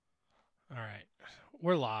All right.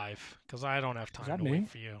 We're live because I don't have time to me? wait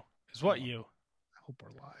for you. Is what you? I hope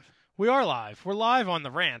we're live. We are live. We're live on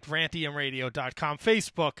the rant, rantiumradio.com, Oh, man, you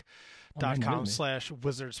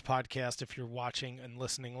facebook.com/Wizards Podcast. If you're watching and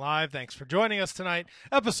listening live, thanks for joining us tonight.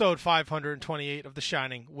 Episode 528 of the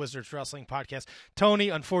Shining Wizards Wrestling Podcast. Tony,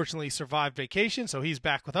 unfortunately, survived vacation, so he's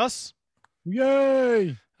back with us.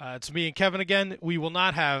 Yay! It's me and Kevin again. We will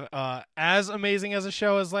not have as amazing as a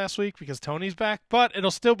show as last week because Tony's back, but it'll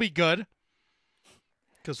still be good.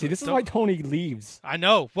 See, this is why Tony leaves. I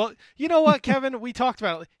know. Well, you know what, Kevin? We talked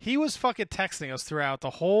about it. He was fucking texting us throughout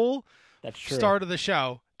the whole start of the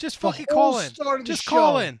show. Just fucking call in. Just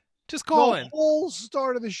call in. Just call in. The whole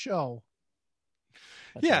start of the show.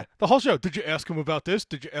 Yeah, the whole show. Did you ask him about this?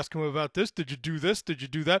 Did you ask him about this? Did you do this? Did you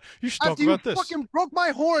do that? You should talk about this. You fucking broke my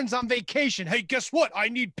horns on vacation. Hey, guess what? I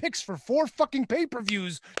need picks for 4 fucking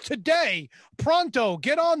pay-per-views today. Pronto,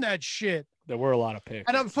 get on that shit. There were a lot of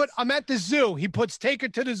picks. And I'm at the zoo. He puts take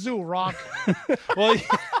it to the zoo, Rock. Well,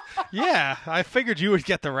 yeah, I figured you would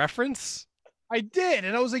get the reference. I did,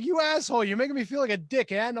 and I was like, you asshole, you're making me feel like a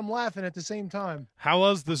dick, and I'm laughing at the same time. How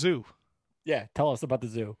was the zoo? Yeah, tell us about the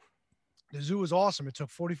zoo. The zoo was awesome. It took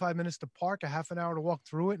 45 minutes to park, a half an hour to walk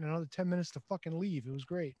through it, and another 10 minutes to fucking leave. It was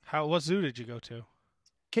great. What zoo did you go to?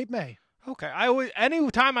 Cape May. Okay.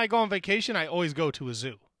 Anytime I go on vacation, I always go to a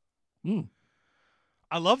zoo.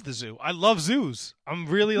 I love the zoo. I love zoos. I'm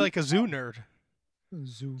really like a zoo nerd.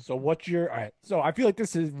 Zoo. So all right. So I feel like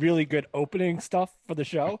this is really good opening stuff for the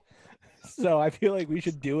show. So I feel like we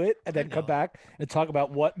should do it and then come back and talk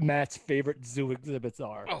about what Matt's favorite zoo exhibits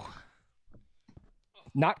are. Oh.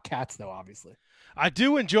 Not cats, though, obviously. I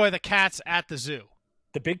do enjoy the cats at the zoo.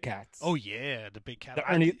 The big cats. Oh, yeah, the big cat.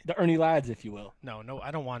 The Ernie lads, if you will. No,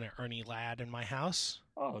 I don't want an Ernie lad in my house.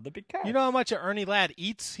 Oh, the big cat. You know how much an Ernie lad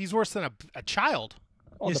eats? He's worse than a child.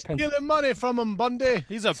 Oh, you're stealing money from him, Bundy.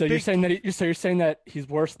 He's a so big... you're saying that he's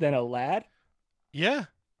worse than a lad? Yeah.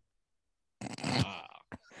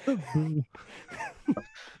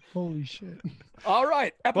 Holy shit. All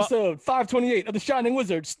right, episode 528 of The Shining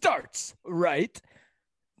Wizard starts right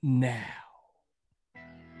now.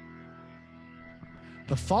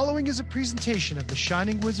 The following is a presentation of the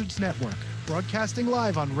Shining Wizards Network, broadcasting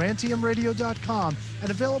live on rantiumradio.com and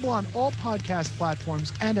available on all podcast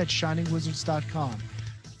platforms and at shiningwizards.com.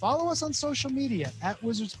 Follow us on social media at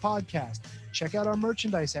Wizards Podcast. Check out our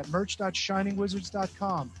merchandise at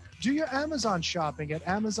merch.shiningwizards.com. Do your Amazon shopping at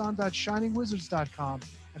amazon.shiningwizards.com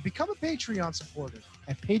and become a Patreon supporter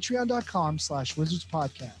at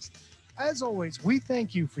patreon.com/wizardspodcast. As always, we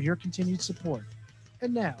thank you for your continued support.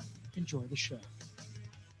 And now, enjoy the show.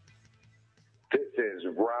 This is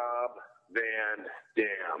Rob Van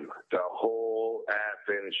Dam, the whole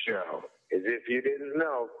effing show. As if you didn't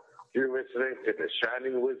know, you're listening to the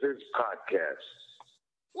Shining Wizards Podcast.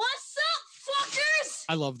 What's up, fuckers?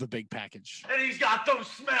 I love the big package. And he's got those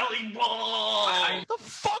smelly balls. What the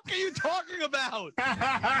fuck are you talking about?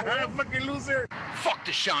 Fucking loser. Fuck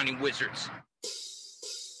the Shining Wizards.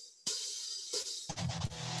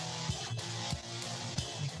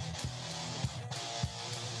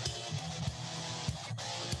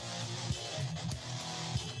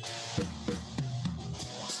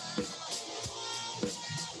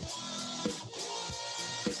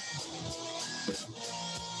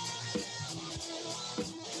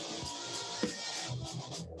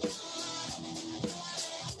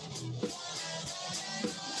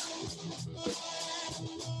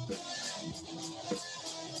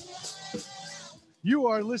 You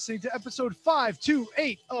are listening to episode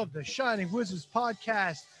 528 of the Shining Wizards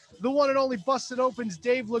Podcast. The one and only Busted Open's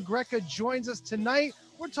Dave LaGreca joins us tonight.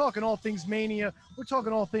 We're talking all things Mania. We're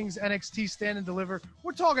talking all things NXT Stand and Deliver.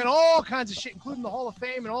 We're talking all kinds of shit, including the Hall of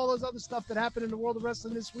Fame and all those other stuff that happened in the world of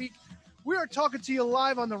wrestling this week. We are talking to you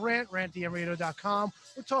live on the rant, rantiumradio.com.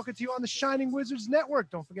 We're talking to you on the Shining Wizards Network.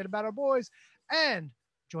 Don't forget about our boys. And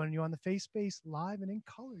joining you on the Face Space live and in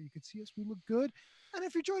color. You can see us. We look good. And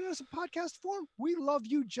if you're joining us in podcast form, we love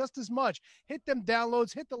you just as much. Hit them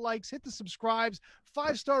downloads, hit the likes, hit the subscribes,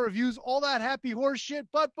 5-star reviews, all that happy horse shit.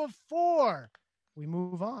 But before we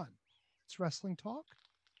move on, it's wrestling talk.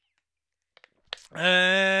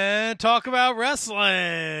 And talk about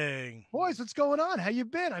wrestling. Boys, what's going on? How you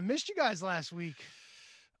been? I missed you guys last week.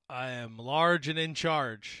 I am large and in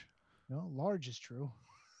charge. No, large is true.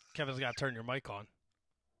 Kevin's got to turn your mic on.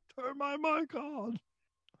 Turn my mic on.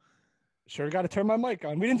 Sure got to turn my mic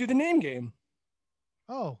on. We didn't do the name game.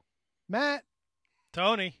 Oh, Matt.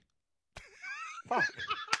 Tony. Fuck.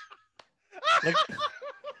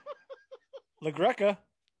 LaGreca.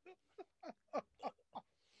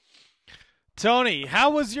 Tony,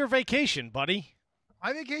 how was your vacation, buddy?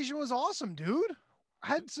 My vacation was awesome, dude.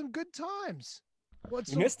 had some good times. What's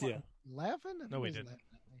We so missed fun? you. Laughing? No, we Who's didn't. laughing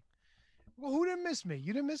at me? Well, who didn't miss me?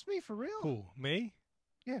 You didn't miss me for real? Who? Me?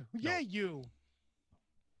 Yeah, yeah, you.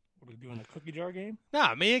 What are we doing? A cookie jar game?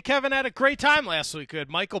 Nah, me and Kevin had a great time last week. We had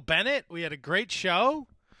Michael Bennett. We had a great show.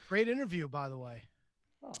 Great interview, by the way.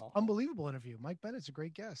 Oh, Unbelievable interview. Mike Bennett's a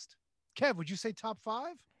great guest. Kev, would you say top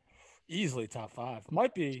 5? easily top 5.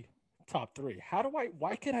 Might be top 3.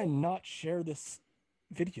 Why can I not share this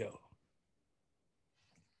video?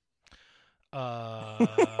 I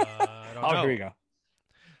don't know. Here you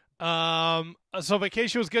go. So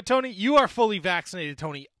vacation was good, Tony. You are fully vaccinated,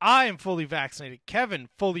 Tony. I am fully vaccinated. Kevin,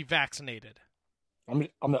 fully vaccinated.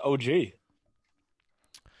 I'm the OG.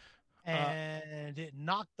 And it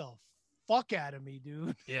knocked the fuck out of me,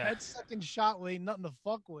 dude. Yeah. That second shot ain't nothing to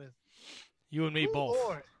fuck with. You and me Good both.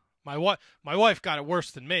 Lord. My wife got it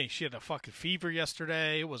worse than me. She had a fucking fever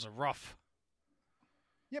yesterday. It was a rough.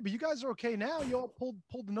 Yeah, but you guys are okay now. You all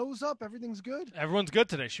pulled the nose up. Everything's good. Everyone's good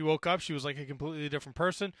today. She woke up. She was like a completely different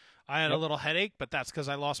person. I had a little headache, but that's because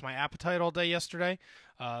I lost my appetite all day yesterday.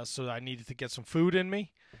 So I needed to get some food in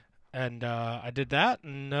me. And I did that,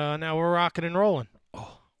 and now we're rocking and rolling.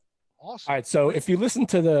 Oh. Awesome. All right, so if you listen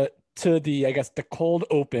to the I guess the cold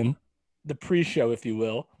open, the pre-show, if you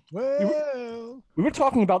will, Well, we were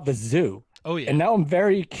talking about the zoo. Oh, yeah. And now I'm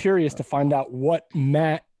very curious to find out what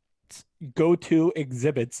Matt's go-to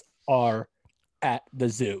exhibits are at the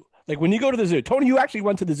zoo. Like when you go to the zoo, Tony, you actually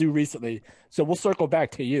went to the zoo recently, so we'll circle back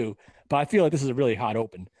to you. But I feel like this is a really hot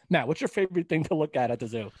open. Matt, what's your favorite thing to look at the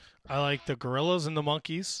zoo? I like the gorillas and the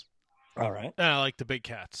monkeys. All right. And I like the big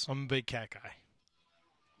cats. I'm a big cat guy.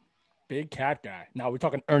 Big cat guy. Now we're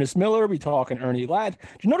talking Ernest Miller. We're talking Ernie Ladd.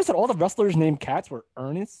 Did you notice that all the wrestlers named cats were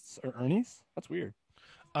Ernests or Ernies? That's weird.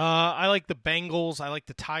 I like the Bengals. I like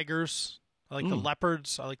the Tigers. I like the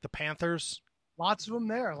Leopards. I like the Panthers. lots of them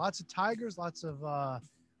there. Lots of tigers. Lots of.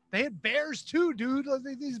 They had bears too, dude.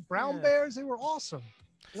 These brown bears. They were awesome.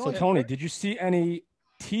 So Tony, did you see any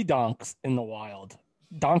T-donks in the wild?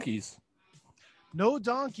 Donkeys. No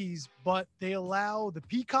donkeys, but they allow the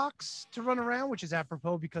peacocks to run around, which is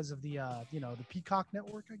apropos because of the the Peacock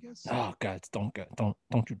Network, I guess. Oh God, don't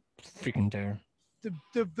you freaking dare!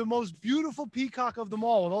 The most beautiful peacock of them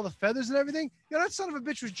all, with all the feathers and everything. Yeah, that son of a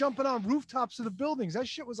bitch was jumping on rooftops of the buildings. That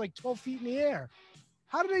shit was like 12 feet in the air.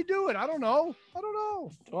 How do they do it? I don't know.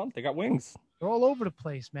 Well, they got wings. They're all over the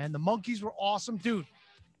place, man. The monkeys were awesome, dude.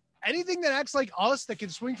 Anything that acts like us that can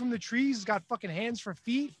swing from the trees, has got fucking hands for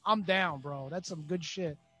feet, I'm down, bro. That's some good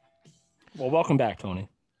shit. Well, welcome back, Tony.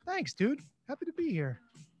 Thanks, dude. Happy to be here.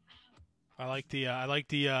 I like the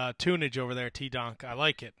tunage over there, T-Donk. I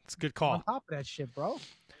like it. It's a good call. On top of that shit, bro.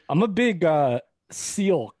 I'm a big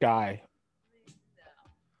seal guy.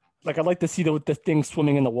 Like I like to see the thing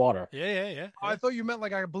swimming in the water. Yeah. Oh, I thought you meant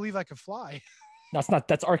like I believe I could fly. That's not.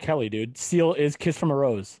 That's R. Kelly, dude. Seal is Kiss from a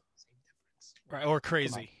Rose. Right, or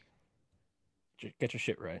Crazy. Get your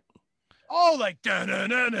shit right. Oh, like No.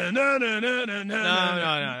 That's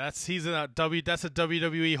a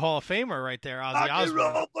WWE Hall of Famer right there, Ozzy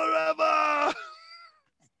Osbourne. forever.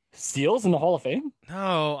 Seals in the Hall of Fame?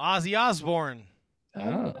 No, Ozzy Osbourne.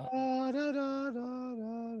 Oh.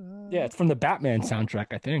 Yeah, it's from the Batman soundtrack,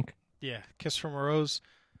 I think. Yeah, Kiss from a Rose.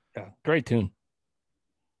 Yeah, great tune.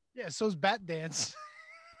 Yeah, so's Bat Dance.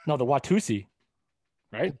 No, the Watusi,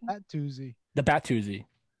 right? Bat Tuesday. The Batusi.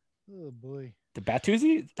 Oh boy. The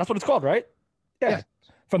Batusi? That's what it's called, right? Yeah. Yeah.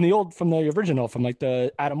 From the original, from like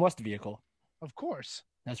the Adam West vehicle. Of course.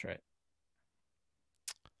 That's right.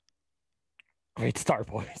 Great start,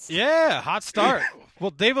 boys. Yeah, hot start.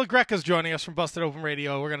 Well, Dave LaGreca's joining us from Busted Open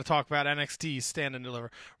Radio. We're going to talk about NXT Stand and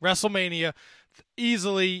Deliver. WrestleMania,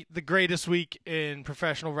 easily the greatest week in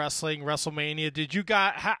professional wrestling.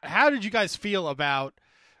 WrestleMania. How did you guys feel about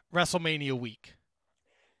WrestleMania week?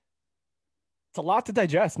 It's a lot to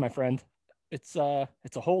digest, my friend. It's a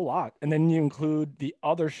whole lot. And then you include the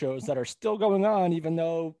other shows that are still going on, even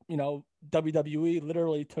though, WWE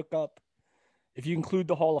literally took up, if you include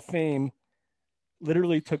the Hall of Fame,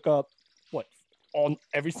 literally took up on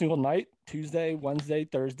every single night, Tuesday, Wednesday,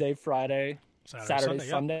 Thursday, Friday, Saturday,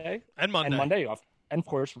 Sunday, and Monday. And Monday off. And of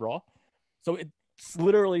course, Raw. So it's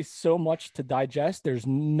literally so much to digest. There's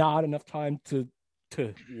not enough time to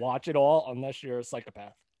watch it all unless you're a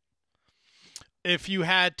psychopath. If you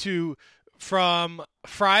had to, from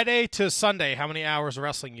Friday to Sunday, how many hours of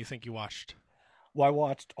wrestling you think you watched? Well, I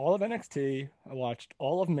watched all of NXT. I watched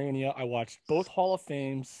all of Mania. I watched both Hall of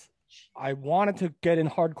Fames. I wanted to get in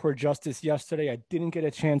Hardcore Justice yesterday. I didn't get a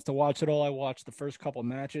chance to watch it all. I watched the first couple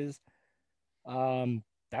matches.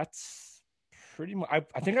 That's pretty much. I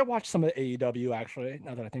think I watched some of the AEW, actually,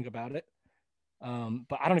 now that I think about it.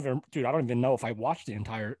 But I don't even know if I watched the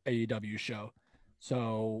entire AEW show.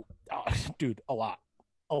 So, dude, a lot,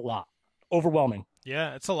 overwhelming.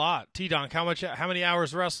 Yeah, it's a lot. T-Donk, how many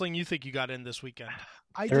hours wrestling you think you got in this weekend?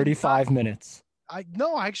 35 minutes. I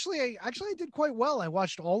actually I did quite well. I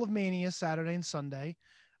watched all of Mania Saturday and Sunday.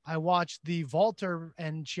 I watched the Walter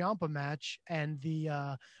and Ciampa match and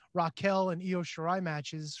the Raquel and Io Shirai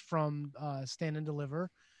matches from Stand and Deliver.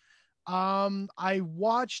 I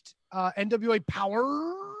watched NWA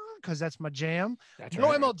Power because that's my jam. That's no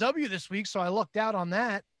right. MLW this week, so I lucked out on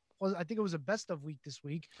that. Well, I think it was a best of week this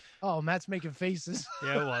week. Oh, Matt's making faces.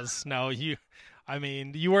 Yeah, it was. No, you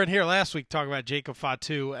weren't here last week talking about Jacob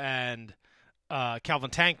Fatu and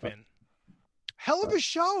Calvin Tankman. Hell of a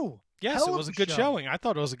show. Yes, it was a good showing. I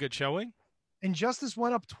thought it was a good showing. Injustice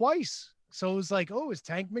went up twice. So it was like, oh, is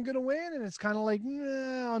Tankman going to win? And it's kind of like,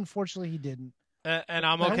 nah, unfortunately he didn't. And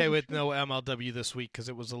I'm okay with no MLW this week because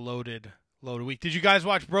it was a loaded week. Did you guys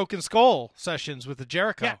watch Broken Skull sessions with the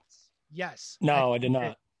Jericho? Yes. No, I did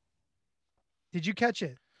not. Did you catch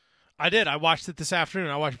it? I did. I watched it this afternoon.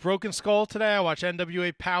 I watched Broken Skull today. I watched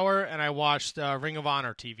NWA Power, and I watched Ring of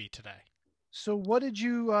Honor TV today. So what did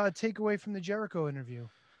you take away from the Jericho interview?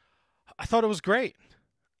 I thought it was great.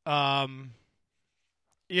 It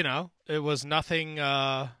was nothing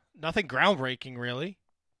groundbreaking, really.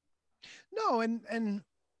 No, and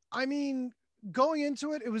I mean, going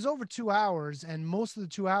into it, it was over 2 hours, and most of the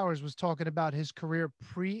 2 hours was talking about his career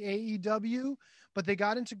pre-AEW, but they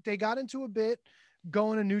got into a bit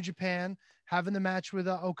going to New Japan, having the match with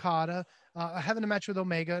Okada, having the match with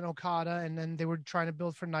Omega and Okada, and then they were trying to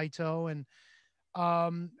build for Naito, and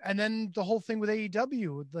then the whole thing with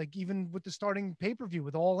AEW, like even with the starting pay-per-view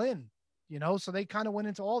with All In. So they kind of went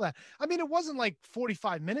into all that. I mean, it wasn't like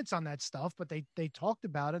 45 minutes on that stuff, but they talked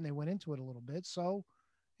about it and they went into it a little bit. So,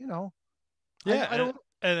 yeah. I don't.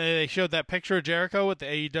 And they showed that picture of Jericho with the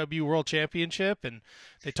AEW World Championship, and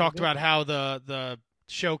they talked about how the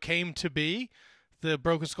show came to be, the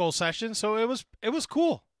Broken Skull session. So it was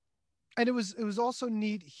cool. And it was also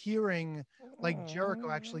neat hearing like Jericho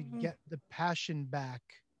actually get the passion back,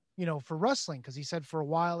 for wrestling, because he said for a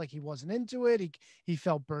while like he wasn't into it. He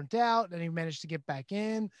felt burnt out, and he managed to get back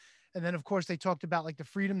in. And then of course they talked about like the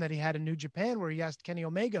freedom that he had in New Japan, where he asked Kenny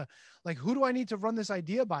Omega, like, who do I need to run this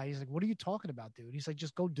idea by? He's like, what are you talking about, dude? He's like,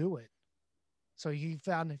 just go do it. So he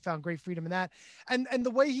found great freedom in that. And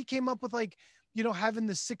the way he came up with like, having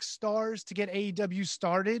the 6 stars to get AEW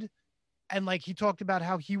started. And like he talked about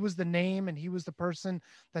how he was the name and he was the person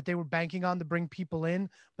that they were banking on to bring people in,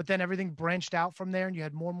 but then everything branched out from there and you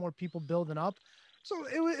had more and more people building up. So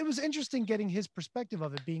it was interesting getting his perspective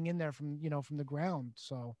of it, being in there from the ground.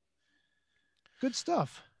 So good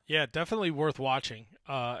stuff. Yeah, definitely worth watching.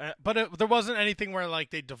 But there wasn't anything where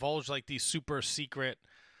like they divulged like these super secret,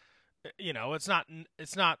 it's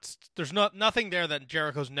not, there's nothing there that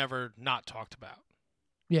Jericho's never not talked about.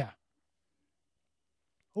 Yeah.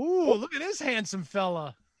 Ooh, look at this handsome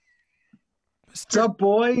fella. What's up,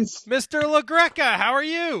 boys? Mr. LaGreca, how are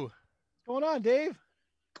you? What's going on, Dave?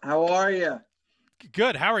 How are you?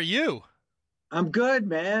 Good. How are you? I'm good,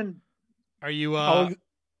 man. Are you how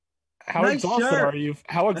nice exhausted shirt. are you?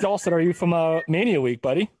 How exhausted are you from Mania week,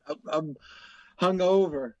 buddy? I'm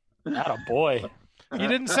hungover. Atta boy. You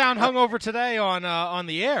didn't sound hungover today on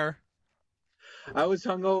the air. I was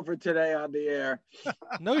hungover today on the air.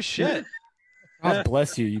 No shit. God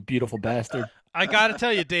bless you, you beautiful bastard. I got to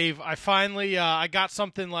tell you, Dave, I finally I got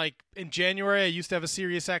something like in January. I used to have a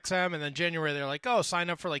Sirius XM, and then January they're like, "Oh, sign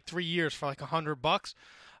up for like 3 years for like $100."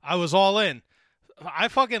 I was all in. I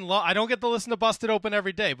fucking I don't get to listen to Busted Open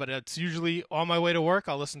every day, but it's usually on my way to work.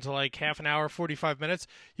 I'll listen to like half an hour, 45 minutes.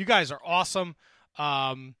 You guys are awesome.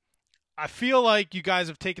 I feel like you guys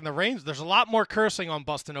have taken the reins. There's a lot more cursing on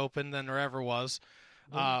Busted Open than there ever was.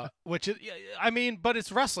 Which is, I mean, but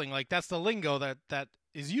it's wrestling. Like that's the lingo that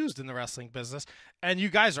is used in the wrestling business. And you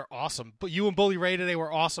guys are awesome. But you and Bully Ray today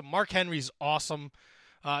were awesome. Mark Henry's awesome.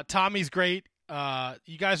 Tommy's great.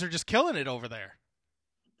 You guys are just killing it over there.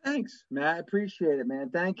 Thanks, man. I appreciate it, man.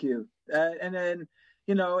 Thank you. And then,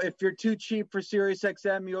 if you're too cheap for Sirius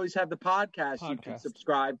XM, you always have the podcast you can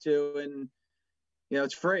subscribe to, and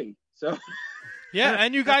it's free. So. Yeah,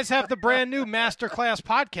 and you guys have the brand new Masterclass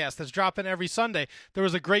podcast that's dropping every Sunday. There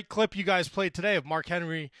was a great clip you guys played today of Mark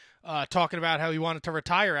Henry talking about how he wanted to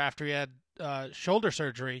retire after he had shoulder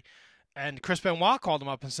surgery, and Chris Benoit called him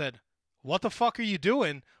up and said, "What the fuck are you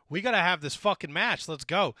doing? We got to have this fucking match. Let's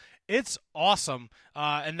go." It's awesome,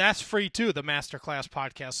 and that's free too, the Masterclass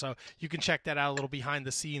podcast. So you can check that out, a little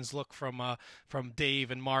behind-the-scenes look from Dave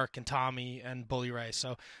and Mark and Tommy and Bully Ray.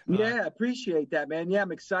 So yeah, appreciate that, man. Yeah,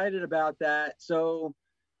 I'm excited about that. So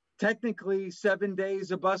technically 7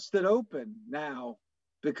 days of Busted Open now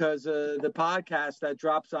because of the podcast that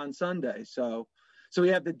drops on Sunday. So we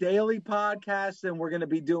have the daily podcast, and we're going to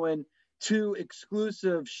be doing 2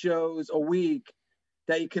 exclusive shows a week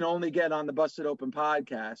that you can only get on the Busted Open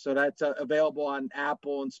podcast. So that's available on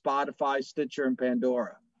Apple and Spotify, Stitcher, and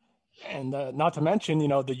Pandora. And not to mention, the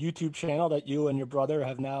YouTube channel that you and your brother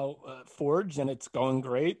have now forged, and it's going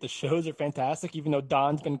great. The shows are fantastic, even though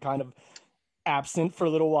Don's been kind of absent for a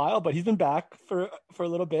little while, but he's been back for a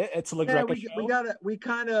little bit. It's a LaGreca show. We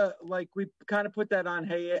kind of put that on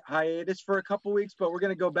hiatus for a couple weeks, but we're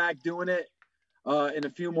gonna go back doing it in a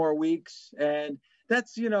few more weeks. And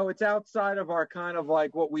that's, it's outside of our kind of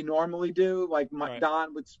like what we normally do, like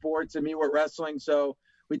Don with sports and me with wrestling. So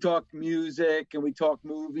we talk music and we talk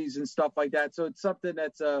movies and stuff like that. So it's something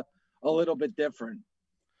that's a little bit different.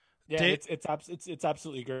 Yeah, it's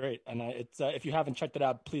absolutely great, and it's if you haven't checked it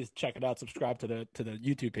out, please check it out. Subscribe to the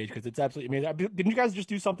YouTube page because it's absolutely amazing. Didn't you guys just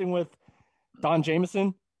do something with Don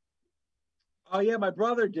Jameson? Oh yeah, my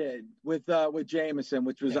brother did with Jameson,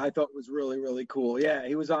 which was I thought was really, really cool. Yeah,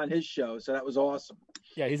 he was on his show, so that was awesome.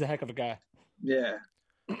 Yeah, he's a heck of a guy. Yeah.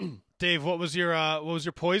 Dave, what was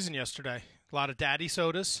your poison yesterday? A lot of daddy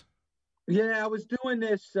sodas? Yeah, I was doing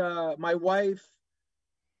this. My wife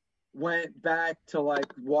went back to like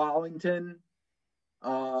Wallington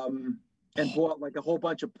and bought like a whole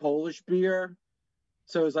bunch of Polish beer.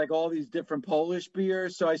 So it was like all these different Polish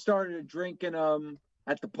beers. So I started drinking them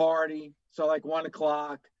at the party. So like 1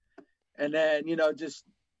 o'clock. And then, just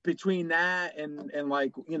between that and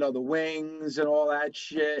like, the wings and all that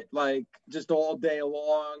shit, like just all day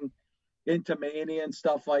long into Mania and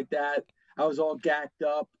stuff like that. I was all gacked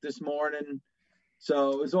up this morning.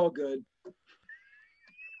 So it was all good.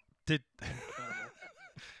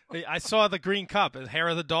 I saw the green cup. Is hair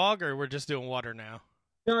of the dog, or we're just doing water now?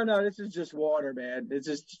 No, this is just water, man. It's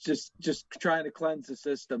just trying to cleanse the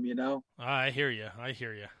system, I hear you. I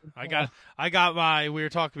got my. We were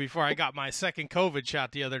talking before. I got my second COVID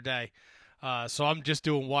shot the other day, so I'm just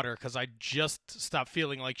doing water because I just stopped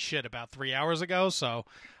feeling like shit about 3 hours ago. So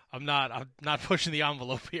I'm not pushing the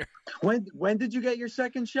envelope here. When did you get your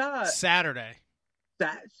second shot? Saturday.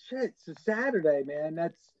 It's a Saturday,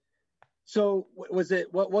 man. So was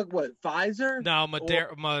it what Pfizer? No,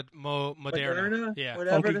 Moderna. Yeah,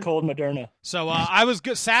 funky cold Moderna. So I was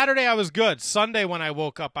good. Saturday I was good. Sunday when I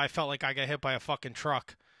woke up, I felt like I got hit by a fucking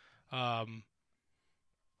truck. But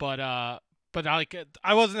I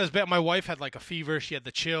wasn't as bad. My wife had like a fever. She had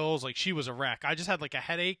the chills. Like she was a wreck. I just had like a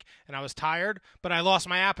headache and I was tired. But I lost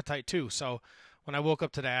my appetite too. So when I woke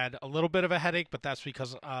up today, I had a little bit of a headache, but that's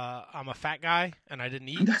because I'm a fat guy and I didn't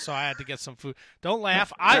eat, so I had to get some food. Don't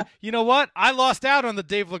laugh. You know what? I lost out on the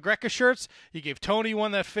Dave LaGreca shirts. You gave Tony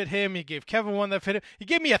one that fit him. You gave Kevin one that fit him. You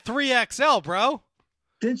gave me a 3XL, bro.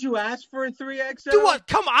 Didn't you ask for a 3XL? Do what?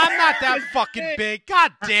 Come on, I'm not that fucking big.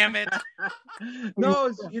 God damn it.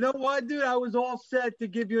 No, you know what, dude? I was all set to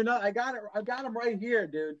give you another. I got him right here,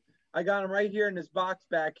 dude. I got him right here in this box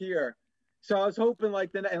back here. So I was hoping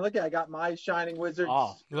and look, I got my Shining Wizards.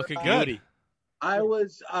 Oh, looking good. I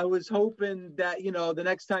was hoping that, the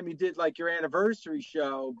next time you did like your anniversary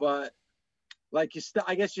show, but like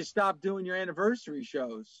I guess you stopped doing your anniversary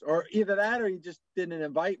shows, or either that or you just didn't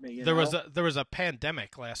invite me. There was a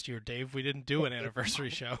pandemic last year, Dave. We didn't do an anniversary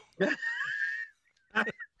show.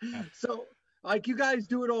 So like you guys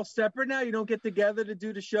do it all separate now? You don't get together to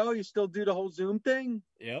do the show? You still do the whole Zoom thing?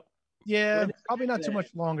 Yep. Yeah, probably not too much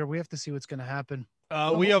longer. We have to see what's going to happen.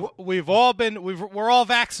 We're all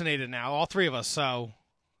vaccinated now, all three of us. So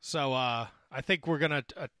I think we're gonna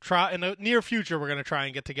try in the near future. We're gonna try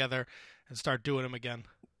and get together and start doing them again.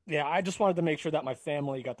 Yeah, I just wanted to make sure that my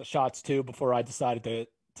family got the shots too before I decided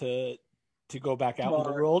to go back out in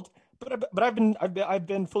the world. But I've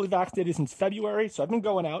been fully vaccinated since February, so I've been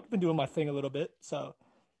going out, been doing my thing a little bit. So.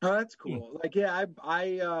 Oh, that's cool. Like, yeah,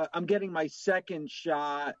 I'm getting my second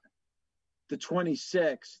shot the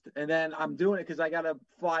 26th, and then I'm doing it because I got to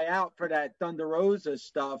fly out for that Thunder Rosa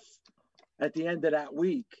stuff at the end of that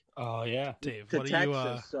week. Oh yeah, Dave. To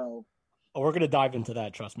Texas. So. Oh, we're gonna dive into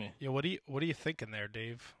that. Trust me. Yeah. What are you thinking there,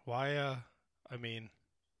 Dave? Why? I mean,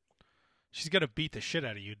 she's gonna beat the shit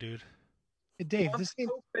out of you, dude. Hey, Dave,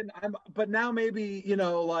 but now maybe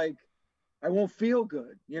like I won't feel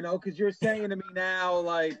good, because you're saying to me now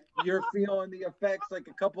like you're feeling the effects like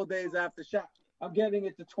a couple of days after shot. I'm getting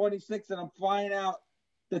it the 26th, and I'm flying out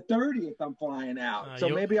the 30th. I'm flying out, so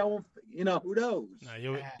maybe I won't. Who knows?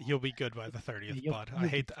 No, you'll be good by the 30th, bud.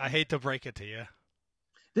 I hate to break it to you.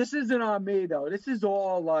 This isn't on me though. This is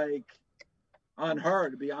all like on her,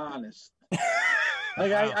 to be honest.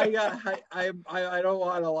 Like I don't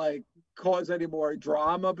want to like cause any more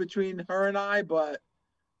drama between her and I, but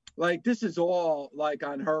like this is all like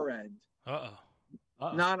on her end.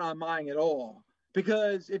 Not on mine at all.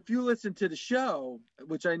 Because if you listen to the show,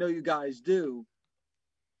 which I know you guys do,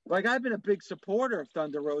 like I've been a big supporter of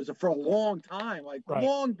Thunder Rosa for a long time, like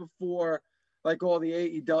long before like all the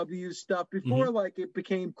AEW stuff, before like it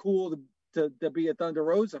became cool to be a Thunder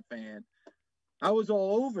Rosa fan. I was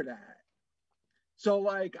all over that. So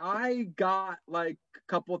like I got like a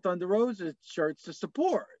couple of Thunder Rosa shirts to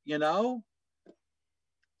support, you know?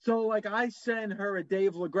 So like I sent her a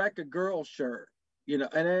Dave LaGreca girl shirt, you know,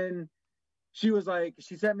 and then she was like,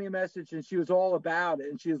 she sent me a message and she was all about it.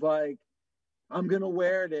 And she's like, I'm going to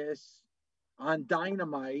wear this on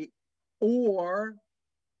Dynamite or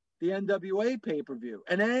the NWA pay-per-view.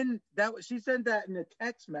 And then she sent that in a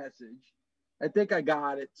text message. I think I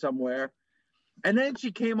got it somewhere. And then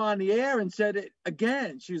she came on the air and said it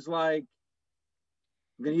again. She's like,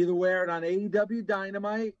 I'm going to either wear it on AEW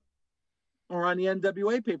Dynamite or on the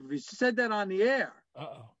NWA pay-per-view. She said that on the air.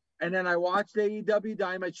 And then I watched AEW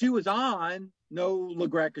Dynamite. She was on, no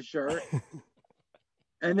LaGreca shirt.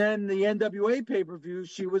 And then the NWA pay-per-view,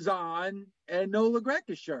 she was on, and no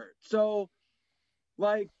LaGreca shirt. So,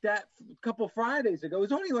 like that a couple Fridays ago, it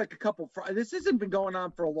was only like a couple Fridays. This hasn't been going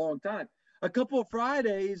on for a long time. A couple of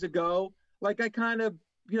Fridays ago, like I kind of,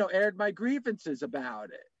 you know, aired my grievances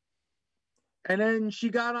about it. And then she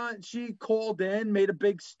got on, she called in, made a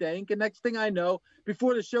big stink. And next thing I know,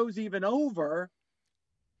 before the show's even over,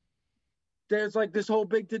 there's like this whole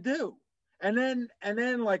big to do. And then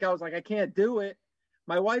like, I was like, I can't do it.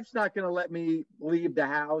 My wife's not going to let me leave the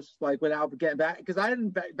house like without getting back. Cause I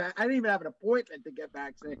didn't even have an appointment to get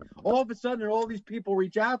vaccinated. All of a sudden, all these people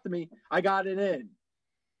reach out to me. I got it in.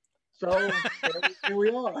 So here we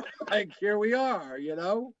are. Like, here we are, you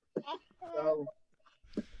know? So.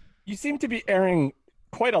 You seem to be airing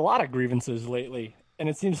quite a lot of grievances lately. And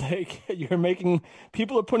it seems like you're making,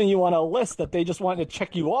 people are putting you on a list that they just want to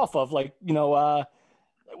check you off of. Like, you know, what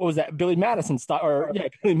was that? Billy Madison style,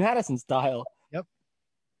 Billy Madison style. Yep.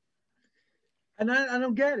 And I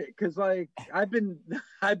don't get it. Cause like, I've been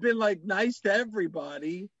like nice to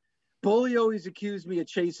everybody. Bully always accused me of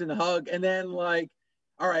chasing a hug. And then like,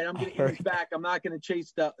 all right, I'm going to ease back. I'm not going to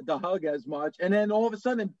chase the hug as much. And then all of a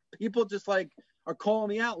sudden people just like are calling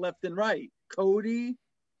me out left and right. Cody,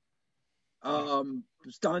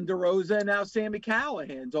 Thunder Rosa, and now Sami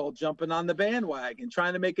Callihan's all jumping on the bandwagon,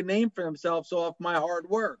 trying to make a name for themselves off my hard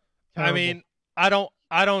work. I mean, I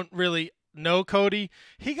don't really know Cody.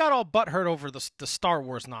 He got all butthurt over the Star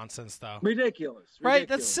Wars nonsense, though. Ridiculous. Right?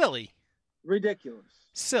 That's silly. Ridiculous.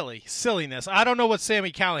 Silliness. I don't know what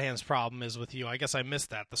Sami Callihan's problem is with you. I guess I missed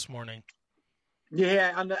that this morning.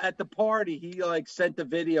 Yeah, at the party, he like sent the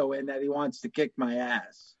video in that he wants to kick my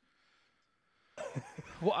ass.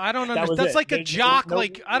 Well, I don't understand. That's like a jock.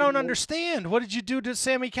 I don't understand. What did you do to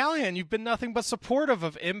Sami Callihan? You've been nothing but supportive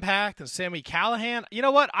of Impact and Sami Callihan. You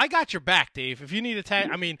know what? I got your back, Dave. If you need a tag,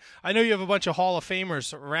 I mean, I know you have a bunch of Hall of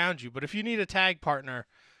Famers around you, but if you need a tag partner,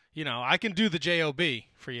 you know, I can do the JOB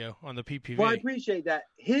for you on the PPV. Well, I appreciate that.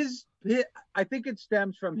 I think it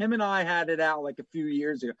stems from him and I had it out like a few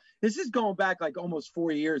years ago. This is going back like almost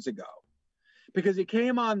 4 years ago. Because he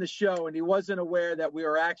came on the show and he wasn't aware that we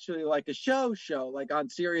were actually like a show like on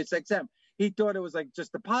Sirius XM. He thought it was like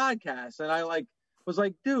just a podcast. And I like was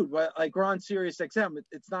like, dude, like we're on Sirius XM.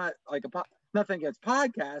 It's not like nothing against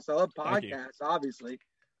podcasts. I love podcasts, obviously.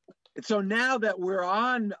 And so now that we're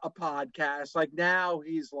on a podcast, like now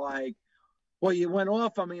he's like, well, you went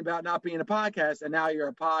off on me about not being a podcast and now you're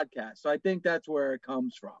a podcast. So I think that's where it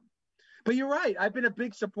comes from. But you're right. I've been a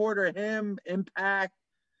big supporter of him, Impact.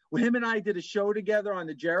 Well, him and I did a show together on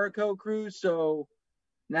the Jericho cruise, so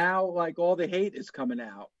now like all the hate is coming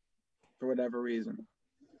out for whatever reason.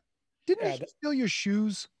 Didn't he steal your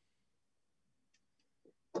shoes?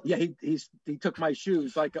 Yeah, he took my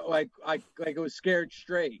shoes like it was Scared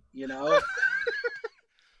Straight, you know.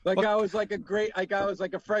 I was like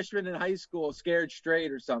a freshman in high school, Scared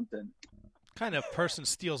Straight or something. What kind of person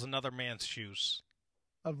steals another man's shoes?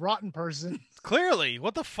 A rotten person. Clearly,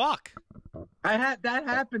 what the fuck? That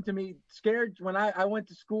happened to me. Scared when I went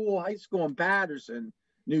to high school in Patterson,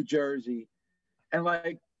 New Jersey, and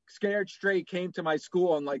like Scared Straight came to my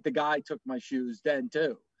school and like the guy took my shoes then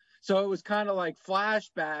too. So it was kind of like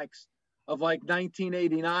flashbacks of like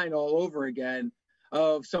 1989 all over again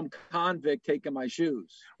of some convict taking my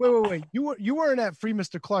shoes. Wait. You weren't at Free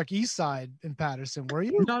Mr. Clark East Side in Patterson, were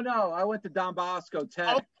you? No. I went to Don Bosco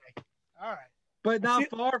Tech. Okay. All right. But not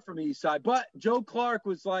far from East Side. But Joe Clark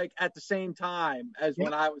was like at the same time as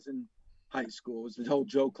when I was in high school. It was the whole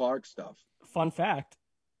Joe Clark stuff. Fun fact,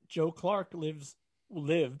 Joe Clark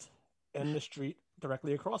lived in the street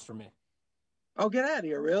directly across from me. Oh, get out of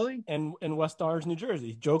here! Really? In West Orange, New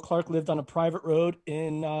Jersey. Joe Clark lived on a private road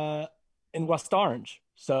in West Orange.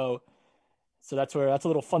 So that's a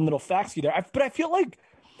little fun little fact you there. But I feel like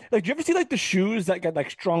do you ever see like the shoes that get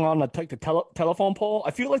like strung on the telephone pole?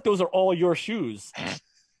 I feel like those are all your shoes.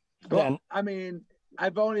 Well, I mean,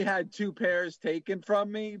 I've only had 2 pairs taken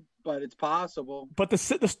from me, but it's possible. But the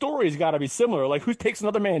story's got to be similar. Like, who takes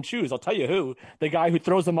another man's shoes? I'll tell you who. The guy who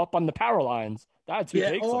throws them up on the power lines. That's who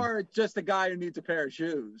takes them. Or just a guy who needs a pair of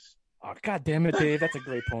shoes. Oh, God damn it, Dave. That's a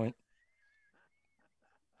great point.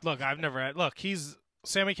 Look, he's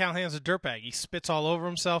Sammy Callahan's a dirtbag. He spits all over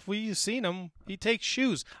himself. We've seen him. He takes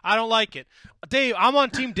shoes. I don't like it. Dave, I'm on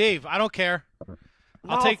Team Dave. I don't care.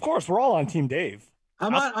 Of course, we're all on Team Dave.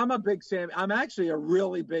 I'm a big Sammy. I'm actually a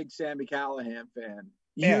really big Sammy Callahan fan.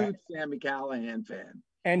 Huge Sammy Callahan fan.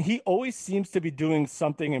 And he always seems to be doing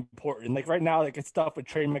something important. Like right now, like his stuff with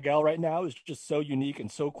Trey Miguel right now is just so unique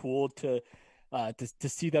and so cool to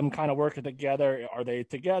see them kind of working together. Are they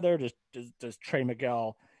together? Does Trey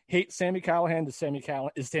Miguel hate Sammy Callahan? Is Sammy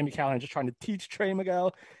Callahan just trying to teach Trey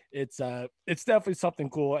Miguel? It's definitely something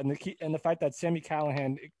cool. And the fact that Sammy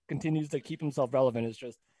Callahan continues to keep himself relevant is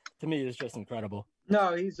just, to me, is just incredible.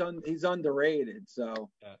 No, he's underrated.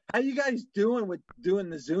 So, How you guys doing with doing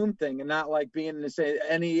the Zoom thing and not like being in the same?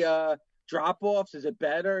 Any drop offs? Is it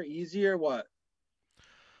better, easier? What?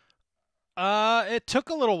 It took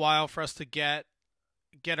a little while for us to get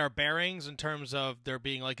our bearings in terms of there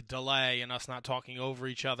being like a delay and us not talking over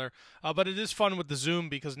each other. But it is fun with the Zoom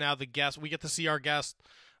because now we get to see our guest.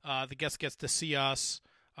 The guest gets to see us.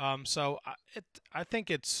 So I think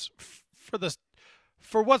it's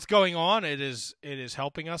for what's going on, it is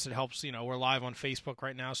helping us. It helps, we're live on Facebook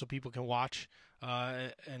right now so people can watch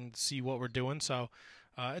and see what we're doing. So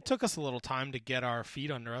it took us a little time to get our feet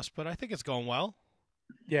under us, but I think it's going well.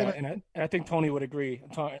 Yeah, and I think Tony would agree.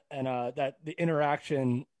 And that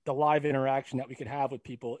the live interaction that we could have with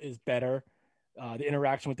people is better. The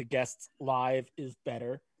interaction with the guests live is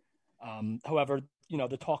better. However,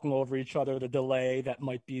 the talking over each other, the delay that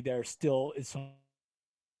might be there still is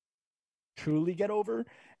truly get over,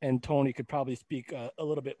 and Tony could probably speak a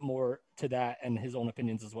little bit more to that and his own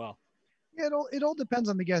opinions as well. Yeah, it all depends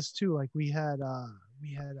on the guests too. Like we had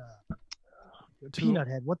Peanut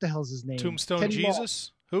Head. What the hell's his name? Tombstone Teddy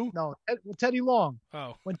Jesus? Long. Who? No, Teddy Long.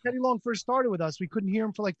 Oh. When Teddy Long first started with us, we couldn't hear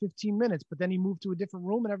him for like 15 minutes, but then he moved to a different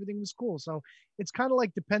room and everything was cool. So it's kind of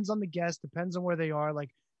like depends on the guest, depends on where they are. Like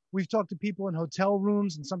we've talked to people in hotel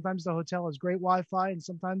rooms, and sometimes the hotel has great Wi-Fi and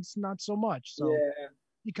sometimes not so much. So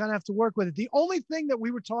you kind of have to work with it. The only thing that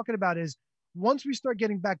we were talking about is once we start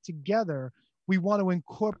getting back together, we want to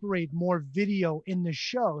incorporate more video in the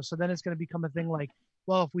show. So then it's going to become a thing like,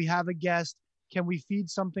 well, if we have a guest, can we feed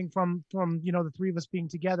something from the three of us being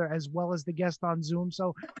together as well as the guest on Zoom?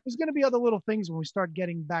 So there's going to be other little things when we start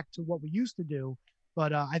getting back to what we used to do.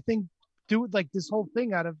 But I think do like this whole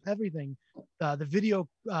thing out of everything. The video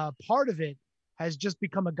part of it has just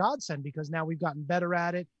become a godsend because now we've gotten better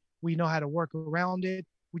at it. We know how to work around it.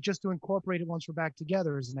 We just to incorporate it once we're back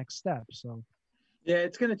together is the next step. So, yeah,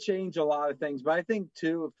 it's going to change a lot of things. But I think,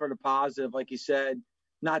 too, for the positive, like you said,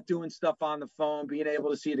 not doing stuff on the phone, being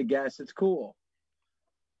able to see the guests, it's cool.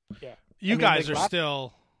 Yeah. You guys are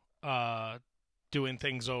still doing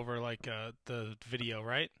things over like the video,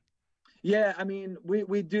 right? Yeah, I mean,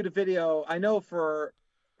 we do the video. I know for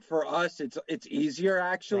us, it's easier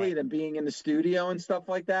actually than being in the studio and stuff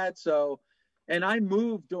like that. So, and I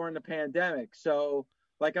moved during the pandemic, so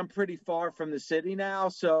like I'm pretty far from the city now.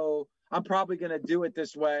 So I'm probably gonna do it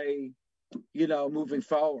this way, moving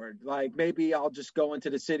forward. Like maybe I'll just go into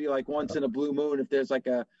the city like once in a blue moon if there's like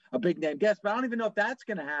a big name guest. But I don't even know if that's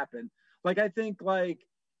gonna happen. Like I think like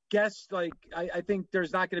guests like I think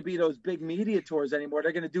there's not going to be those big media tours anymore.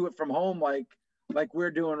 They're going to do it from home like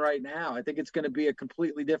we're doing right now. I think it's going to be a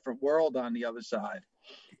completely different world on the other side.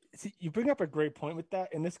 See, you bring up a great point with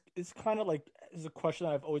that, and this is kind of like is a question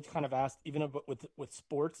that I've always kind of asked, even with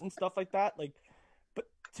sports and stuff like that. Like, but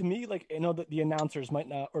to me, like I know that the announcers might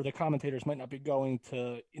not or the commentators might not be going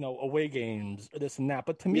to away games or this and that,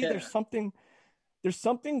 but to me, there's something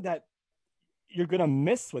that you're going to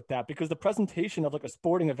miss with that because the presentation of like a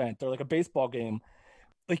sporting event or like a baseball game,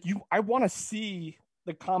 like I want to see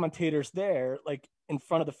the commentators there, like in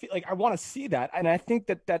front of the field. Like I want to see that. And I think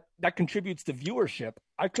that contributes to viewership.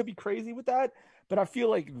 I could be crazy with that, but I feel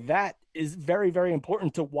like that is very, very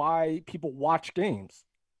important to why people watch games.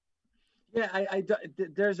 Yeah.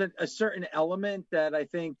 There's a certain element that I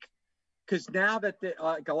think because now that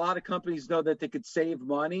like a lot of companies know that they could save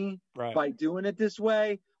money by doing it this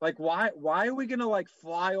way, like why are we gonna like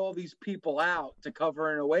fly all these people out to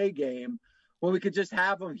cover an away game when we could just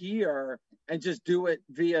have them here and just do it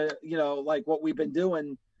via, you know, like what we've been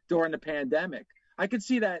doing during the pandemic? I could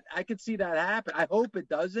see that happen. I hope it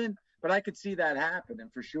doesn't, but I could see that happening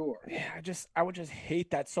for sure. Yeah, I would just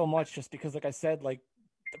hate that so much, just because, like I said, like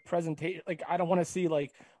the presentation, like I don't want to see,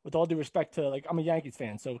 like, with all due respect to, like, I'm a Yankees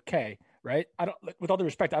fan, so okay, right? I don't, like, with all due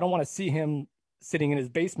respect, I don't want to see him sitting in his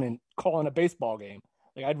basement calling a baseball game.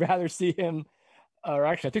 Like, I'd rather see him, or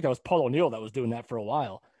actually, I think that was Paul O'Neill that was doing that for a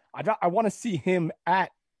while. I want to see him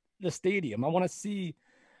at the stadium. I want to see,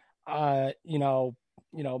 Mark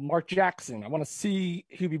Jackson. I want to see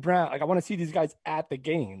Hubie Brown. Like, I want to see these guys at the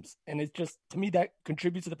games. And it's just, to me, that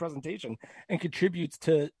contributes to the presentation and contributes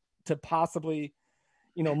to possibly,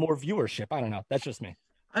 more viewership. I don't know. That's just me.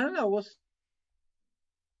 I don't know.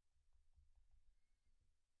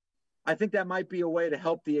 I think that might be a way to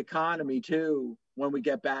help the economy too when we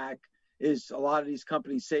get back, is a lot of these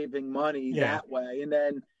companies saving money that way. And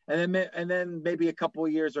then maybe a couple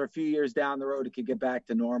of years or a few years down the road, it could get back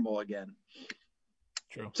to normal again.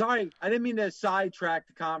 True. Sorry, I didn't mean to sidetrack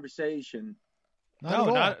the conversation.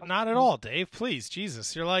 Not at all, Dave. Please,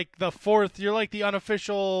 Jesus, you're like the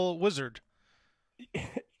unofficial wizard.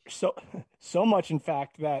 So much, in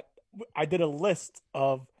fact, that I did a list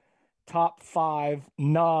of top 5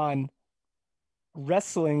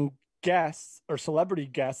 non-wrestling guests or celebrity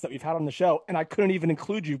guests that we've had on the show, and I couldn't even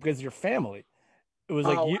include you because of your family. It was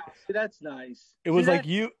like you. Wow. See, that's nice. It was like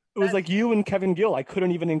you. It was like you and Kevin Gill. I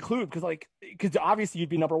couldn't even include because obviously you'd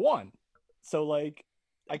be number 1. So like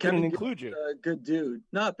I couldn't include you. Good dude.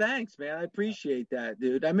 No, thanks, man. I appreciate that,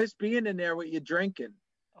 dude. I miss being in there with you drinking.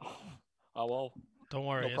 Oh well. Don't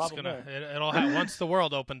worry. No, it'll happen. Once the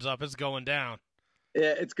world opens up, it's going down.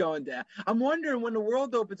 Yeah, it's going down. I'm wondering when the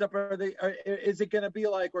world opens up, is it going to be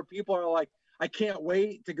like where people are like, I can't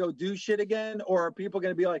wait to go do shit again? Or are people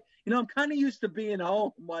going to be like, I'm kind of used to being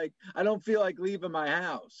home. Like, I don't feel like leaving my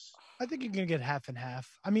house. I think you're going to get half and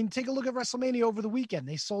half. I mean, take a look at WrestleMania over the weekend.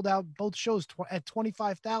 They sold out both shows at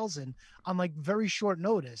 25,000 on like very short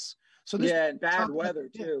notice. So and bad weather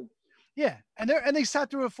too. Yeah, and they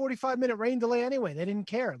sat through a 45-minute rain delay anyway. They didn't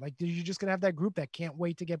care. Like, you're just going to have that group that can't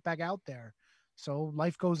wait to get back out there. So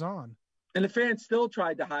life goes on. And the fans still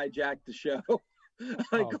tried to hijack the show.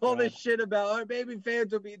 All this shit about our baby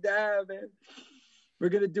fans will be down, man. We're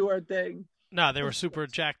going to do our thing. No, they were super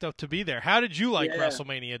jacked up to be there. How did you like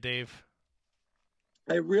WrestleMania, Dave?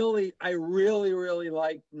 I really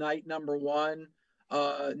liked night number 1.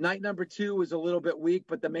 Night number 2 was a little bit weak,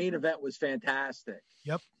 but the main event was fantastic.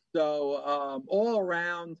 Yep. So all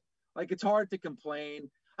around, like, it's hard to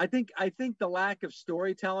complain. I think the lack of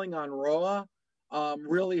storytelling on Raw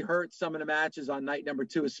really hurt some of the matches on night number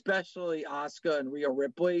 2, especially Asuka and Rhea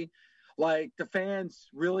Ripley. Like, the fans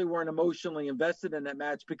really weren't emotionally invested in that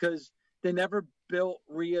match because they never built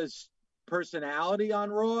Rhea's personality on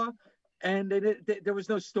Raw, and there was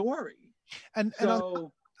no story. And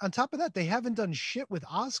on top of that, they haven't done shit with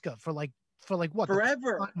Asuka for what,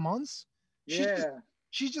 forever, 5 months.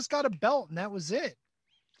 She's just got a belt, and that was it.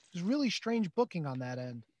 It was really strange booking on that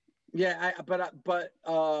end. Yeah, but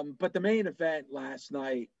the main event last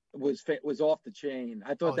night was off the chain.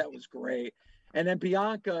 I thought that was great, and then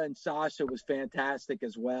Bianca and Sasha was fantastic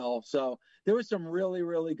as well. So there were some really,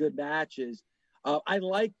 really good matches. I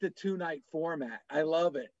like the 2-night format. I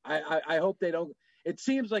love it. I hope they don't. It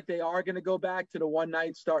seems like they are going to go back to the 1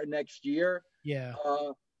 night starting next year. Yeah.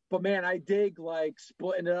 But man, I dig like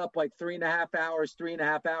splitting it up like 3.5 hours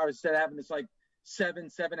instead of having this like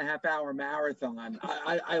 7.5 hour marathon.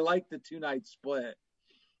 I like the 2-night split.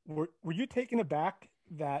 Were you taken aback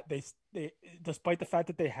that they despite the fact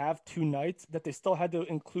that they have 2 nights, that they still had to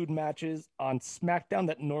include matches on SmackDown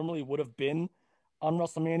that normally would have been on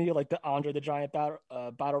WrestleMania, like the Andre the Giant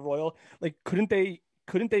Battle Royal? Like, couldn't they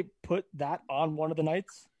put that on one of the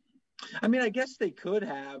nights? I mean, I guess they could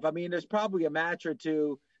have. I mean, there's probably a match or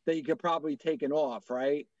two that you could probably taken off,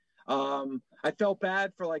 right? I felt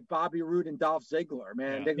bad for like Bobby Roode and Dolph Ziggler,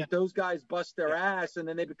 man. Those guys bust their ass and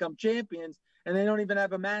then they become champions and they don't even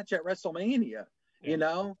have a match at WrestleMania, you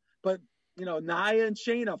know? But, Nia and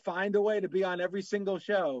Shayna find a way to be on every single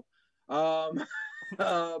show.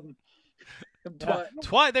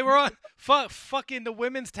 Twice they were on fucking the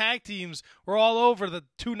women's tag teams were all over the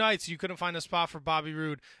 2 nights. You couldn't find a spot for Bobby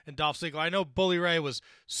Roode and Dolph Ziggler. I know Bully Ray was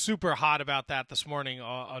super hot about that this morning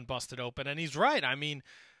on Busted Open, and he's right. I mean,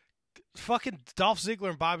 fucking Dolph Ziggler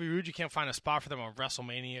and Bobby Roode, you can't find a spot for them on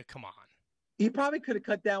WrestleMania. Come on. he probably could have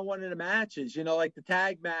cut down one of the matches. Like the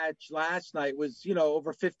tag match last night was,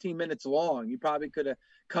 over 15 minutes long. You probably could have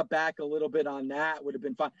cut back a little bit on that. Would have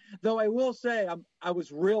been fine. Though I will say I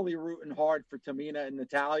was really rooting hard for Tamina and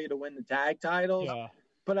Natalya to win the tag titles. Yeah.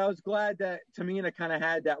 But I was glad that Tamina kind of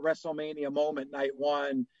had that WrestleMania moment night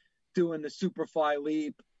one, doing the Superfly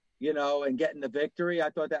leap, and getting the victory.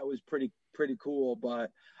 I thought that was pretty cool.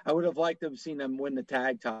 But I would have liked to have seen them win the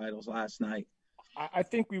tag titles last night. I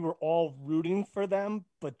think we were all rooting for them,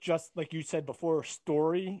 but just like you said before,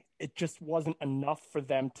 story, it just wasn't enough for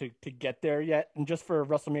them to get there yet. And just for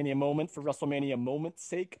WrestleMania moment's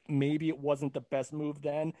sake, maybe it wasn't the best move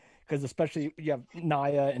then, because especially you have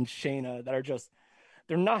Nia and Shayna that are just,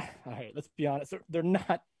 they're not, all right, let's be honest, they're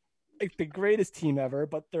not like the greatest team ever,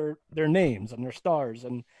 but they're names and they're stars.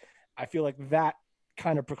 And I feel like that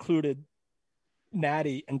kind of precluded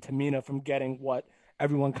Natty and Tamina from getting what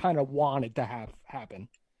everyone kind of wanted to have happen.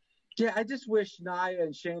 Yeah, I just wish Nia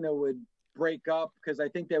and Shayna would break up, because I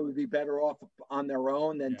think they would be better off on their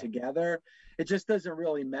own than together. It just doesn't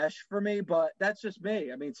really mesh for me, but that's just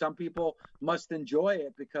me. I mean, some people must enjoy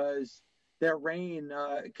it because their reign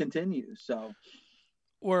continues. So,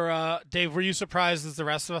 Dave, were you surprised as the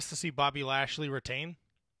rest of us to see Bobby Lashley retain?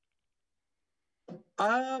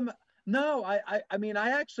 No, I mean,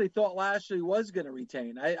 I actually thought Lashley was going to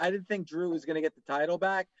retain. I didn't think Drew was going to get the title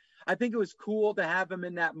back. I think it was cool to have him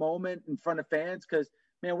in that moment in front of fans, because,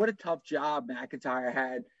 man, what a tough job McIntyre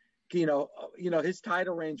had. His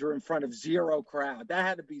title reigns were in front of zero crowd. That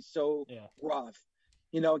had to be so rough.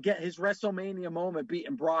 Get his WrestleMania moment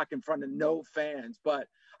beating Brock in front of no fans. But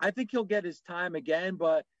I think he'll get his time again.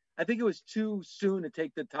 But I think it was too soon to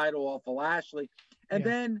take the title off of Lashley. And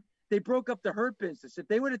then they broke up the Hurt Business. If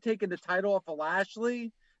they would have taken the title off of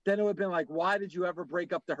Lashley, then it would have been like, why did you ever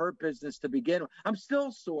break up the Hurt Business to begin with? I'm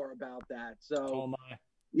still sore about that. So, oh my.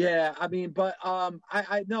 Yeah, I mean, but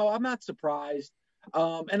I no, I'm not surprised.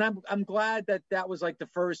 And I'm glad that was like the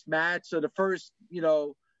first match. So the first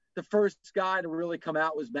guy to really come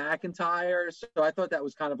out was McIntyre. So I thought that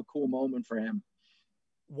was kind of a cool moment for him.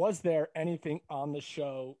 Was there anything on the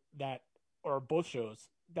show or both shows,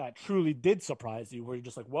 that truly did surprise you, where you're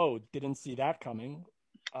just like, whoa, didn't see that coming?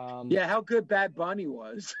 Yeah, how good Bad Bunny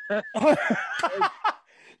was. No,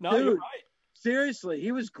 dude, you're right. Seriously,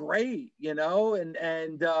 he was great, and I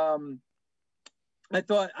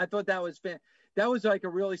thought that was that was like a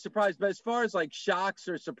really surprise. But as far as like shocks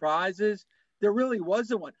or surprises, there really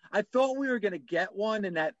wasn't one. I thought we were going to get one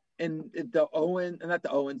in the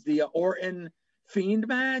Orton Fiend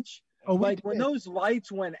match. Oh, when those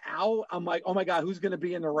lights went out, I'm like, oh my God, who's going to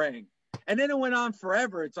be in the ring? And then it went on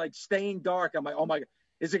forever. It's like staying dark. I'm like, oh my God,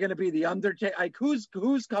 is it going to be the Undertaker? Like, who's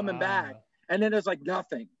coming back? And then there's like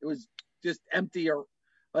nothing. It was just empty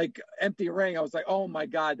ring. I was like, oh my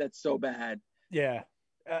God, that's so bad. Yeah.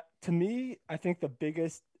 To me, I think the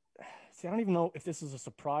biggest, I don't even know if this is a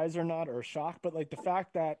surprise or not, or a shock, but like the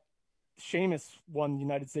fact that Sheamus won the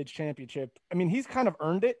United States Championship. I mean, he's kind of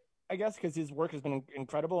earned it, I guess, because his work has been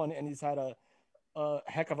incredible, and he's had a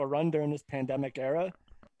heck of a run during this pandemic era.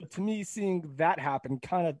 But to me, seeing that happen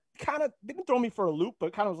kind of didn't throw me for a loop,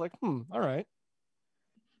 but kind of was like, all right.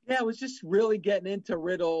 Yeah, it was just really getting into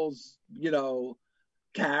Riddle's,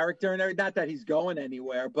 character and everything. Not that he's going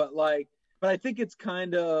anywhere, but I think it's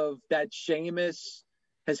kind of that Sheamus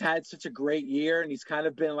has had such a great year, and he's kind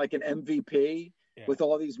of been like an MVP with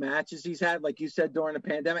all these matches he's had, like you said, during the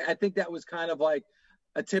pandemic. I think that was kind of like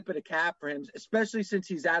a tip of the cap for him, especially since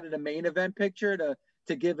he's added a main event picture to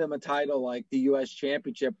give him a title like the U.S.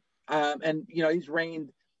 Championship. And he's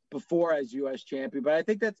reigned before as U.S. champion, but I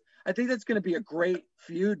think that's going to be a great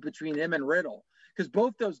feud between him and Riddle, because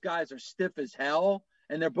both those guys are stiff as hell,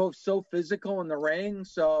 and they're both so physical in the ring.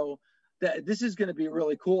 So this is going to be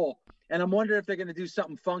really cool. And I'm wondering if they're going to do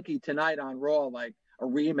something funky tonight on Raw, like a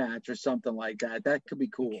rematch or something like that. That could be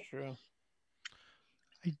cool. True.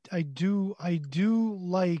 I do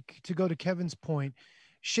like, to go to Kevin's point,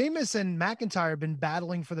 Sheamus and McIntyre have been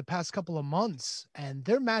battling for the past couple of months, and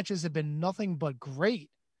their matches have been nothing but great.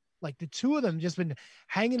 Like the two of them just been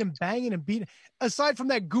hanging and banging and beating, aside from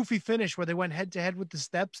that goofy finish where they went head to head with the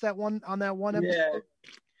steps that one episode.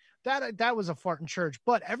 Yeah. That was a fart in church,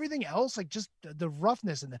 but everything else, like just the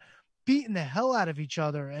roughness and the beating the hell out of each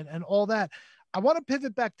other and all that. I want to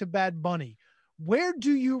pivot back to Bad Bunny. Where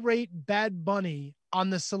do you rate Bad Bunny on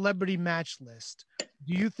the celebrity match list?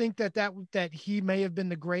 Do you think that he may have been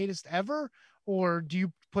the greatest ever, or do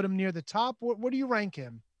you put him near the top? Where do you rank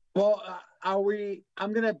him? Well,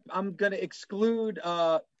 I'm gonna exclude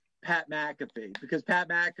Pat McAfee, because Pat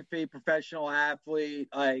McAfee, professional athlete,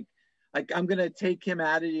 like Like, I'm going to take him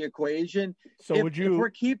out of the equation. So if we're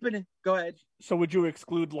keeping it, go ahead. So would you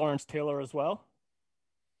exclude Lawrence Taylor as well?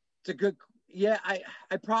 It's a good, yeah,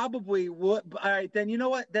 I probably would. All right, then you know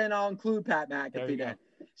what? Then I'll include Pat McAfee then.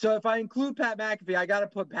 So if I include Pat McAfee, I got to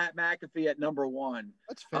put Pat McAfee at number 1.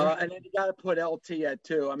 That's fair. And then you got to put LT at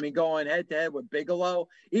 2. I mean, going head to head with Bigelow,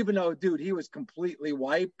 even though, dude, he was completely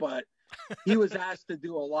wiped, but he was asked to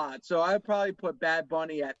do a lot. So I'd probably put Bad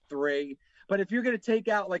Bunny at 3. But if you're going to take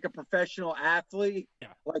out like a professional athlete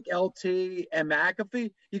like LT and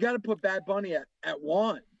McAfee, you got to put Bad Bunny at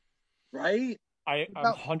 1, right? I'm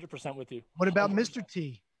 100% with you. What about 100%. Mr.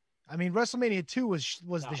 T? I mean, WrestleMania 2 was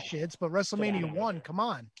the shits, but WrestleMania 1, come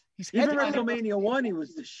on. Even WrestleMania 1, he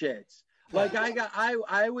was the shits. Like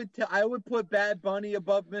I would put Bad Bunny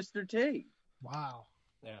above Mr. T. Wow.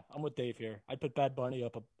 Yeah, I'm with Dave here. I'd put Bad Bunny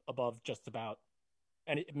up above just about.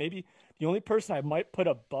 And maybe the only person I might put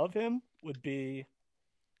above him would be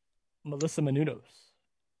Melissa Menounos.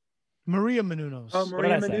 Maria Menounos. Oh,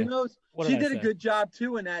 Maria Menounos? She did a good job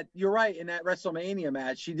too in that. You're right, in that WrestleMania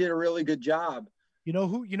match. She did a really good job. You know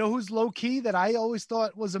who's low key that I always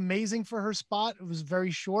thought was amazing for her spot? It was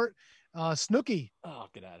very short. Snooki. Oh,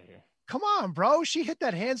 get out of here. Come on, bro. She hit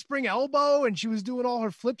that handspring elbow and she was doing all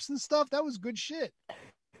her flips and stuff. That was good shit.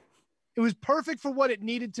 It was perfect for what it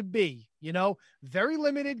needed to be, very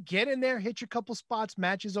limited, get in there, hit your couple spots,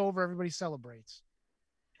 match is over, everybody celebrates.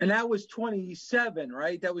 And that was 27,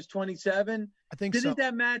 right? That was 27? I think Didn't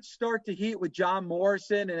that match start to heat with John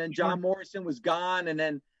Morrison, and then John Morrison was gone, and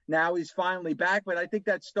then now he's finally back? But I think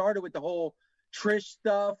that started with the whole Trish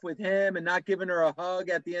stuff with him and not giving her a hug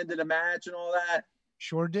at the end of the match and all that.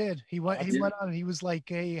 Sure did. He went on, he was like,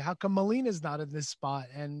 hey, how come Melina's not in this spot?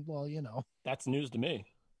 And, well, That's news to me.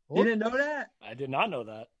 You didn't know that? I did not know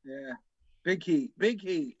that. Yeah. Big heat.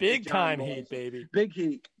 Big time heat, baby. Big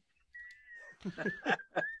heat.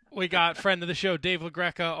 We got friend of the show, Dave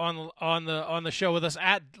LaGreca, on the show with us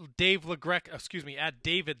at David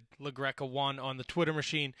LaGreca 1 on the Twitter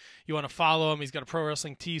machine. You want to follow him? He's got a pro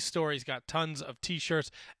wrestling tee store. He's got tons of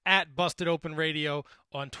t-shirts at Busted Open Radio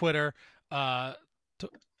on Twitter. Oh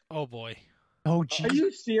boy. Oh geez. Are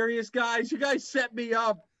you serious, guys? You guys set me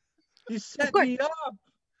up. You set me up.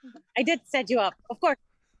 I did set you up, of course.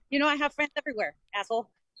 I have friends everywhere, asshole.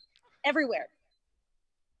 Everywhere.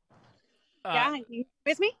 Yeah, you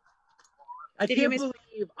miss me? I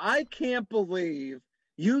can't believe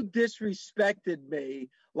you disrespected me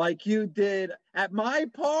like you did at my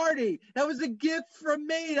party. That was a gift from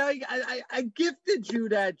me. I gifted you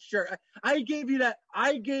that shirt. I gave you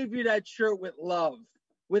that shirt with love.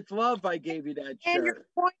 With love, I gave you that shirt. And your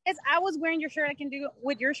point is, I was wearing your shirt. I can do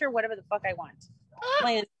with your shirt whatever the fuck I want.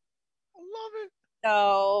 I love it.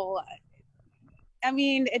 So, I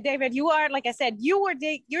mean, David, you are, like I said, you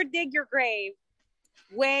dig your grave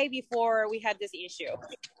way before we had this issue.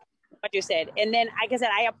 What you said, and then like I said,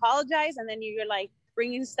 I apologize, and then you're like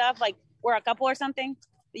bringing stuff like we're a couple or something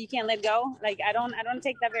that you can't let go. Like I don't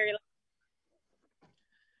take that very.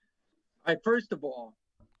 First of all,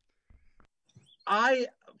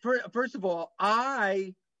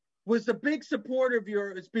 I was a big supporter of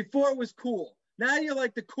yours before it was cool. Now you're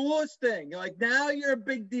like the coolest thing. You're like, now you're a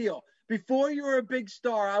big deal. Before you were a big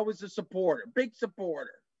star, I was a supporter, big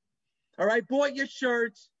supporter. All right, bought your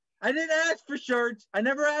shirts. I didn't ask for shirts. I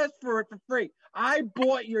never asked for it for free. I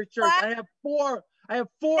bought your shirts. What? I have four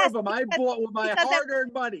of them. I bought with my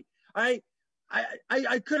hard-earned money. I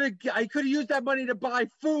could have used that money to buy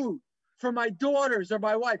food for my daughters or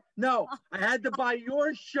my wife. No, I had to buy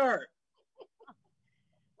your shirt.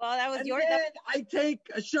 Well, that was and yours. Then I take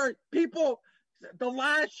a shirt. People, the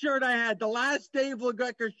last shirt I had, the last Dave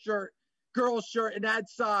LaGreca shirt, girl shirt in that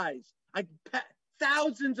size.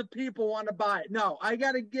 Thousands of people want to buy it. No, I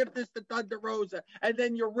got to give this to Thunder Rosa, and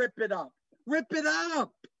then you rip it up. Rip it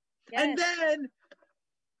up. Yes. And then,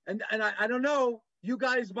 and I don't know, you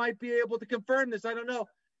guys might be able to confirm this. I don't know.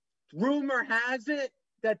 Rumor has it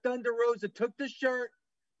that Thunder Rosa took the shirt,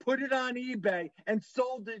 put it on eBay, and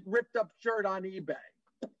sold the ripped up shirt on eBay.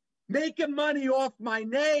 Making money off my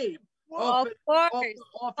name. Well, off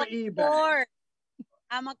of eBay. Course.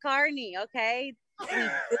 I'm a carny, okay?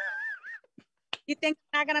 You think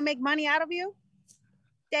I'm not going to make money out of you,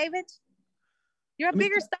 David? You're a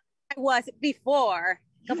bigger star than I was before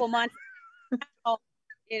a couple months.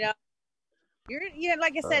 You're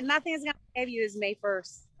like I said, nothing is going to save you this May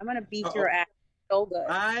 1st. I'm going to beat your ass so good.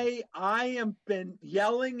 I am been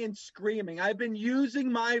yelling and screaming. I've been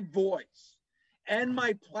using my voice and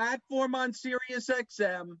my platform on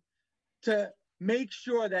SiriusXM to make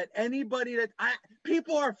sure that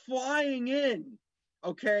people are flying in,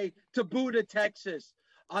 okay, to Buda, Texas,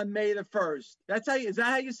 on May the 1st. Is that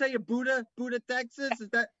how you say it? Buda, Texas?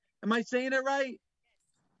 Am I saying it right?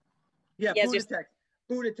 Yeah, yes,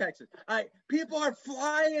 Buda, Texas. All right, people are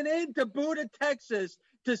flying into Buda, Texas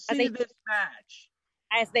to see this match.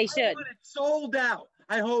 As they should. I want it sold out.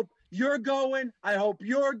 I hope you're going. I hope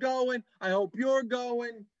you're going. I hope you're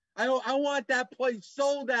going. I want that place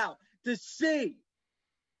sold out to see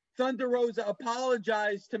Thunder Rosa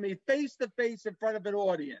apologize to me face to face in front of an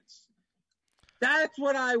audience. That's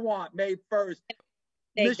what I want. May 1st.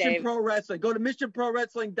 Mission Pro Wrestling. Go to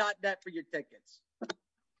missionprowrestling.net for your tickets.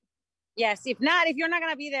 Yes. If you're not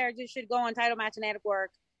going to be there, you should go on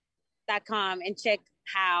titlematchnetwork.com and check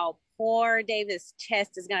how poor Dave's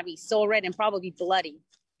chest is going to be so red and probably bloody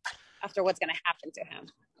after what's going to happen to him.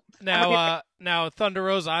 Now, Thunder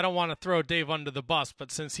Rosa, I don't want to throw Dave under the bus,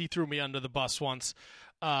 but since he threw me under the bus once,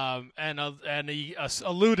 and he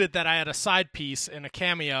alluded that I had a side piece in a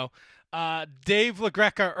cameo, Dave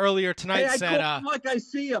LaGreca earlier tonight said... I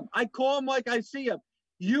call him like I see him.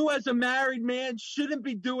 You as a married man shouldn't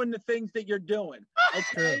be doing the things that you're doing.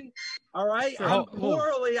 Okay? All right?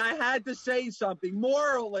 Morally, I had to say something.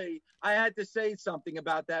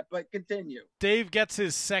 About that, but continue. Dave gets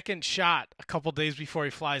his second shot a couple days before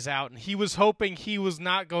he flies out, and he was hoping he was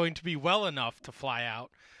not going to be well enough to fly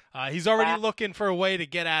out. He's already looking for a way to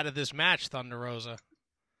get out of this match, Thunder Rosa.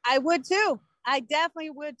 I would too. I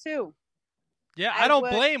definitely would too. Yeah, I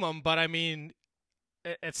don't blame him, but I mean...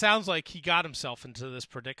 It sounds like he got himself into this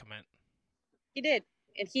predicament. He did.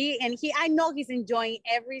 And he I know he's enjoying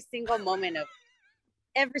every single moment of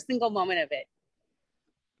it.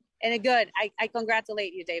 And good. I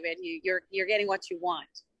congratulate you, David. You're getting what you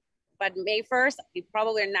want. But May 1st, you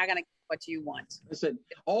probably are not going to get what you want. Listen,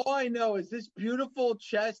 all I know is this beautiful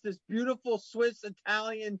chest, this beautiful Swiss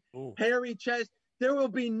Italian hairy chest. There will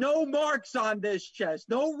be no marks on this chest,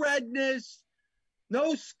 no redness.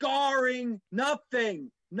 No scarring,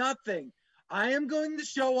 nothing. I am going to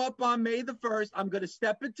show up on May the 1st. I'm going to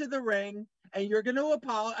step into the ring, and you're going to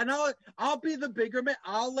apologize. And I'll be the bigger man.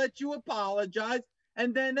 I'll let you apologize,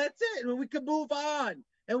 and then that's it. And we can move on.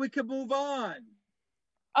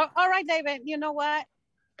 All right, David. You know what?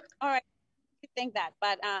 All right. You think that.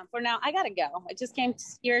 But for now, I got to go. I just came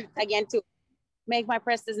here again to make my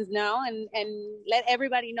presence known and let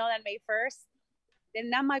everybody know that May 1st, then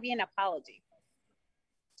that might be an apology.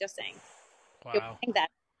 Just saying. Wow. That.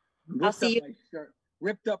 I'll see you.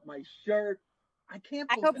 Ripped up my shirt. I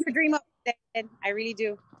hope you dream of it, David. I really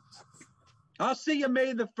do. I'll see you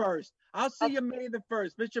May the 1st.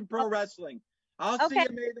 Mission Pro Wrestling. I'll see you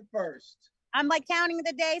May the 1st. I'm like counting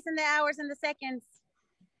the days and the hours and the seconds.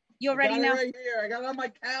 You already know. Right here. I got it on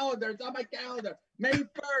my calendar. It's on my calendar. May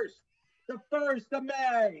 1st. The 1st of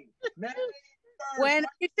May. May 1st.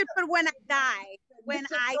 You should put when I die. When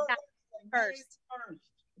I die first.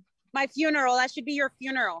 My funeral. That should be your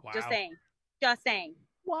funeral. Wow. Just saying.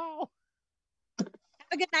 Wow. Have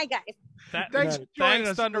a good night, guys.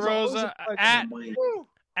 Thanks, Thunder Rosa.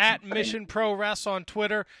 At Mission Pro Wrest on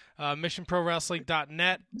Twitter,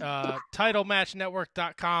 missionprowrestling.net,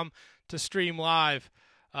 titlematchnetwork.com to stream live.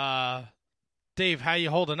 Dave, how you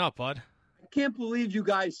holding up, bud? I can't believe you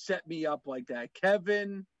guys set me up like that.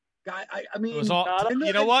 Kevin, I mean, it was all,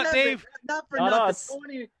 you know what, Kevin, Dave? Not nothing. Us.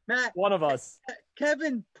 Tony, Matt, one of us.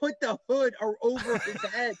 Kevin put the hood over his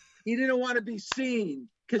head. He didn't want to be seen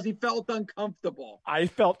because he felt uncomfortable. I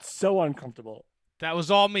felt so uncomfortable. That was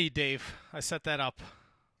all me, Dave. I set that up.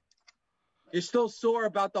 You're still sore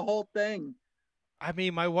about the whole thing. I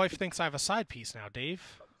mean, my wife thinks I have a side piece now, Dave.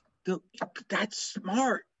 That's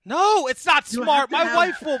smart. No, it's not smart. My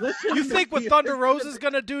wife will. You think what Thunder Rosa is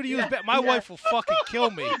going to do to you? My wife will fucking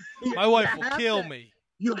kill me. My wife will kill me.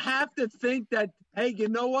 You have to think that, hey, you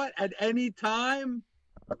know what? At any time,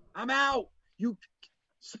 I'm out.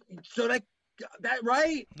 So that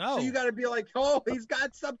right? No. So you got to be like, oh, he's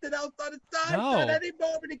got something else on his side. No. At any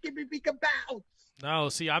moment, he can bounce. No,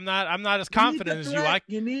 see, I'm not as confident as you.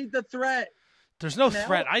 You need the threat. There's no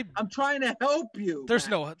threat. I'm trying to help you. There's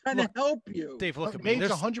no. I'm trying to help you. Dave, look at me.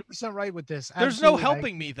 Dave's 100% right with this. There's no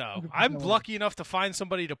helping me, though. I'm lucky enough to find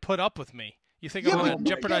somebody to put up with me. You think I'm going to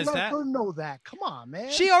jeopardize that? Let her know that. Come on,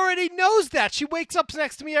 man. She already knows that. She wakes up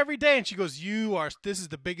next to me every day and she goes, this is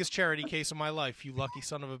the biggest charity case of my life, you lucky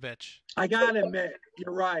son of a bitch. I got to admit,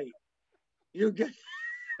 you're right.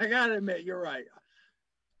 I got to admit, you're right.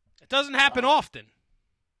 It doesn't happen often.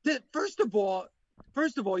 First of all,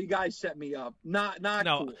 you guys set me up. Not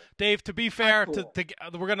cool. Dave, to be fair, cool.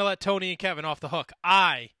 we're going to let Tony and Kevin off the hook.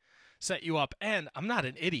 I set you up, and I'm not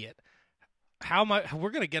an idiot.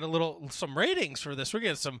 We're going to get some ratings for this. We're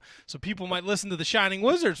going to get some people might listen to the Shining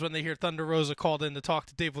Wizards when they hear Thunder Rosa called in to talk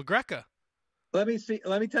to Dave LaGreca. Let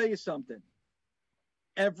me tell you something.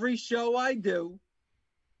 Every show I do,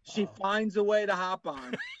 she finds a way to hop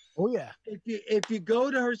on. Oh yeah. If you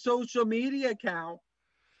go to her social media account,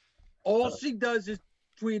 all she does is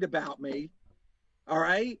tweet about me. All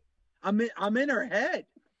right, I'm in her head.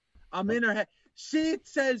 I'm in her head. She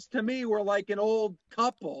says to me, we're like an old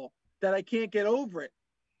couple that I can't get over it.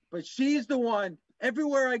 But she's the one.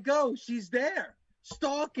 Everywhere I go, she's there,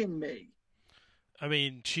 stalking me. I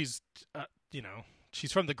mean, she's,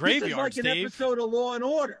 she's from the graveyard. This is like an episode of Law and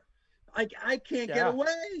Order. I can't get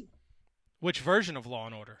away. Which version of Law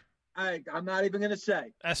and Order? I'm not even going to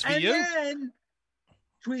say. SVU? And then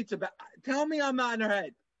tweets about. Tell me I'm not in her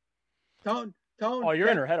head. Don't. Oh, you're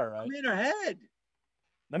in her head, all right. I'm in her head.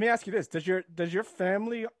 Let me ask you this: Does your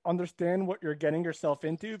family understand what you're getting yourself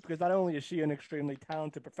into? Because not only is she an extremely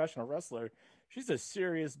talented professional wrestler, she's a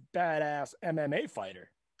serious badass MMA fighter.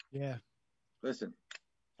 Yeah. Listen,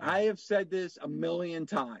 I have said this a million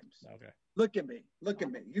times. Okay. Look at me.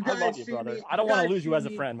 You guys I love you, see brother. me. I don't want to lose you as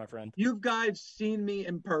a friend, my friend. You guys seen me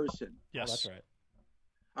in person. Yes, that's right.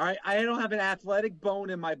 All right. I don't have an athletic bone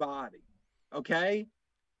in my body. Okay.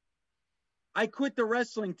 I quit the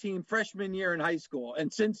wrestling team freshman year in high school,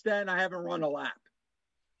 and since then I haven't run a lap.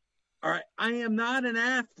 All right, I am not an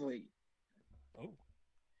athlete. Oh,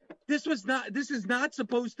 this is not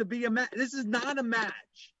supposed to be a match. This is not a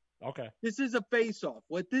match. Okay. This is a face-off.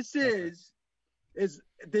 What this is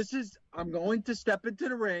I'm going to step into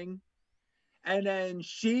the ring, and then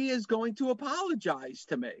she is going to apologize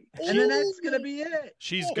to me, and then that's going to be it.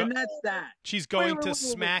 And that's that. She's going to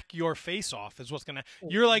smack your face off. Is what's going to.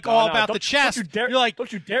 You're like all about the chest. You're like,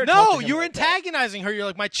 don't you dare. No, you're antagonizing her. You're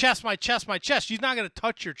like, my chest, my chest, my chest. She's not going to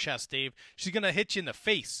touch your chest, Dave. She's going to hit you in the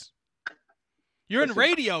face. You're in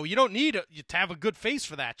radio. You don't need to have a good face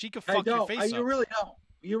for that. She can fuck your face up. You really don't.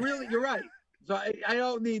 You're right. So I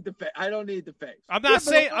don't need the face. I'm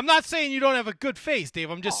not saying you don't have a good face,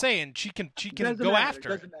 Dave. I'm just saying she can go after.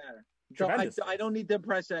 It doesn't matter. So I don't need to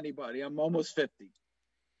impress anybody. I'm almost 50.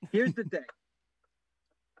 Here's the thing.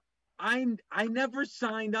 I never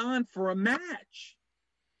signed on for a match.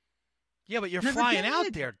 Yeah, but you're flying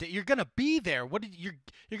out there. You're gonna be there.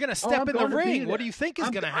 You're gonna step in the ring. What do you think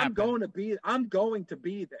is gonna happen? I'm going to be there. I'm going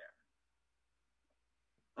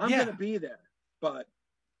to be there. But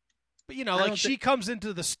she comes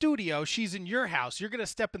into the studio, she's in your house. You're going to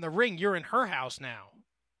step in the ring. You're in her house now.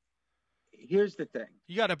 Here's the thing.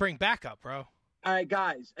 You got to bring backup, bro. All right,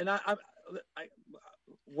 guys. And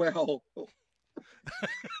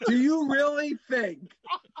do you really think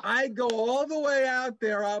I go all the way out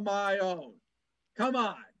there on my own? Come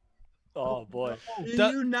on. Oh, boy. Do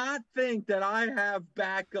you not think that I have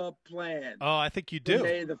backup plans? Oh, I think you do.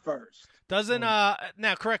 May the 1st. Doesn't,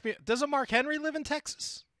 now correct me, doesn't Mark Henry live in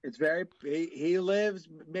Texas? It's he lives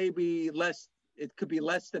maybe less, it could be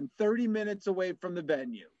less than 30 minutes away from the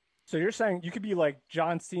venue. So you're saying you could be like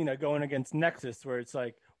John Cena going against Nexus, where it's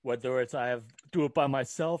like, whether it's do it by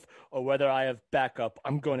myself or whether I have backup,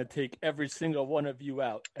 I'm going to take every single one of you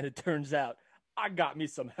out. And it turns out I got me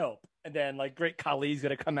some help. And then like Great Khali's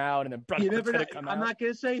going to come out, and then Bret Hart's going to come out. I'm not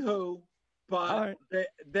going to say who, but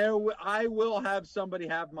I will have somebody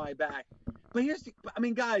have my back. But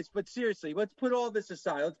guys, but seriously, let's put all this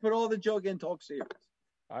aside. Let's put all the joke and talk serious.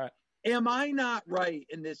 All right. Am I not right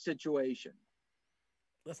in this situation?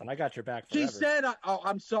 Listen, I got your back forever. She said,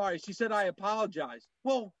 I'm sorry. She said, I apologize.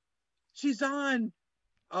 Well, she's on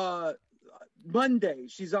Monday.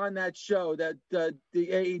 She's on that show, that the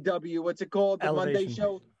AEW, what's it called? The Elevation. Monday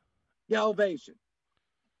show? Yeah, Elevation.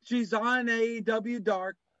 She's on AEW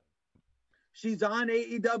Dark. She's on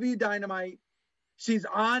AEW Dynamite. She's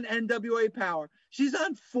on NWA Power. She's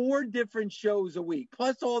on 4 different shows a week,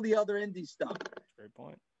 plus all the other indie stuff. Great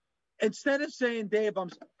point. Instead of saying, Dave,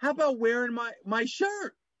 how about wearing my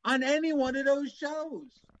shirt on any one of those shows?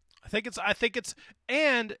 I think it's,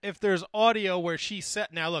 and if there's audio where she said,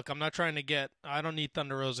 now look, I don't need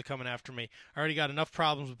Thunder Rosa coming after me. I already got enough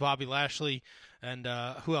problems with Bobby Lashley, and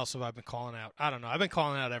who else have I been calling out? I don't know. I've been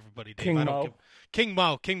calling out everybody, Dave. King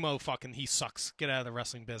Mo, fucking, he sucks. Get out of the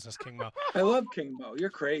wrestling business, King Mo. I love King Mo. You're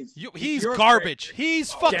crazy. You're garbage. Crazy.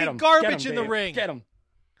 He's fucking garbage in the ring. Get him.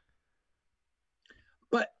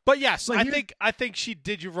 But yes, I think she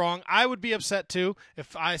did you wrong. I would be upset too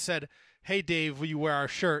if I said, "Hey Dave, will you wear our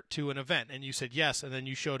shirt to an event?" and you said yes, and then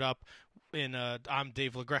you showed up in a "I'm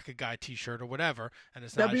Dave LaGreca guy" T-shirt or whatever, and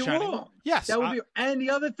it's not shining. Wrong. Yes, that would be. And the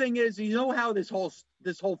other thing is, you know how this whole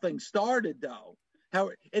thing started, though, how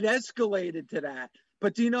it escalated to that.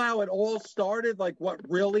 But do you know how it all started? Like what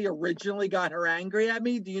really originally got her angry at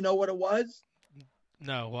me? Do you know what it was?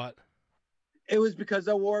 No, what? It was because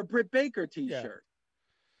I wore a Britt Baker T-shirt.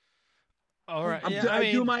 All right.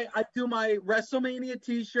 I do my WrestleMania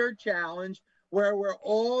T-shirt challenge where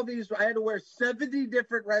all these. I had to wear 70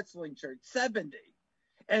 different wrestling shirts, 70.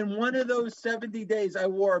 And one of those 70 days, I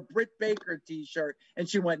wore a Britt Baker T-shirt, and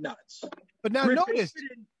she went nuts. But now notice,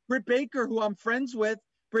 Britt Baker, who I'm friends with,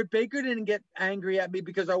 Britt Baker didn't get angry at me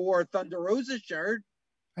because I wore a Thunder Rosa shirt.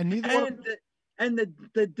 And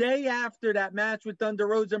the day after that match with Thunder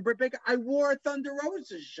Rosa and Britt Baker, I wore a Thunder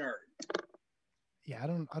Rosa shirt. Yeah, I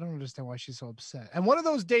don't understand why she's so upset. And one of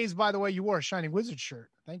those days, by the way, you wore a Shining Wizard shirt.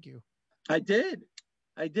 Thank you. I did.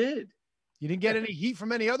 You didn't get any heat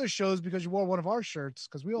from any other shows because you wore one of our shirts.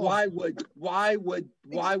 Because we all. Why would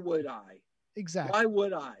I? Exactly. Why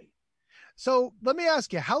would I? So let me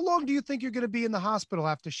ask you, how long do you think you're going to be in the hospital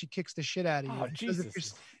after she kicks the shit out of you? Oh,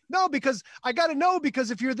 Jesus. No, because I got to know, because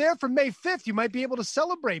if you're there for May 5th, you might be able to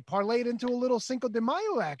celebrate, parlay it into a little Cinco de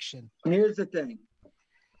Mayo action. Here's the thing.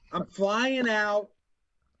 I'm flying out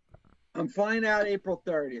April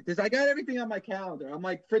 30th. I got everything on my calendar. I'm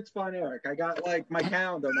like Fritz von Erich. I got like my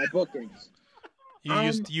calendar, my bookings.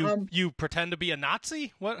 You pretend to be a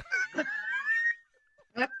Nazi? What?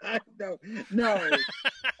 No.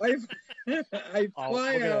 I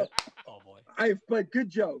fly out. Oh boy. But good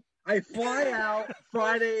joke. I fly out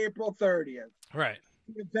Friday, April 30th. Right.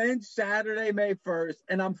 The event Saturday, May 1st,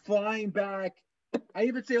 and I'm flying back. I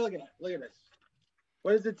even say, look at this.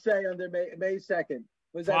 What does it say under May 2nd?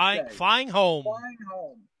 What does that say? Flying home. Flying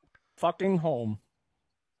home. Fucking home.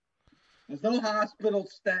 There's no hospital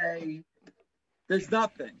stay. There's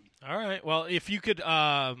nothing. All right. Well, if you could,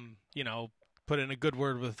 put in a good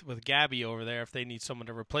word with Gabby over there if they need someone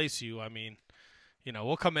to replace you. I mean,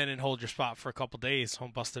 we'll come in and hold your spot for a couple days.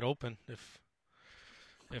 Won't bust it open if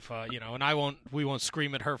and we won't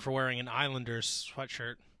scream at her for wearing an Islanders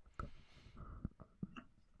sweatshirt.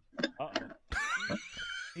 Uh-oh.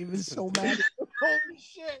 He was so mad. Holy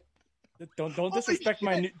shit! Don't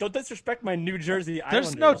disrespect my New Jersey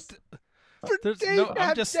There's Islanders. For Dave to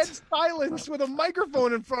have dead silence with a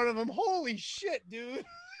microphone in front of him. Holy shit, dude!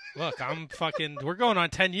 Look, we're going on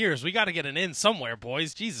 10 years. We got to get an in somewhere,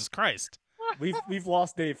 boys. Jesus Christ. We've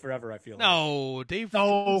lost Dave forever, I feel like. No, Dave.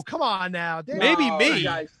 No, come on now. Dave.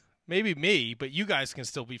 Maybe me, but you guys can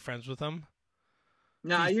still be friends with him.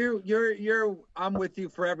 Nah, I'm with you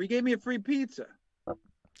forever. You gave me a free pizza.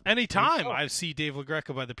 Anytime I see Dave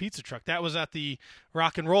LaGreca by the pizza truck. That was at the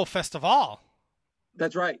Rock and Roll Festival.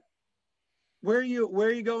 That's right. Where are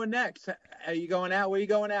you going next? Are you going out? Where are you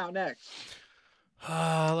going out next?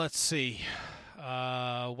 Let's see.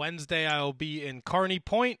 Wednesday I will be in Kearney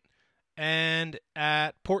Point and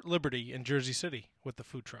at Port Liberty in Jersey City with the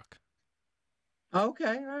food truck.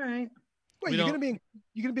 Okay, all right. Wait, you're gonna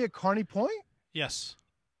be at Kearney Point? Yes.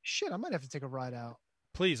 Shit, I might have to take a ride out.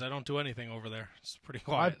 Please, I don't do anything over there. It's pretty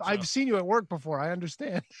quiet. I've seen you at work before. I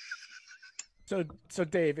understand. So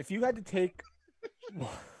Dave, if you had to take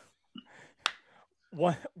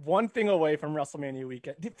one thing away from WrestleMania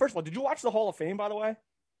weekend, first of all, did you watch the Hall of Fame, by the way?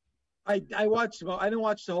 I watched. I didn't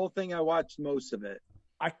watch the whole thing. I watched most of it.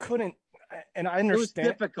 I couldn't, and I understand. It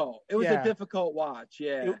was difficult. It was a difficult watch.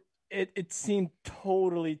 Yeah. It seemed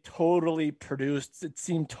totally produced. It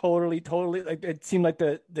seemed totally like it seemed like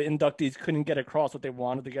the inductees couldn't get across what they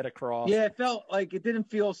wanted to get across. Yeah, it felt like it didn't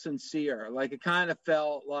feel sincere. Like it kind of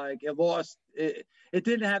felt like it lost. It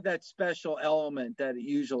didn't have that special element that it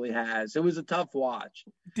usually has. It was a tough watch.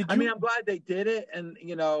 I mean, I'm glad they did it, and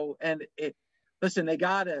listen, they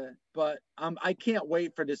gotta. But I can't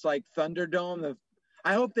wait for this like Thunderdome.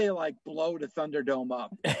 I hope they like blow the Thunderdome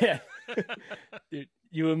up. Dude,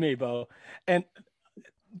 you and me, Bo. And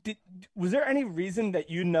was there any reason that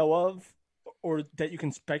you know of or that you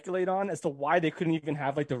can speculate on as to why they couldn't even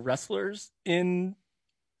have like the wrestlers in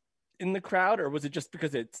the crowd, or was it just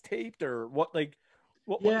because it's taped, or what? Like,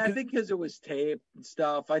 I think because it was taped and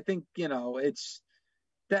stuff. I think it's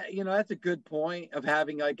that that's a good point of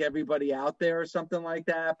having like everybody out there or something like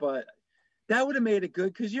that. But that would have made it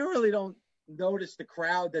good because you really don't notice the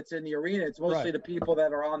crowd that's in the arena. It's mostly the people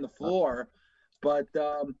that are on the floor. But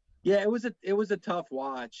it was a tough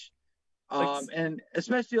watch, and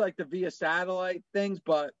especially like the via satellite things.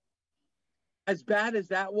 But as bad as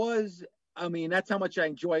that was, I mean, that's how much I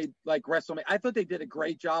enjoyed like WrestleMania. I thought they did a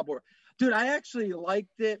great job. Dude, I actually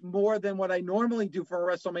liked it more than what I normally do for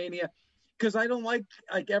a WrestleMania because I don't like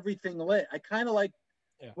everything lit. I kind of like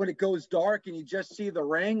when it goes dark and you just see the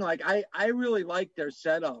ring. Like I really liked their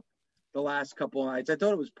setup the last couple of nights. I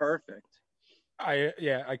thought it was perfect.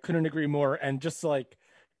 I couldn't agree more. And just like,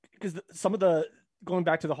 because some of the, going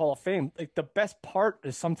back to the Hall of Fame, like the best part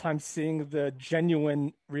is sometimes seeing the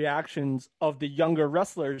genuine reactions of the younger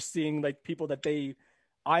wrestlers, seeing like people that they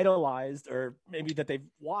idolized or maybe that they've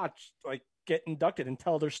watched like get inducted and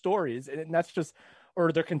tell their stories, and that's just,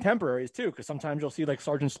 or their contemporaries too, because sometimes you'll see like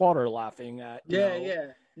Sergeant Slaughter laughing at yeah.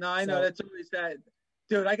 No, I know that's always that.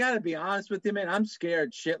 Dude, I gotta be honest with you, man. I'm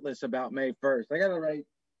scared shitless about May 1st. I gotta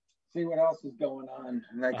see what else is going on,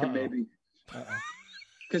 and I can maybe.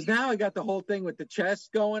 Because now I got the whole thing with the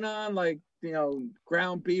chest going on, like,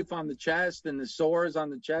 ground beef on the chest and the sores on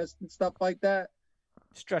the chest and stuff like that.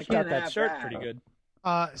 Stretched out that shirt pretty good.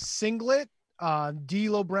 Singlet,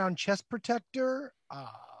 D'Lo Brown chest protector,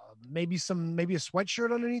 maybe a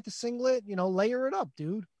sweatshirt underneath the singlet. Layer it up,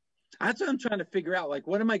 dude. That's what I'm trying to figure out. Like,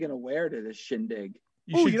 what am I going to wear to this shindig?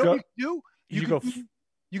 You know what you could do?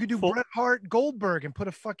 You could do Bret Hart Goldberg and put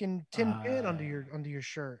a fucking tin pan under your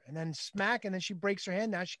shirt and then smack, and then she breaks her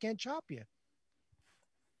hand. Now she can't chop you.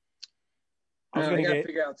 I gotta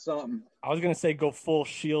figure out something. I was gonna say go full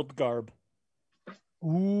Shield garb.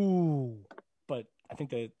 Ooh, but I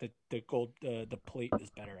think the gold the plate is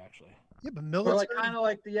better actually. Yeah, but military, kind of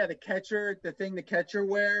like the catcher, the thing the catcher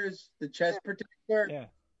wears, the chest protector. Yeah,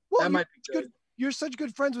 well, that might be good. You're such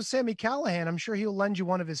good friends with Sammy Callahan. I'm sure he'll lend you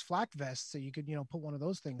one of his flak vests so you could, put one of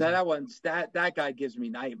those things. That guy gives me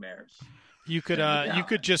nightmares. You could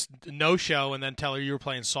just no show and then tell her you were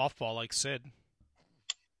playing softball like Sid.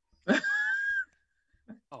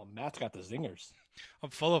 Oh, Matt's got the zingers. I'm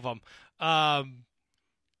full of them.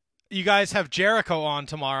 You guys have Jericho on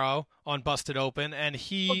tomorrow on Busted Open, and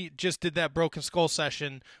he just did that Broken Skull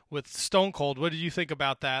session with Stone Cold. What did you think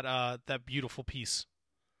about that beautiful piece?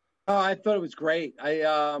 Oh, I thought it was great.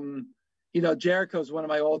 Jericho's one of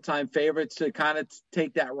my all-time favorites to kind of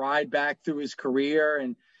take that ride back through his career,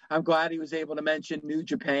 and I'm glad he was able to mention New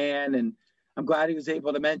Japan, and I'm glad he was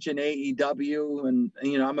able to mention AEW, and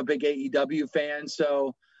I'm a big AEW fan,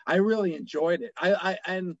 so I really enjoyed it.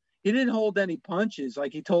 And he didn't hold any punches.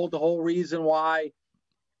 Like, he told the whole reason why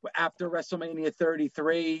after WrestleMania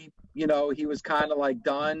 33, he was kind of like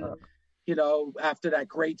done. After that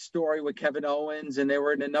great story with Kevin Owens, and they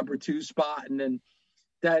were in the number 2 spot, and then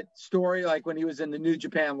that story, like when he was in the New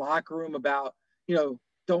Japan locker room about,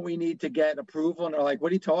 don't we need to get approval? And they're like,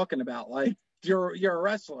 what are you talking about? Like, you're a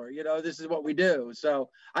wrestler, this is what we do. So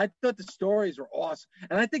I thought the stories were awesome.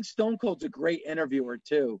 And I think Stone Cold's a great interviewer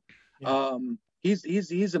too. Yeah.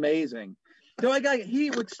 He's amazing. So I got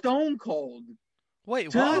heat with Stone Cold.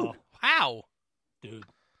 Wait, wow. How? Dude.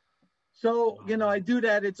 So, I do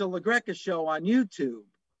that. It's a LaGreca show on YouTube.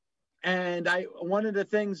 And one of the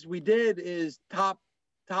things we did is top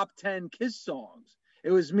 10 Kiss songs.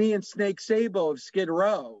 It was me and Snake Sabo of Skid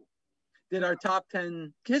Row did our top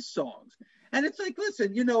 10 Kiss songs. And it's like,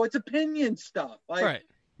 listen, it's opinion stuff. Like, right.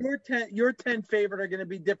 Your 10 favorite are going to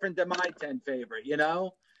be different than my 10 favorite,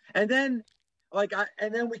 And then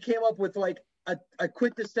we came up with like a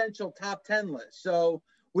quintessential top 10 list. So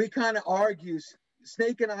we kind of argue,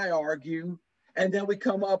 Snake and I argue, and then we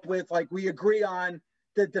come up with, like, we agree on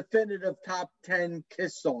the definitive top 10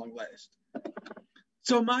 Kiss song list.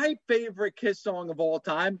 So my favorite Kiss song of all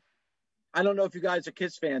time, I don't know if you guys are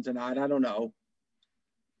Kiss fans or not, I don't know.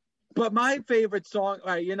 But my favorite song,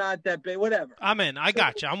 all right, you're not that big, whatever. I'm in. I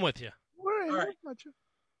got you. I'm with you. All right.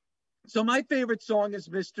 So my favorite song is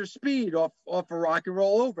Mr. Speed off of Rock and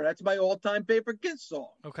Roll Over. That's my all-time favorite Kiss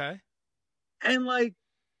song. Okay. And, like,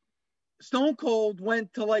 Stone Cold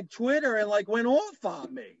went to, like, Twitter and, like, went off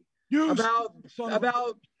on me about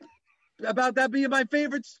that being my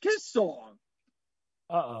favorite Kiss song.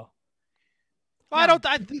 Uh-oh. Well,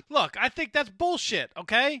 I think that's bullshit,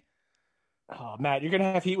 okay? Oh, Matt, you're going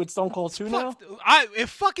to have heat with Stone Cold too now? If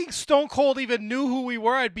fucking Stone Cold even knew who we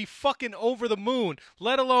were, I'd be fucking over the moon.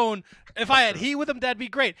 Let alone, if I had heat with him, that'd be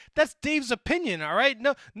great. That's Dave's opinion, all right?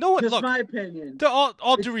 No one, Just look. my opinion.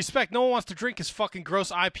 All due respect, no one wants to drink his fucking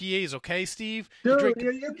gross IPAs, okay, Steve? Dude,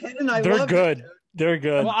 you're kidding. They're good. They're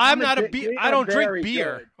good. Well, I don't drink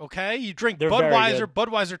beer, okay? You drink Budweiser.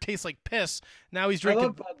 Budweiser tastes like piss. Now he's drinking. I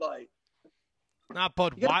love Bud Light. Not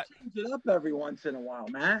Bud. You gotta change it up every once in a while,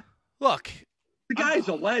 Matt. Look, the guy's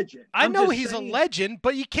a legend. I know he's a legend,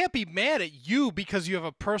 but you can't be mad at you because you have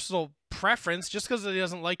a personal preference just because he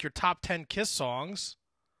doesn't like your top 10 Kiss songs.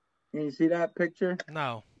 Can you see that picture?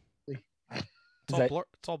 No.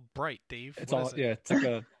 It's all bright, Dave. It's it's like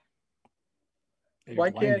a. Why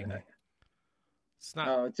can't? It's not.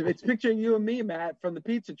 Oh, it's picturing you and me, Matt, from the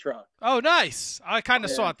pizza truck. Oh, nice. I kind of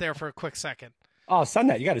saw it there for a quick second. Oh, send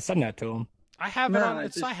that. You got to send that to him. I have it on.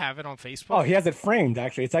 I have it on Facebook. Oh, he has it framed.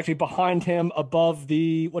 Actually, it's actually behind him, above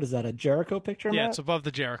the. What is that? A Jericho picture? Yeah, Matt? it's above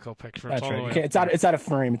the Jericho picture. That's right. It's out of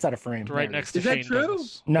frame. It's out of frame. Right next to Is Shane that true?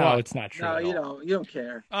 Douglas. No, What? it's not true. No, you don't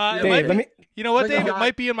care. You know what, Dave? It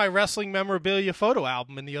might be in my wrestling memorabilia photo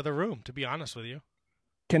album in the other room. To be honest with you.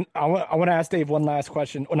 I want to ask Dave one last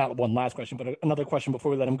question, or not one last question, but another question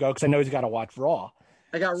before we let him go, because I know he's got to watch Raw.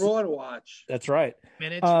 I got Raw to watch. That's right.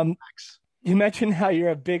 Minutes. You mentioned how you're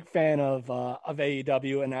a big fan of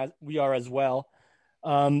AEW, and as we are as well.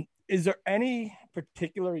 Is there any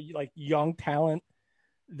particular like young talent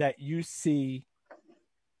that you see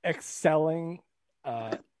excelling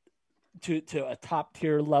to a top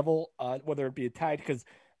tier level, whether it be a tag, because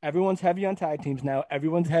everyone's heavy on tag teams now,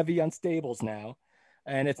 everyone's heavy on stables now,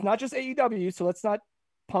 and it's not just AEW, so let's not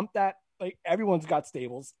pump that. Like, everyone's got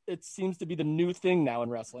stables. It seems to be the new thing now in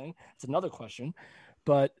wrestling. It's another question,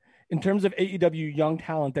 but in terms of AEW young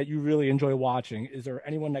talent that you really enjoy watching, is there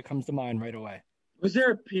anyone that comes to mind right away? Was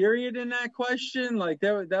there a period in that question? Like,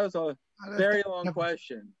 that was a very long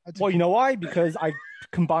question. Well, you know why? Because I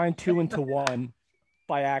combined two into one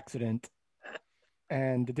by accident,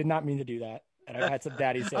 and did not mean to do that. And I had some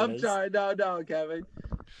daddy sodas. I'm sorry. No, Kevin.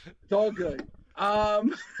 It's all good. Oh,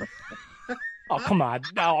 come on.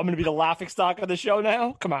 Now I'm going to be the laughingstock of the show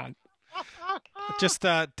now? Come on. Just,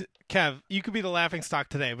 Kev, you could be the laughingstock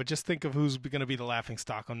today, but just think of who's going to be the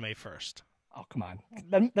laughingstock on May 1st. Oh, come on.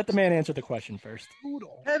 Let the man answer the question first.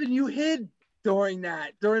 Kevin, you hid during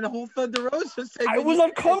the whole Thunder Rosa segment. I was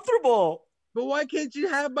uncomfortable. But why can't you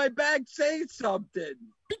have my back say something?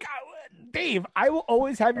 Because, Dave, I will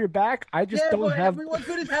always have your back. I just don't have. Everyone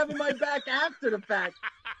good is having my back after the fact.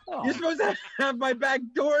 Oh. You're supposed to have my back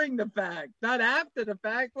during the fact, not after the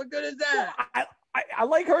fact. What good is that? Well, I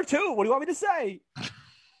like her too. What do you want me to say?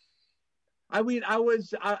 I mean,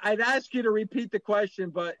 I'd ask you to repeat the question,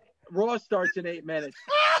 but Raw starts in 8 minutes.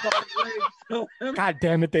 God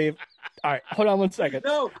damn it, Dave. All right, hold on 1 second.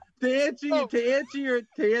 No, to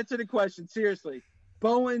answer the question, seriously,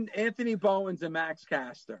 Anthony Bowens and Max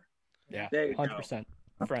Caster. Yeah, 100%.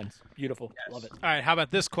 Friends. Beautiful. Yes. Love it. All right, how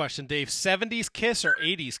about this question, Dave? 70s Kiss or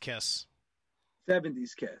 80s Kiss?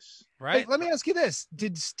 70s Kiss. Right? Hey, let me ask you this.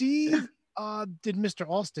 Did Mr.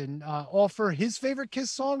 Austin offer his favorite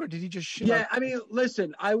Kiss song, or did he just shit? Yeah, I mean,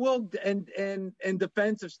 listen, I will, in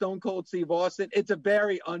defense of Stone Cold Steve Austin, it's a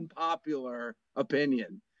very unpopular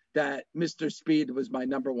opinion that Mr. Speed was my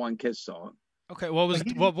number one Kiss song. Okay, what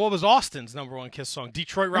was Austin's number one Kiss song?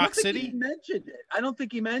 Detroit Rock City? He mentioned it. I don't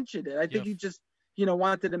think he mentioned it. I think he just,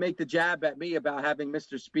 wanted to make the jab at me about having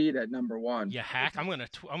Mr. Speed at number one. You hack! I'm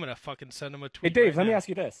gonna fucking send him a tweet. Hey, Dave, let me ask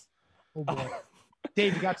you this. Oh boy,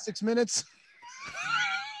 Dave, you got 6 minutes?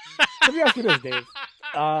 Let me ask you this, Dave.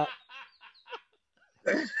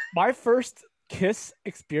 My first Kiss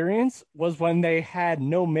experience was when they had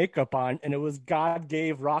no makeup on, and it was God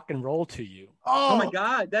Gave Rock and Roll to You. Oh my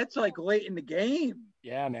God, that's like late in the game.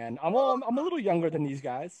 Yeah, man. I'm a little younger than these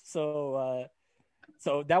guys, so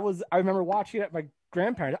that was, I remember watching it at my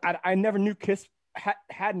grandparents. I never knew Kiss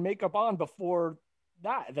had makeup on before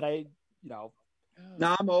that Now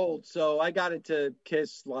I'm old, so I got into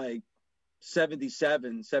Kiss like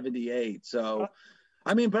 77, 78. So,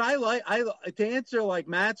 I mean, but to answer like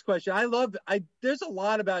Matt's question, there's a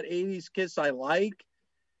lot about 80s Kiss I like.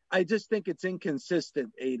 I just think it's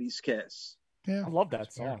inconsistent 80s Kiss. Yeah, I love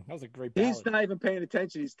that song. That was a great ballad. He's not even paying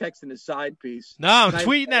attention. He's texting his side piece. No, I'm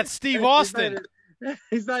tweeting at Steve Austin.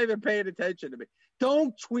 He's not even paying attention to me.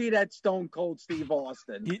 Don't tweet at Stone Cold Steve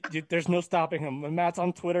Austin. There's no stopping him. When Matt's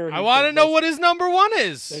on Twitter, I want to know what his number one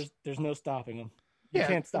is. There's no stopping him. You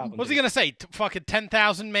can't stop him. What's he gonna say? Fucking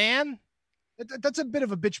 10,000 man? That's a bit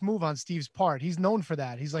of a bitch move on Steve's part. He's known for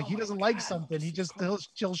that. He's like, he doesn't like something.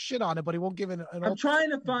 He'll shit on it, but he won't give it I'm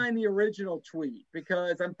trying to find the original tweet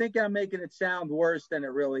because I'm thinking I'm making it sound worse than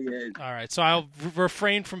it really is. All right, so I'll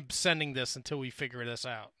refrain from sending this until we figure this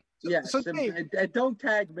out. Yeah, so don't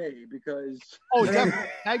tag me because definitely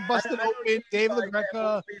tag Busted Open, Dave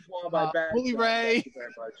LaGreca, Bully Ray.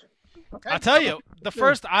 Okay. I'll tell you, the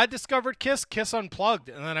first I discovered Kiss Unplugged,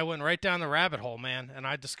 and then I went right down the rabbit hole, man, and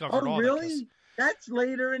I discovered all really? Kiss. That's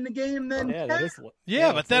later in the game than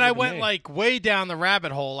but then I went like way down the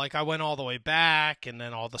rabbit hole. Like I went all the way back, and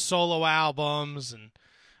then all the solo albums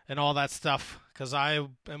and all that stuff, because I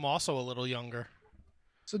am also a little younger.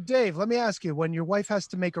 So, Dave, let me ask you, when your wife has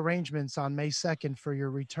to make arrangements on May 2nd for your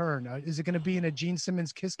return, is it going to be in a Gene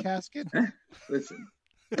Simmons Kiss casket? Listen.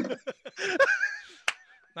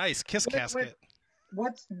 Nice Kiss casket.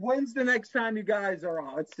 When's the next time you guys are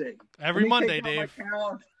on? Let's see. Every Monday, Dave.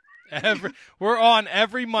 We're on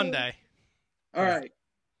every Monday. All right.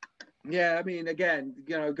 Yeah, I mean, again,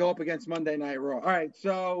 go up against Monday Night Raw. All right,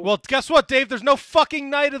 so. Well, guess what, Dave? There's no fucking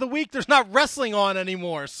night of the week. There's not wrestling on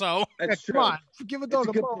anymore, so. That's true. Come on. Give a dog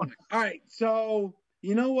a bone. All right, so,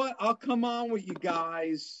 you know what? I'll come on with you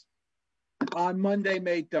guys on Monday,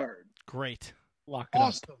 May 3rd. Great. Lock it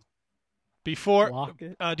up. Before, Lock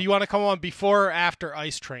it. do you want to come on before or after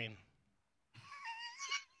Ice Train?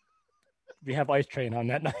 We have Ice Train on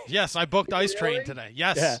that night. Yes, I booked Ice Train today.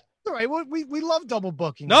 Yes. Yeah. All right. Well, we love double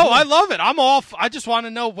booking. No, I love it. I'm off. I just want to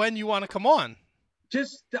know when you want to come on.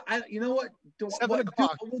 Just, you know what? 7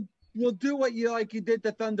 o'clock. We'll do what you did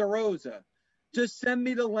to Thunder Rosa. Just send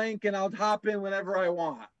me the link and I'll hop in whenever I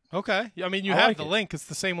want. Okay. I mean, you I have like the it. link. It's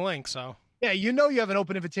the same link, so. Yeah, you know you have an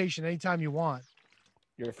open invitation anytime you want.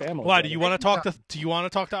 You're a family. Why brother. do you want to talk to? Do you want to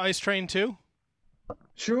talk to Ice Train too?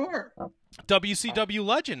 Sure. WCW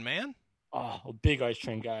legend, man. Oh, a big Ice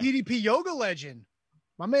Train guy. DDP Yoga legend.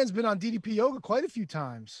 My man's been on DDP Yoga quite a few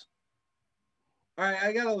times. All right,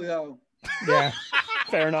 I gotta go. Yeah,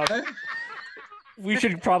 fair enough. We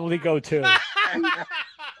should probably go too.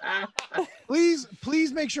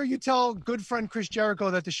 Please make sure you tell good friend Chris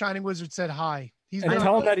Jericho that the Shining Wizard said hi. He's And been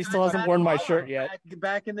tell him that he still hasn't worn my shirt yet.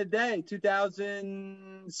 Back in the day,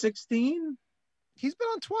 2016. he's been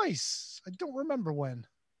on twice. I don't remember when.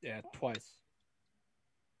 Yeah, twice.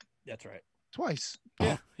 That's right. Twice.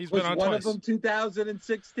 Yeah, he's Was been on one twice. of them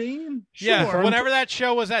 2016? Yeah, Sure. whenever that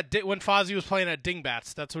show was at when Fozzy was playing at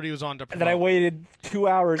Dingbats, that's what he was on to And then I promote. waited 2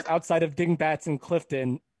 hours outside of Dingbats in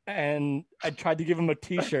Clifton, and I tried to give him a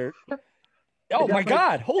T-shirt. Oh my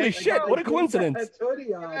God! Holy shit! What a coincidence, That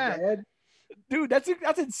hoodie on, man. dude! That's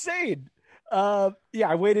insane. Yeah,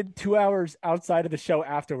 I waited 2 hours outside of the show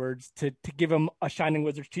afterwards to give him a Shining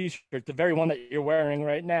Wizards T-shirt, the very one that you're wearing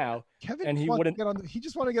right now. Kevin And he wants to wouldn't- get on he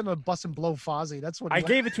just want to get on the bus and blow Fozzy. That's what I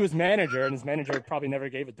gave it to his manager, and his manager probably never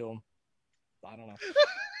gave it to him. I don't know.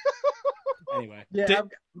 Anyway, Yeah,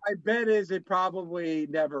 my bet is it probably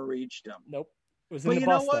never reached him. nope. It was in But the you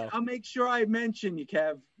bus know what? though. I'll make sure I mention you,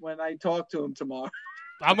 Kev, when I talk to him tomorrow.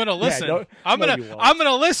 I'm gonna listen. no- I'm no, gonna you won't. I'm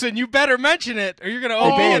ggonna listen. You better mention it, or you're gonna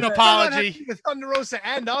owe me an Dave. apology. With Thunder Rosa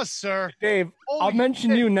and us, sir. Dave, I'll Holy mention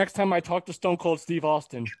shit. you next time I talk to Stone Cold Steve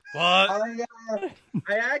Austin. What?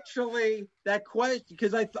 I actually, that question,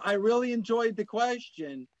 because I really enjoyed the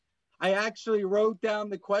question. I actually wrote down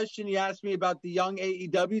the question he asked me about the young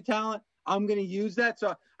AEW talent. I'm going to use that.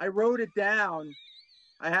 So I wrote it down.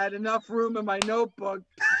 I had enough room in my notebook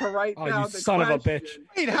to write Oh, down you the son of a question.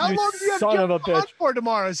 bitch. Wait, how You long do you have son of a Jeff on bitch. for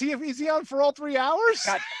tomorrow? Is he on for all 3 hours?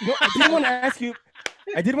 God, you know, I did want to ask you.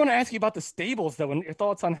 I did want to ask you about the stables, though, and your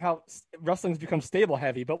thoughts on how wrestling's become stable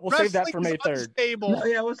heavy. But we'll save that for May 3rd. Unstable. No,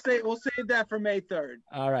 yeah, we'll save that for May 3rd.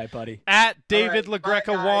 All right, buddy. At David All right, bye,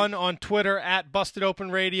 LaGreca 1 guys. on Twitter, at Busted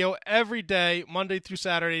Open Radio, every day, Monday through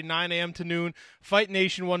Saturday, 9 a.m. to noon. Fight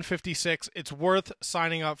Nation 156. It's worth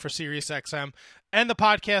signing up for SiriusXM. And the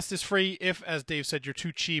podcast is free if, as Dave said, you're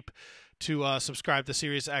too cheap to subscribe to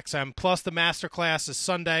SiriusXM. Plus, the masterclass is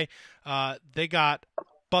Sunday. They got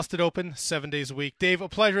Busted Open 7 days a week. Dave, a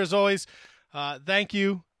pleasure as always. Thank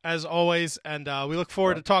you as always, and we look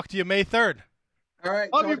forward to talking to you May 3rd. All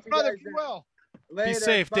right. Love talk you, to brother. guys Be then. well. Later. Be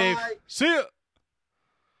safe, Bye. Dave. See ya.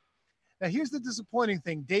 Now, here's the disappointing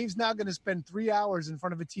thing. Dave's now going to spend 3 hours in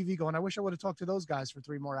front of a TV going, I wish I would have talked to those guys for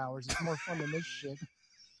 3 more hours. It's more fun than this shit.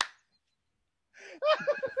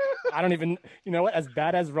 I don't even. You know what? As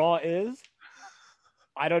bad as Raw is,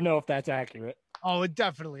 I don't know if that's accurate. Oh, it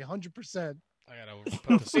definitely, 100%. I gotta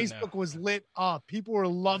put this in now. Facebook was lit up. People were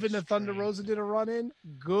loving the Thunder Rosa did a run in.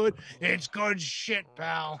 Good. It's good shit,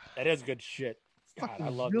 pal. That is good shit. God, I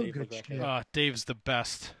Fucking love real Dave good LaGreca. shit. Dave's the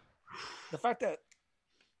best. The fact that,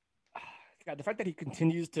 God, the fact that he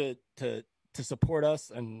continues to support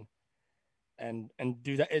us and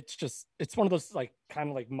do that, it's one of those like kind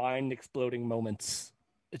of like mind exploding moments.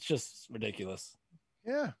 It's just ridiculous.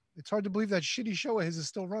 Yeah. It's hard to believe that shitty show of his is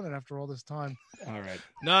still running after all this time. All right.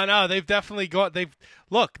 No, they've definitely got.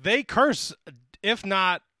 They curse, if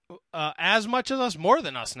not as much as us, more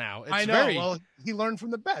than us now. It's I know. Very, Well, he learned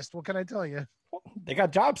from the best. What can I tell you? They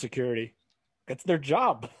got job security. That's their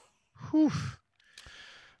job. Whew.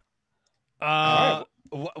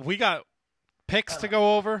 we got picks to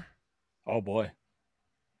go over. Oh boy.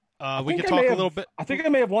 We could talk a little bit. I think I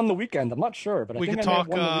may have won the weekend. I'm not sure, but We I think could I may have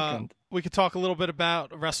talk. won the weekend. We could talk a little bit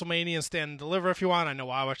about WrestleMania and Stand and Deliver if you want. I know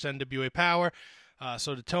I watched NWA Power.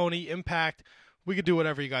 So did Tony. Impact. We could do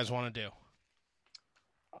whatever you guys want to do.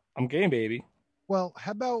 I'm game, baby. Well,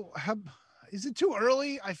 is it too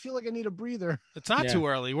early? I feel like I need a breather. It's not Yeah. too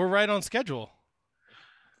early. We're right on schedule.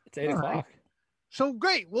 It's 8 All o'clock. right. So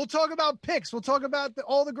great. We'll talk about picks. We'll talk about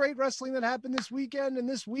all the great wrestling that happened this weekend and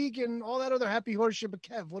this week and all that other happy horse shit. But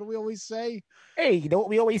Kev, what do we always say? Hey, you know what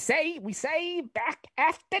we always say? We say back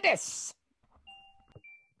after this.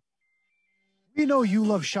 We know you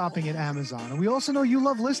love shopping at Amazon, and we also know you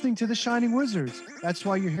love listening to the Shining Wizards. That's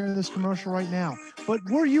why you're hearing this commercial right now. But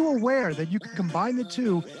were you aware that you can combine the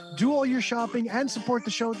two, do all your shopping, and support the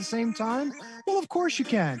show at the same time? Well, of course you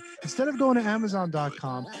can. Instead of going to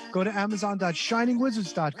Amazon.com, go to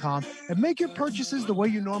Amazon.shiningwizards.com and make your purchases the way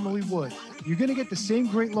you normally would. You're going to get the same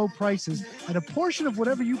great low prices, and a portion of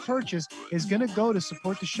whatever you purchase is going to go to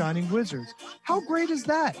support the Shining Wizards. How great is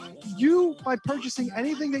that? You, by purchasing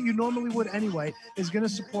anything that you normally would anyway, is going to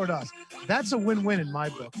support us. That's a win-win in my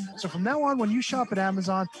book. So from now on, when you shop at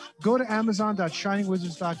Amazon, go to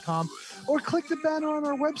Amazon.shiningwizards.com or click the banner on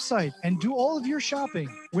our website and do all of your shopping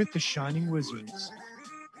with the Shining Wizards.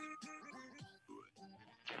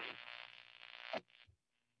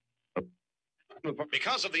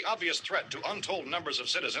 Because of the obvious threat to untold numbers of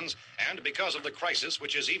citizens and because of the crisis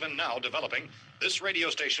which is even now developing, this radio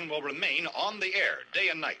station will remain on the air day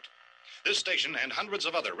and night. This station and hundreds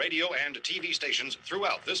of other radio and TV stations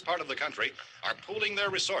throughout this part of the country are pooling their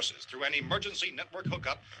resources through an emergency network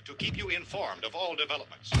hookup to keep you informed of all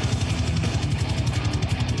developments.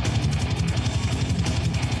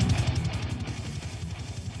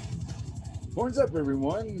 Horns up,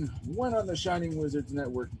 everyone. When on the Shining Wizards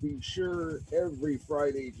Network, be sure every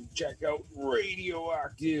Friday to check out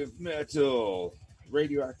Radioactive Metal.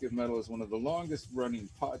 Radioactive Metal is one of the longest running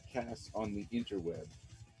podcasts on the interweb.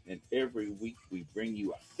 And every week we bring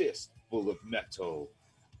you a fist full of metal,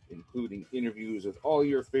 including interviews with all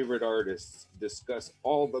your favorite artists, discuss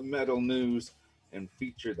all the metal news, and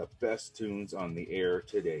feature the best tunes on the air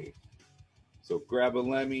today. So grab a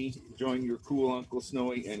Lemmy, join your cool Uncle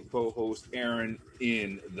Snowy, and co-host Aaron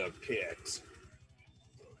in the pit.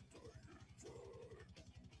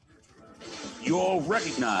 Your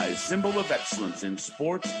recognized symbol of excellence in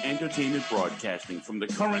sports entertainment broadcasting from the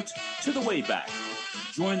current to the way back.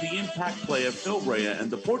 Join the impact player Phil Rea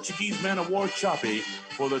and the Portuguese Man of War Choppy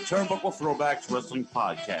for the Turnbuckle Throwbacks Wrestling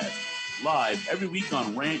Podcast. Live every week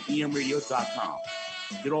on rantemradio.com.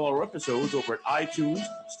 Get all our episodes over at iTunes,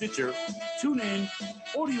 Stitcher, TuneIn,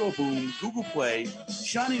 Audio Boom, Google Play,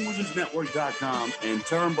 ShiningWizardsNetwork.com, and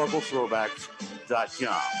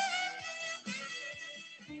TurnbuckleThrowbacks.com.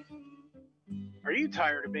 Are you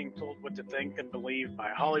tired of being told what to think and believe by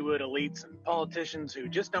Hollywood elites and politicians who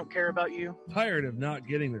just don't care about you? Tired of not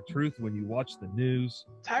getting the truth when you watch the news?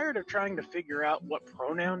 Tired of trying to figure out what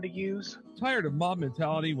pronoun to use? Tired of mob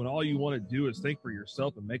mentality when all you want to do is think for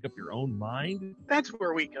yourself and make up your own mind? That's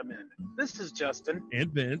where we come in. This is Justin.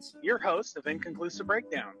 And Vince. Your host of Inconclusive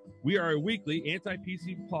Breakdown. We are a weekly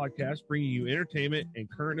anti-PC podcast bringing you entertainment and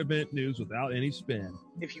current event news without any spin.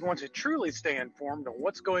 If you want to truly stay informed on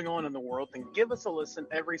what's going on in the world, then give us a listen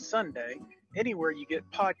every Sunday, anywhere you get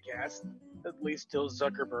podcasts, at least till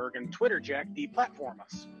Zuckerberg and Twitter Jack deplatform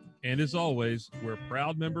us. And as always, we're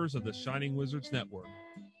proud members of the Shining Wizards Network.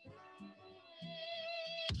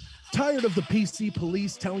 Tired of the PC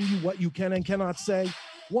police telling you what you can and cannot say?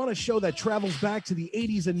 Want a show that travels back to the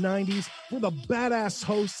 80s and 90s where the badass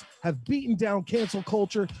hosts have beaten down cancel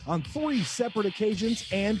culture on 3 separate occasions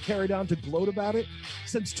and carried on to gloat about it?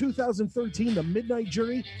 Since 2013, The Midnight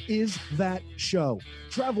Jury is that show.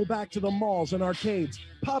 Travel back to the malls and arcades,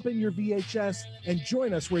 pop in your VHS, and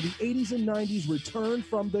join us where the 80s and 90s return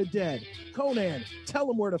from the dead. Conan, tell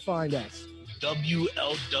them where to find us.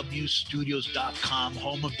 WLWstudios.com,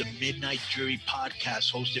 home of the Midnight Jury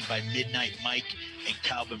podcast hosted by Midnight Mike and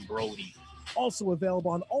Calvin Brody. Also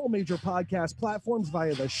available on all major podcast platforms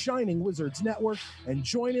via the Shining Wizards Network, and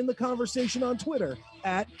join in the conversation on Twitter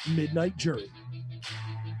at Midnight Jury.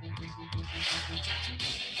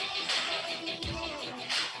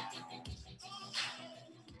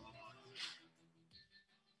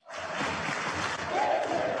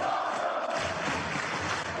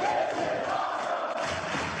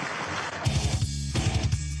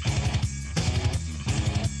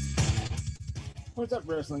 What's up,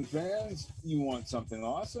 wrestling fans? You want something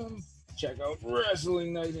awesome? Check out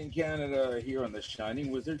Wrestling Night in Canada here on the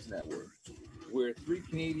Shining Wizards Network. We're 3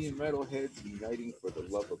 Canadian metalheads uniting for the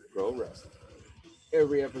love of pro wrestling.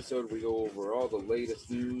 Every episode we go over all the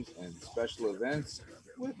latest news and special events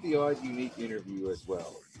with the odd unique interview as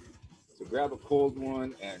well. So grab a cold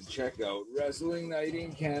one and check out Wrestling Night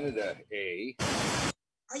in Canada, eh?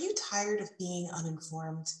 Are you tired of being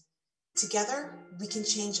uninformed? Together, we can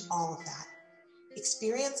change all of that.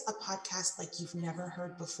 Experience a podcast like you've never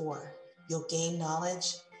heard before. You'll gain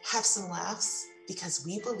knowledge, have some laughs, because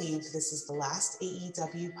we believe this is the last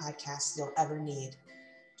AEW podcast you'll ever need.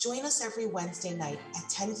 Join us every Wednesday night at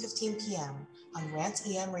 10:15 p.m. on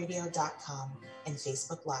rantemradio.com and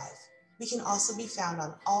Facebook Live. We can also be found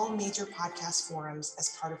on all major podcast forums as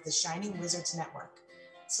part of the Shining Wizards Network.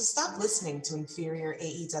 So stop listening to inferior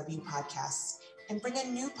AEW podcasts and bring a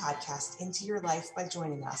new podcast into your life by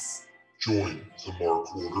joining us. Join the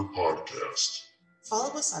Mark Order Podcast.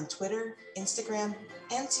 Follow us on Twitter, Instagram,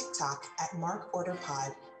 and TikTok at Mark Order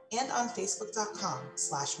Pod and on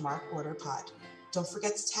Facebook.com/MarkOrderPod. Don't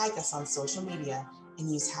forget to tag us on social media and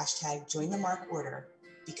use hashtag #JoinTheMarkOrder,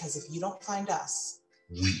 because if you don't find us,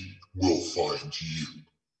 we will find you.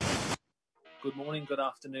 Good morning, good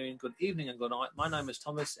afternoon, good evening, and good night. My name is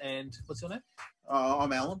Thomas, and what's your name?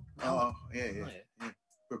 I'm Alan. Alan. Yeah.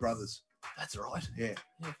 We're brothers. That's right. Yeah.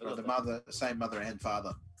 Forgot The that. same mother and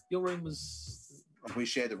father. Your room was... We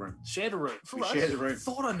share the room. Shared a room. We share the room.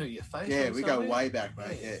 Thought I knew your face. Yeah, from we go somewhere. way back,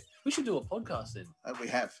 mate. Yeah. We should do a podcast then. We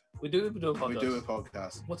have. We do a podcast. We do a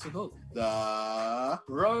podcast. What's it called? The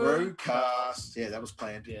Broadcast. Yeah, that was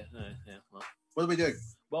planned. Yeah. Well, what do we do?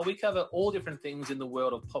 Well, we cover all different things in the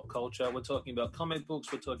world of pop culture. We're talking about comic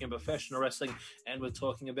books, we're talking about professional wrestling, and we're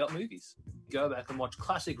talking about movies. Go back and watch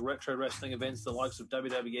classic retro wrestling events, the likes of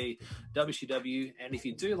WWE, WCW, and if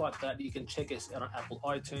you do like that, you can check us out on Apple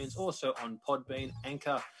iTunes, also on Podbean,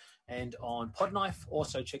 Anchor, and on Podknife.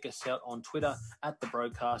 Also check us out on Twitter at The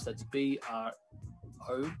Broadcast. That's BROKAST.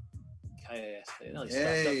 Yeah,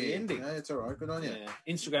 it's all right. Good on you. Yeah.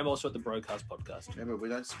 Instagram also at The Broadcast Podcast. Remember, we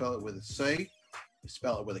don't spell it with a C. We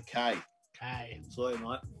spell it with a K. K. Sorry,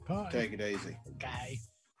 mate. Take it easy. K.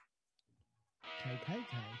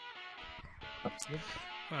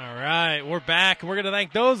 All right, we're back, and we're going to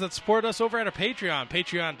thank those that support us over at our Patreon,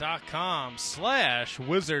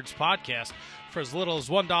 patreon.com/Wizards Podcast, for as little as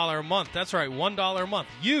 $1 a month. That's right, $1 a month.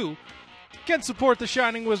 You can support the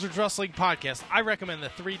Shining Wizards Wrestling Podcast. I recommend the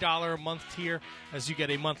 $3 a month tier, as you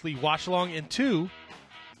get a monthly watch-along and 2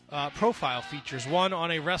 profile features, one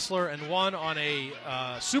on a wrestler and one on a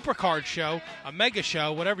supercard show, a mega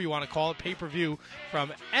show, whatever you want to call it, pay-per-view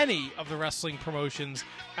from any of the wrestling promotions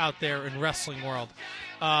out there in wrestling world.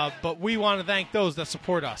 But we want to thank those that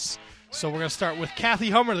support us. So we're going to start with Kathy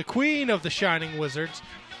Hummer, the queen of the Shining Wizards,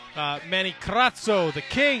 Manny Crazzo, the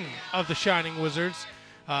king of the Shining Wizards,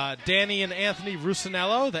 Danny and Anthony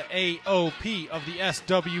Rusinello, the AOP of the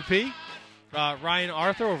SWP, Ryan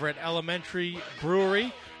Arthur over at Elementary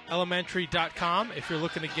Brewery, elementary.com. If you're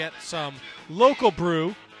looking to get some local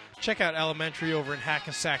brew, check out Elementary over in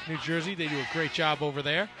Hackensack, New Jersey. They do a great job over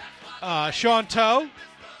there. Sean Toe,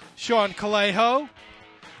 Sean Calejo,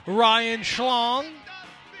 Ryan Schlong,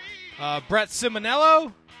 Brett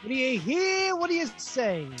Simonello. What do you hear? What do you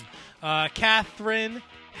say? Catherine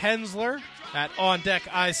Hensler at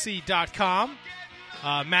OnDeckIC.com.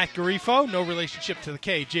 Matt Garifo, no relationship to the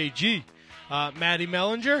KJG. Maddie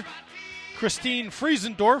Mellinger. Christine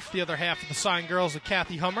Friesendorf, the other half of the Sign Girls of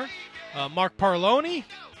Kathy Hummer. Mark Parloni.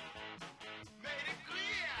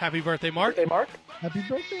 Happy birthday, Mark. Happy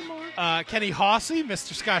birthday, Mark. Kenny Hossey,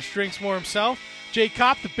 Mr. Scotch Drinksmore himself. Jay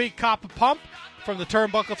Kopp, the Big Cop of Pump from the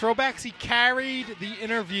Turnbuckle Throwbacks. He carried the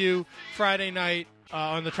interview Friday night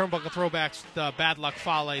on the Turnbuckle Throwbacks, the Bad Luck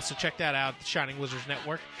Fale, so check that out, the Shining Wizards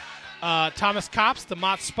Network. Thomas Copps, the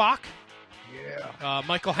Mott Spock. Yeah.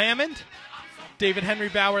 Michael Hammond. David Henry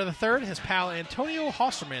Bauer III, his pal Antonio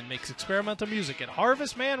Hosserman makes experimental music at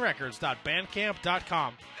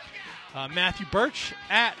harvestmanrecords.bandcamp.com. Matthew Birch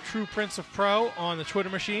at True Prince of Pro on the Twitter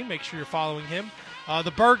machine. Make sure you're following him. The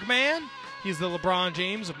Bergman, he's the LeBron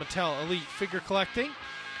James of Mattel Elite Figure Collecting.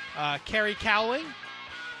 Kerry Cowling.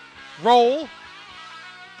 Roll.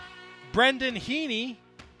 Brendan Heaney.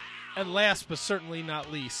 And last but certainly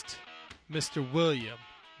not least, Mr. William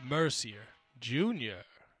Mercier Jr.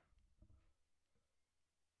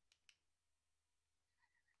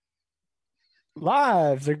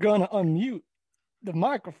 Live, they're going to unmute the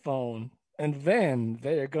microphone, and then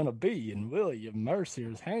they're going to be in William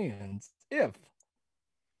Mercier's hands, if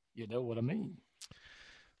you know what I mean.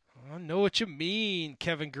 I know what you mean,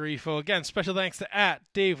 Kevin Garifo. Again, special thanks to at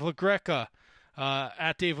Dave LaGreca,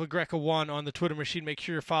 at Dave LaGreca 1 on the Twitter machine. Make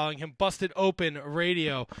sure you're following him. Busted Open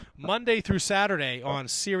Radio, Monday through Saturday on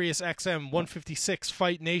Sirius XM 156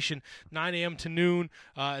 Fight Nation, 9 a.m. to noon.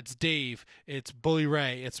 It's Dave, it's Bully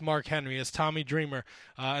Ray, it's Mark Henry, it's Tommy Dreamer.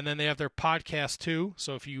 And then they have their podcast too,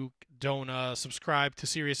 so if you don't subscribe to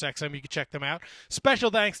SiriusXM, you can check them out. Special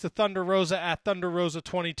thanks to Thunder Rosa at Thunder Rosa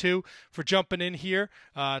 22 for jumping in here,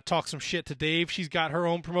 talk some shit to Dave. She's got her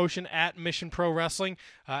own promotion at Mission Pro Wrestling,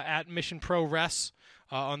 at Mission Pro Res.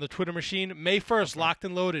 On the Twitter machine. May 1st, Locked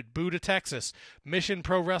and Loaded, Buda, Texas.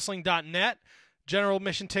 MissionProWrestling.net. General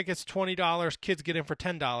admission tickets, $20. Kids get in for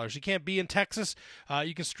 $10. You can't be in Texas.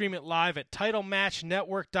 You can stream it live at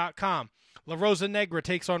TitleMatchNetwork.com. La Rosa Negra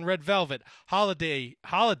takes on Red Velvet. Holiday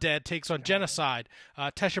takes on Genocide.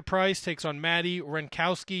 Tesha Price takes on Maddie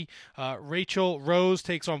Renkowski. Rachel Rose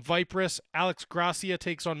takes on Viperous. Alex Gracia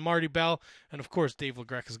takes on Marty Bell. And, of course, Dave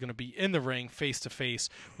LaGreca is going to be in the ring face-to-face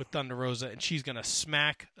with Thunder Rosa, and she's going to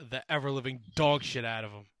smack the ever-living dog shit out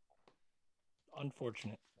of him.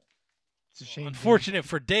 Unfortunate. It's a shame. Unfortunate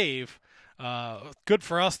for Dave. Good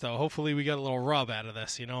for us, though. Hopefully we get a little rub out of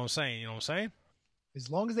this. You know what I'm saying? As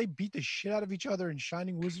long as they beat the shit out of each other in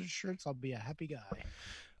Shining Wizard shirts, I'll be a happy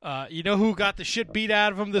guy. You know who got the shit beat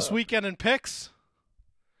out of him this weekend in picks?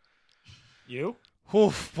 You?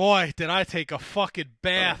 Oof, boy, did I take a fucking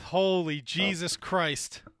bath. Holy Jesus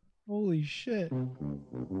Christ. Holy shit.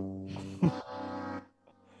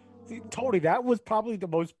 See, Tony, that was probably the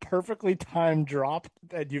most perfectly timed drop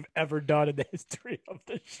that you've ever done in the history of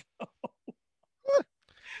the show.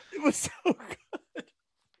 It was so good.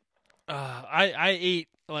 I ate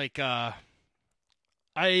I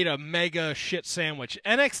ate a mega shit sandwich.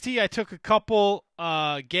 NXT, I took a couple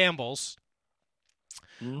gambles.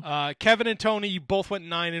 Kevin and Tony, you both went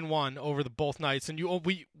 9-1 over the both nights, and you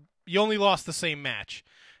only lost the same match,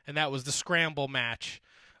 and that was the scramble match,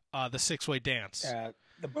 the 6-way dance.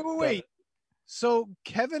 Wait. So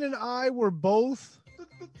Kevin and I were both.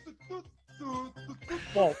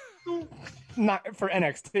 Well, not for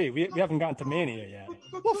NXT. We haven't gotten to Mania yet.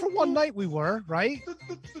 Well, for one night we were, right?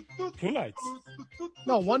 2 nights.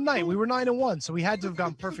 No, one night. We were 9-1, so we had to have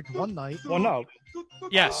gone perfect one night. Well, no.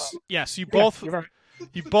 Yes. You both you're right.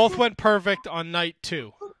 You both went perfect on night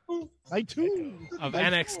 2. Night 2 of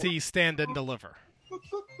NXT Stand and Deliver.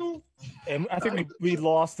 And I think we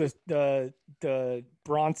lost the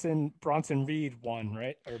Bronson Reed one,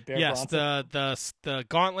 right? Or Bear yes, Bronson? the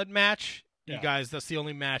gauntlet match. Yeah. You guys, that's the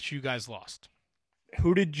only match you guys lost.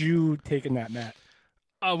 Who did you take in that match?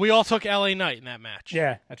 We all took LA Knight in that match.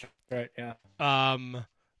 Yeah, that's right. Yeah.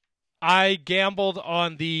 I gambled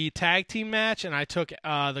on the tag team match, and I took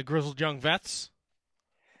the Grizzled Young Vets.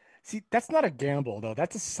 See, that's not a gamble though.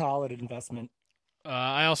 That's a solid investment.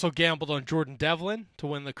 I also gambled on Jordan Devlin to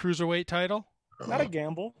win the Cruiserweight title. Not a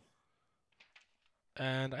gamble.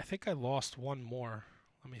 And I think I lost one more.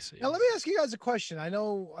 Let me see. Now, let me ask you guys a question. I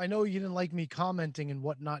know you didn't like me commenting and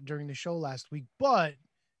whatnot during the show last week, but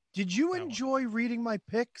did you enjoy reading my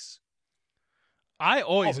picks? I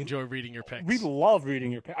always enjoy reading your picks. We love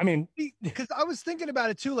reading your picks. I mean, because I was thinking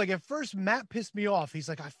about it too. Like at first, Matt pissed me off. He's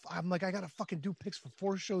like, I'm like, I gotta fucking do picks for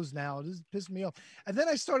 4 shows now. This pissed me off. And then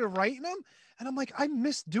I started writing them, and I'm like, I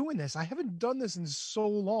miss doing this. I haven't done this in so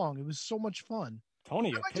long. It was so much fun.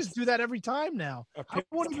 Tony, I might just do that every time now. I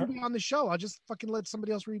won't even be on the show. I'll just fucking let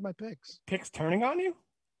somebody else read my picks. Picks turning on you?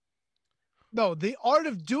 No, the art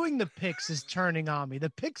of doing the picks is turning on me.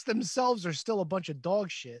 The picks themselves are still a bunch of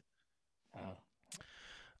dog shit.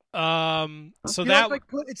 So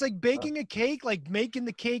it's like baking a cake, like making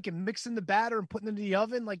the cake and mixing the batter and putting it in the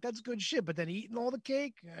oven. Like that's good shit. But then eating all the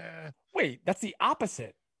cake. Wait, that's the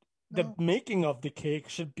opposite. The making of the cake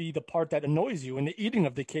should be the part that annoys you, and the eating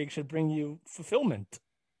of the cake should bring you fulfillment.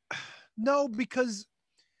 No, because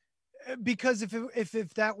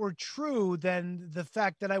if that were true, then the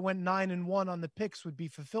fact that I went 9-1 on the picks would be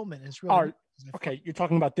fulfillment. It's really okay. You're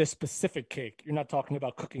talking about this specific cake. You're not talking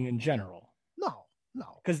about cooking in general. No,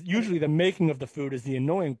 because usually the making of the food is the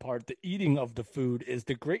annoying part. The eating of the food is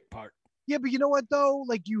the great part. Yeah, but you know what though?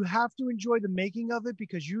 Like you have to enjoy the making of it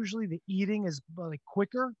because usually the eating is like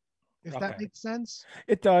quicker. If that makes sense.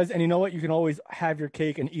 It does, and you know what? You can always have your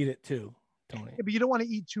cake and eat it too, Tony. Yeah, but you don't want to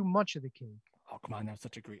eat too much of the cake. Oh come on, that's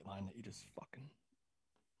such a great line that you just fucking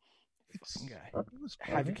guy.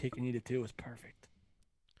 Have your cake and eat it too is perfect.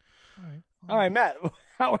 All right, Matt.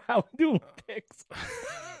 How we doing with picks?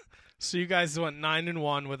 So you guys went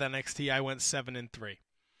 9-1 with NXT. I went 7-3.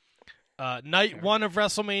 Night 1 of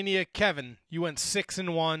WrestleMania, Kevin, you went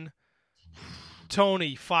 6-1.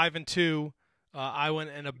 Tony 5-2. I went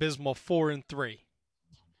an abysmal 4-3.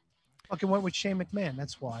 Fucking went with Shane McMahon.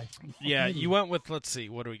 That's why. Yeah, you went with. Let's see,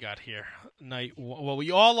 what do we got here? Well, we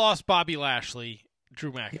all lost Bobby Lashley,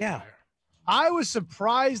 Drew McIntyre. Yeah. I was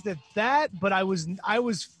surprised at that, but I was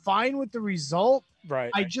fine with the result.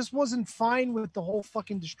 Right. I just wasn't fine with the whole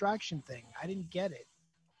fucking distraction thing. I didn't get it.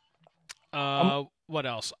 What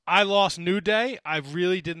else? I lost New Day. I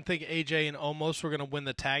really didn't think AJ and Omos were going to win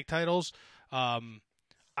the tag titles.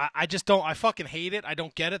 I just don't. I fucking hate it. I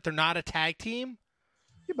don't get it. They're not a tag team.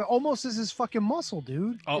 Yeah, but Omos is his fucking muscle,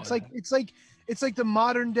 dude. Oh. It's like the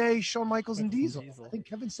modern day Shawn Michaels and Diesel. I think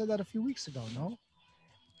Kevin said that a few weeks ago.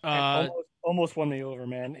 No. Almost won me over,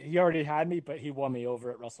 man. He already had me, but he won me over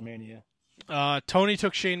at WrestleMania. Tony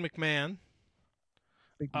took Shane McMahon.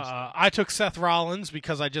 I took Seth Rollins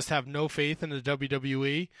because I just have no faith in the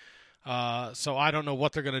WWE. So I don't know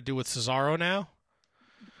what they're going to do with Cesaro now.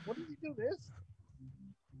 What does he do this?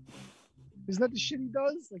 Isn't that the shit he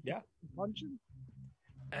does? Like, yeah, punching.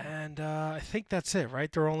 And I think that's it,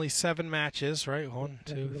 right? There are only 7 matches, right? 1,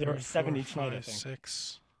 2, there 3, are 7 4, each night, I 5, think.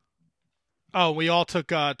 6. Oh, we all took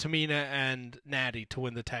Tamina and Natty to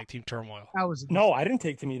win the tag team turmoil. No, I didn't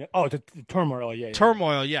take Tamina. Oh, the turmoil, yeah.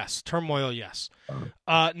 Turmoil, yes. Turmoil, yes.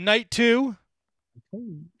 Night 2,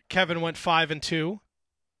 Kevin went 5-2.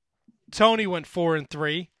 Tony went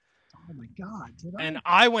 4-3. Oh my God! And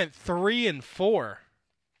I went 3-4.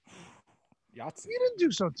 Yahtzee. You didn't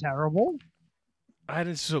do so terrible. I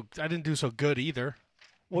didn't do so good either.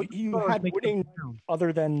 Well, you had winning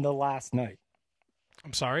other than the last night.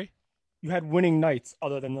 I'm sorry? You had winning nights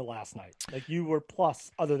other than the last night. Like, you were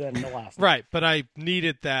plus other than the last night. Right, but I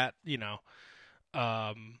needed that, we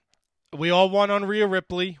all won on Rhea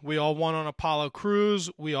Ripley. We all won on Apollo Crews.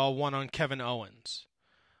 We all won on Kevin Owens.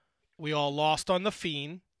 We all lost on The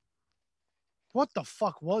Fiend. What the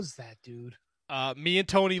fuck was that, dude? Me and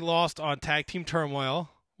Tony lost on Tag Team Turmoil.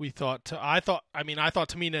 I thought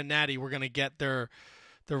Tamina and Natty were going to get their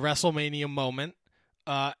WrestleMania moment.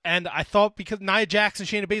 And I thought because Nia Jax and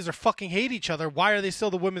Shayna Baszler fucking hate each other, why are they still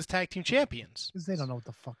the women's tag team champions? Because they don't know what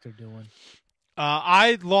the fuck they're doing.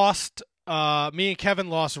 I lost. Me and Kevin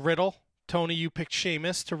lost Riddle. Tony, you picked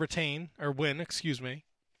Sheamus to win. Excuse me.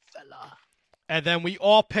 Fella. And then we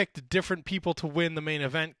all picked different people to win the main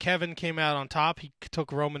event. Kevin came out on top. He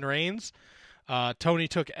took Roman Reigns. Tony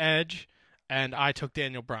took Edge, and I took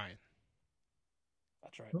Daniel Bryan.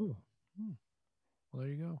 That's right. Ooh. Well, there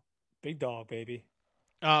you go. Big dog, baby.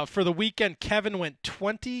 For the weekend, Kevin went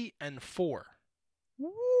 20-4.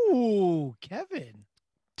 Ooh, Kevin.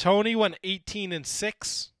 Tony went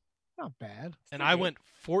 18-6. Not bad. And I went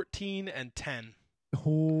 14-10.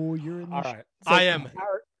 Oh, you're in the all right. So I am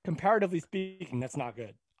comparatively speaking, that's not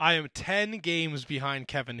good. I am 10 games behind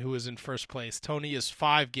Kevin, who is in first place. Tony is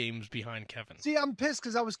 5 games behind Kevin. See, I'm pissed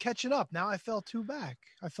because I was catching up. Now I fell 2 back.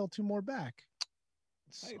 I fell 2 more back.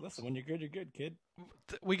 Hey, listen, when you're good, kid.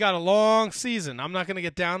 We got a long season. I'm not going to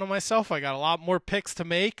get down on myself. I got a lot more picks to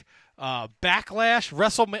make.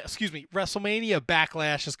 WrestleMania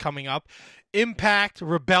Backlash is coming up. Impact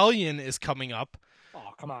Rebellion is coming up.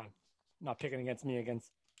 Oh, come on. Not picking against me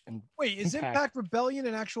and wait, is Impact Rebellion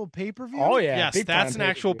an actual pay-per-view? Oh, yeah. Yes, that's an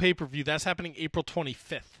actual pay-per-view. That's happening April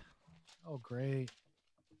 25th. Oh, great.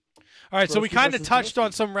 All right, so we kind of touched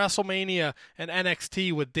on some WrestleMania and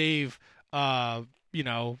NXT with Dave, in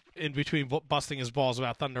between busting his balls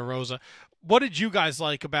about Thunder Rosa. What did you guys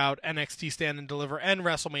like about NXT Stand and Deliver and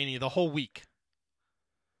WrestleMania the whole week?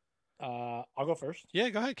 I'll go first. Yeah,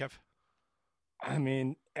 go ahead, Kev. I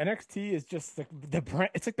mean, NXT is just the brand.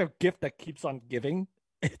 It's like the gift that keeps on giving.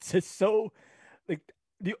 It's just so, like,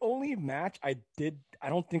 the only match I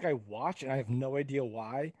don't think I watched, and I have no idea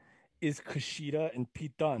why, is Kushida and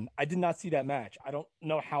Pete Dunne. I did not see that match. I don't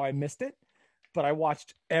know how I missed it, but I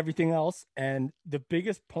watched everything else. And the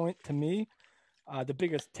biggest point to me, the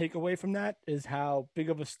biggest takeaway from that is how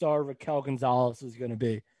big of a star Raquel Gonzalez is going to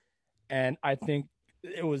be. And I think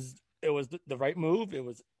it was the right move. It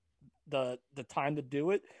was the time to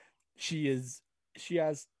do it. She has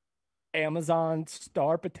Amazon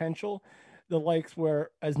star potential, the likes where,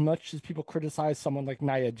 as much as people criticize someone like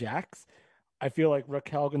Nia Jax, I feel like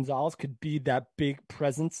Raquel Gonzalez could be that big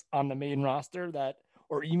presence on the main roster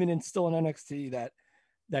or even still in NXT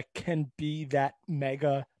that can be that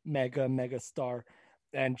mega star.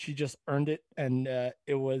 And she just earned it. And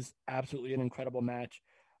it was absolutely an incredible match.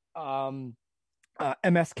 MSK,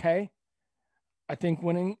 I think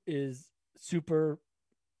winning is super.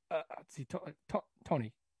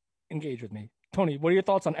 Tony, engage with me. Tony, what are your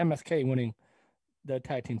thoughts on MSK winning the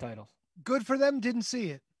tag team titles? Good for them. Didn't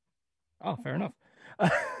see it. Oh, fair enough.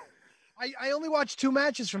 I only watched 2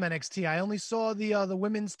 matches from NXT. I only saw the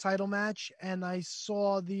women's title match, and I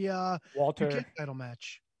saw the Walter UK title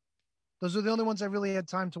match. Those are the only ones I really had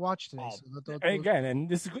time to watch today. Again, and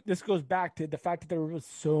this goes back to the fact that there was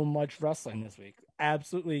so much wrestling this week.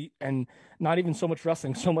 Absolutely, and not even so much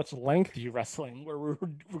wrestling, so much lengthy wrestling, where we're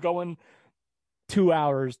going 2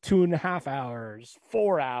 hours, 2.5 hours,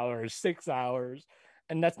 4 hours, 6 hours,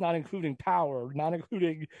 and that's not including Power, not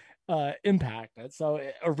including Impact. So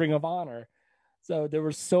a Ring of Honor. So there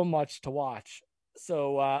was so much to watch.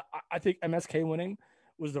 So I think MSK winning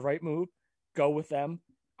was the right move. Go with them.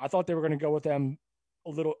 I thought they were going to go with them a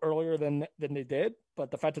little earlier than they did,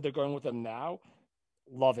 but the fact that they're going with them now,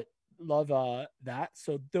 love it. Love that.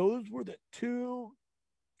 So those were the 2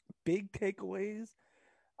 big takeaways.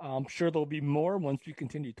 I'm sure there'll be more once we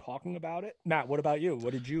continue talking about it. Matt, what about you?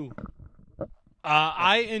 What did you?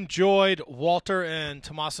 I enjoyed Walter and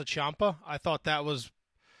Tommaso Ciampa. I thought that was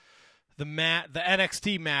the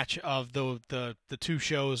NXT match of the two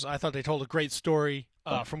shows. I thought they told a great story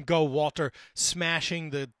from Walter smashing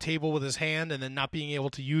the table with his hand and then not being able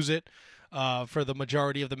to use it for the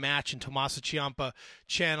majority of the match, and Tommaso Ciampa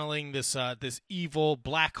channeling this evil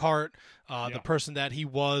Blackheart, the person that he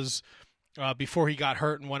was before he got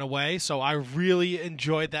hurt and went away. So I really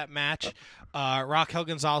enjoyed that match. Raquel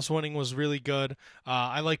Gonzalez winning was really good.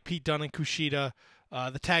 I like Pete Dunne and Kushida.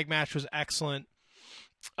 The tag match was excellent.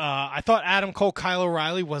 I thought Adam Cole, Kyle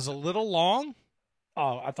O'Reilly was a little long.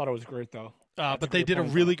 Oh, I thought it was great, though. But they did a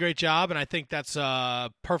really great job, and I think that's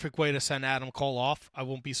a perfect way to send Adam Cole off. I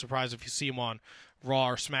won't be surprised if you see him on Raw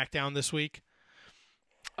or SmackDown this week.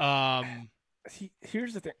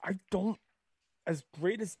 Here's the thing. As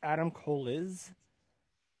great as Adam Cole is,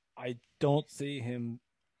 I don't see him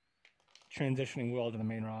transitioning well to the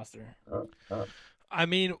main roster. I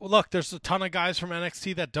mean, look, there's a ton of guys from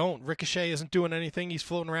NXT that don't. Ricochet isn't doing anything. He's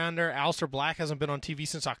floating around there. Aleister Black hasn't been on TV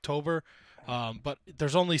since October. But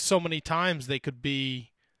there's only so many times they could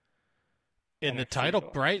be in the title,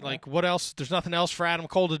 right? Like, what else? There's nothing else for Adam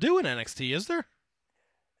Cole to do in NXT, is there?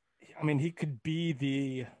 I mean, he could be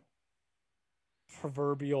the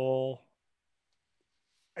proverbial,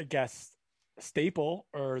 I guess, staple,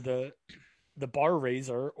 or the bar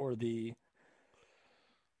raiser, or the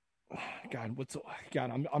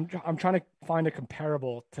I'm trying to find a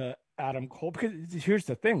comparable to Adam Cole, because here's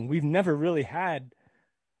the thing: we've never really had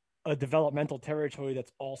a developmental territory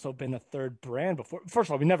that's also been a third brand before. First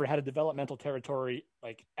of all, we never had a developmental territory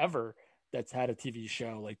like ever that's had a TV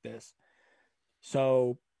show like this.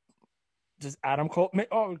 So does Adam Cole?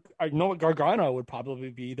 Oh, I know what Gargano would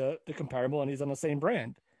probably be the comparable, and he's on the same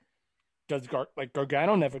brand. Does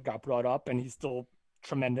Gargano never got brought up, and he's still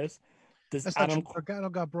tremendous. Does Adam Gargano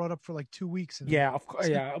got brought up for like 2 weeks? Yeah, of course.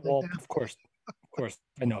 Yeah, well, of course,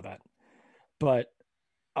 I know that, but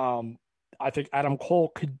I think Adam Cole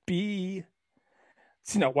could be.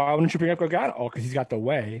 Why wouldn't you bring up Gargano? Oh, because he's got the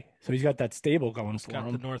way, so he's got that stable going for him.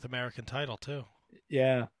 Got the North American title too.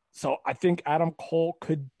 Yeah, so I think Adam Cole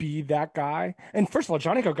could be that guy. And first of all,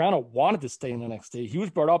 Johnny Gargano wanted to stay in NXT. He was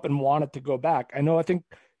brought up and wanted to go back. I think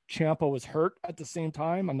Ciampa was hurt at the same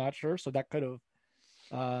time. I'm not sure, so that could have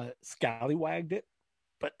scallywagged it.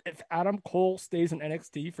 But if Adam Cole stays in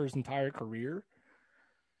NXT for his entire career,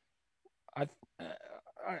 I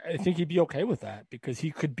think he'd be okay with that, because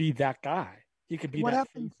he could be that guy. He could be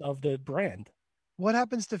face of the brand. What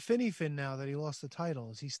happens to Finn now that he lost the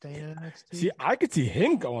title? Is he staying in NXT? See, I could see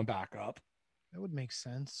him going back up. That would make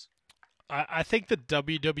sense. I think the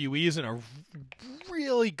WWE is in a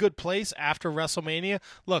really good place after WrestleMania.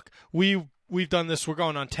 Look, we've done this. We're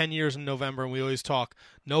going on 10 years in November, and we always talk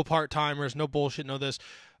no part-timers, no bullshit, no this.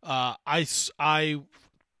 I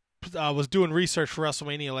was doing research for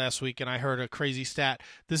WrestleMania last week, and I heard a crazy stat.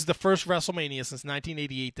 This is the first WrestleMania since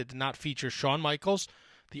 1988 that did not feature Shawn Michaels,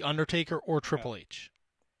 The Undertaker, or Triple H.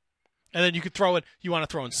 And then you could throw in, you want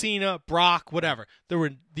to throw in Cena, Brock, whatever.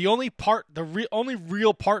 The only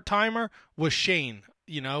real part-timer was Shane.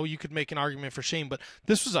 You could make an argument for Shane, but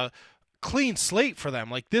this was a clean slate for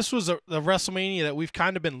them. Like, this was the WrestleMania that we've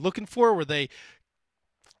kind of been looking for, where they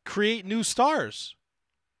create new stars,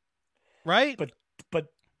 right? But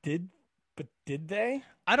did they?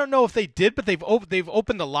 I don't know if they did, but they've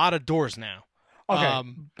opened a lot of doors now. Okay,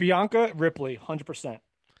 Bianca, Ripley, 100%.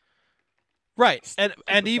 Right,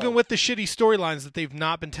 and even with the shitty storylines that they've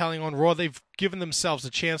not been telling on Raw, they've given themselves a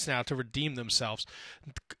chance now to redeem themselves.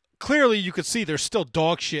 Clearly, you could see there's still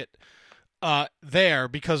dog shit there,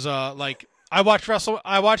 because I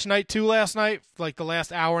watched Night 2 last night, like the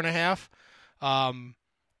last hour and a half, and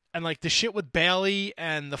like the shit with Bayley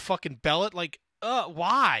and the fucking Bellet, like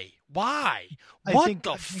why? Why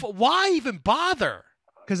even bother?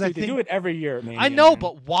 Because they do it every year, man. I know,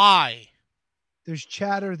 but why? There's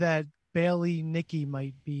chatter that Bayley Nikki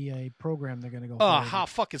might be a program they're gonna go. I'll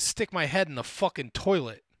fucking stick my head in the fucking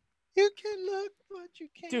toilet. You can look, but you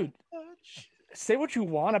can't touch. Say what you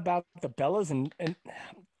want about the Bellas, and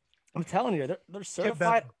I'm telling you, they're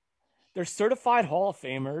certified. They're certified Hall of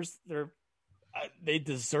Famers. They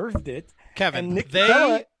deserved it. Kevin,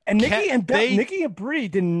 and Nikki and Brie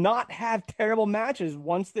did not have terrible matches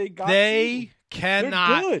once they got. They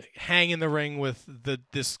cannot hang in the ring with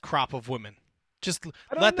this crop of women. Just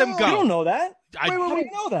let them go. You don't know that. Wait, how do you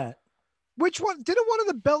know that? Which one? Didn't one of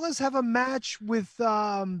the Bellas have a match with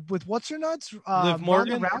what's her nuts? Liv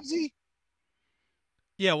Morgan? Ronda Rousey?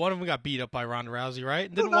 Yeah, one of them got beat up by Ronda Rousey,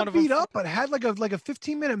 right? Didn't one of them beat up, but had like a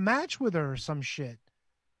 15-minute match with her or some shit.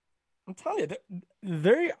 I'm telling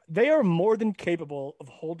you, they are more than capable of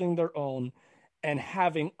holding their own and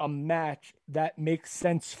having a match that makes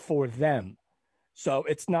sense for them. So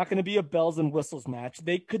it's not going to be a bells and whistles match.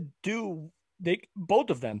 They could do both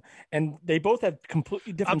of them, and they both have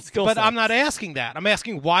completely different skill sets. But I'm not asking that. I'm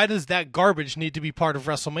asking, why does that garbage need to be part of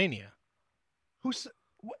WrestleMania? Who's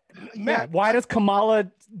Matt, why does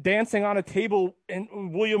Kamala dancing on a table and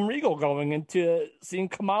William Regal going into seeing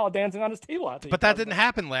Kamala dancing on his table? But that didn't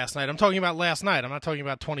happen last night. I'm talking about last night. I'm not talking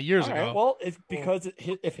about 20 years All ago. right, well, because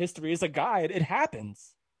if history is a guide, it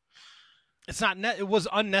happens. It's not. It was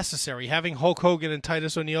unnecessary having Hulk Hogan and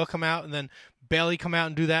Titus O'Neil come out, and then Bayley come out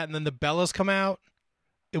and do that, and then the Bellas come out.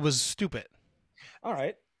 It was stupid. All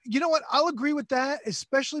right. You know what? I'll agree with that,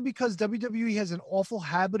 especially because WWE has an awful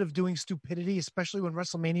habit of doing stupidity, especially when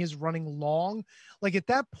WrestleMania is running long. Like at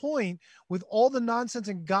that point, with all the nonsense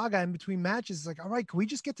and gaga in between matches, it's like, all right, can we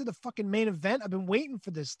just get to the fucking main event? I've been waiting for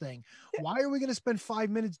this thing. Why are we going to spend 5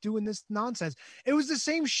 minutes doing this nonsense? It was the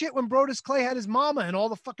same shit when Brodus Clay had his mama and all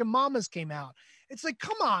the fucking mamas came out. It's like,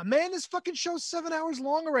 come on, man, this fucking show's 7 hours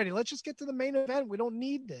long already. Let's just get to the main event. We don't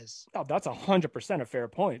need this. Oh, that's 100% a fair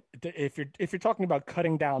point. If you're talking about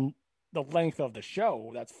cutting down the length of the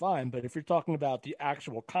show, that's fine. But if you're talking about the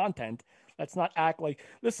actual content, let's not act like,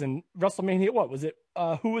 listen, WrestleMania, what was it?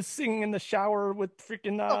 Who was singing in the shower with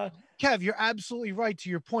freaking Kev, you're absolutely right to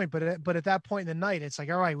your point, but at that point in the night, it's like,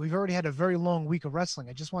 all right, we've already had a very long week of wrestling.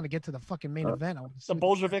 I just want to get to the fucking main event. The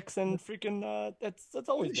Bolsheviks and freaking that's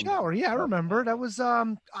always the shower. Yeah, I remember that was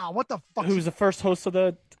what the fuck? Who was the first host of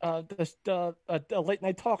the late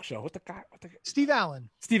night talk show? What the guy? Steve Allen.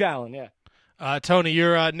 Steve Allen, yeah. Tony,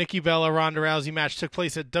 your Nikki Bella Ronda Rousey match took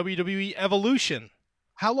place at WWE Evolution.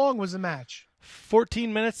 How long was the match?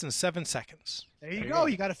 14 minutes and 7 seconds. There you go.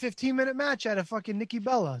 You got a 15-minute match out of fucking Nikki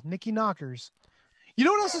Bella, Nikki Knockers. You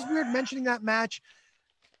know what else is weird mentioning that match?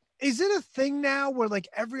 Is it a thing now where like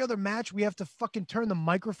every other match we have to fucking turn the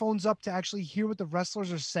microphones up to actually hear what the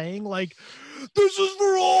wrestlers are saying? Like, this is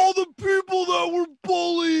for all the people that were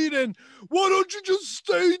bullied, and why don't you just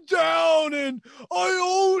stay down? And I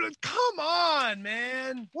own it. Come on,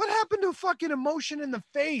 man. What happened to fucking emotion in the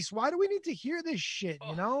face? Why do we need to hear this shit,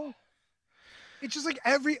 you know? It's just like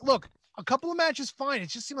look, a couple of matches, fine. It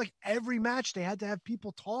just seemed like every match they had to have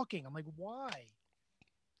people talking. I'm like, why?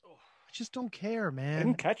 I just don't care, man. I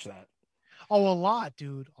didn't catch that. Oh, a lot,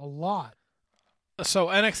 dude. A lot. So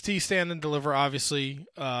NXT Stand and Deliver, obviously,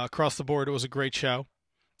 across the board, it was a great show.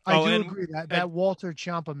 I do agree that Walter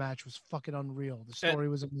Ciampa match was fucking unreal. The story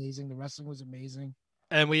was amazing. The wrestling was amazing.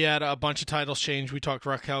 And we had a bunch of titles change. We talked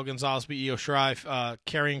Raquel Gonzalez beat Io Shirai,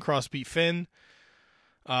 Karrion Kross beat Finn.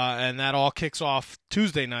 And that all kicks off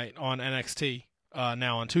Tuesday night on NXT,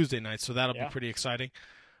 now on Tuesday night. So that'll be pretty exciting.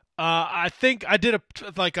 I think I did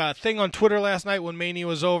a thing on Twitter last night when Mania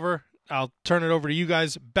was over. I'll turn it over to you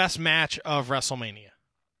guys. Best match of WrestleMania.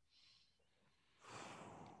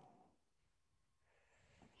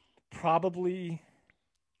 Probably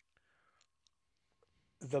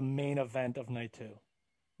the main event of night 2.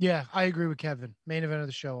 Yeah, I agree with Kevin. Main event of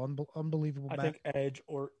the show. Unbelievable. I think Edge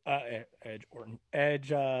Orton.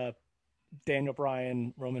 Daniel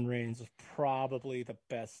Bryan, Roman Reigns was probably the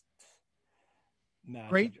best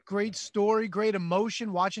match. Great story, great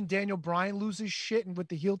emotion. Watching Daniel Bryan lose his shit and with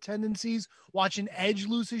the heel tendencies, watching Edge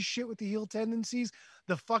lose his shit with the heel tendencies,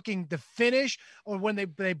 the finish, or when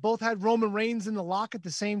they both had Roman Reigns in the lock at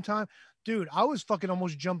the same time. Dude, I was fucking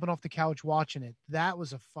almost jumping off the couch watching it. That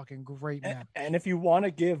was a fucking great match. And if you want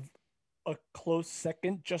to give a close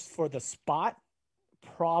second just for the spot,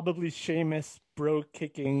 probably Sheamus bro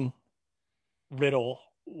kicking Riddle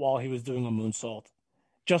while he was doing a moonsault,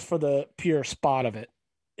 just for the pure spot of it,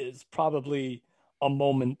 is probably a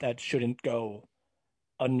moment that shouldn't go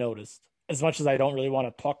unnoticed. As much as I don't really want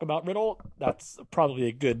to talk about Riddle, that's probably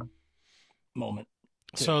a good moment.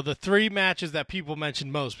 So the 3 matches that people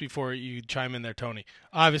mentioned most before you chime in there, Tony,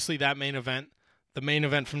 obviously that main event, the main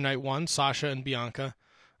event from night 1, Sasha and Bianca,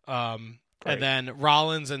 and then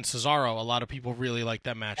Rollins and Cesaro. A lot of people really like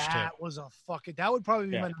that match too. That was that would probably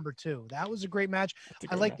be my number 2. That was a great match.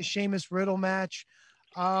 I like the Sheamus Riddle match.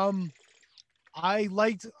 I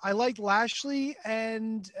liked Lashley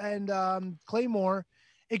and Claymore,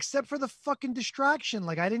 except for the fucking distraction.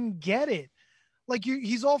 Like, I didn't get it. Like,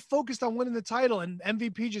 he's all focused on winning the title, and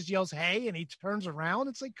MVP just yells, "Hey," and he turns around.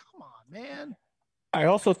 It's like, come on, man. I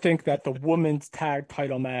also think that the women's tag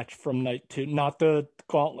title match from night 2, not the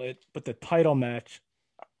gauntlet, but the title match,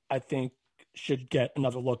 I think should get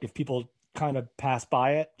another look. If people kind of pass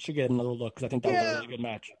by it, should get another look, because I think that was a really good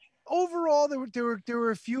match. overall, there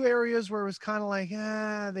were a few areas where it was kind of like,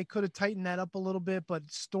 they could have tightened that up a little bit, but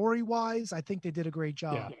story wise, I think they did a great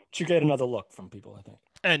job. Yeah, should get another look from people, I think.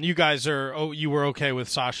 And you guys you were okay with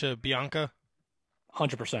Sasha Bianca?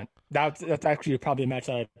 100%. That's actually probably a match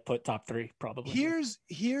that I'd put top 3, probably.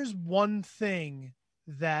 Here's one thing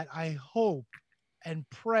that I hope and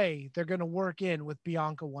pray they're going to work in with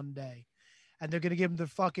Bianca one day. And they're going to give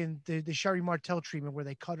them the Sherry Martel treatment where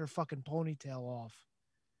they cut her fucking ponytail off.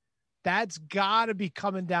 That's got to be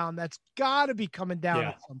coming down. At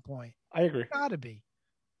some point. I agree. Got to be.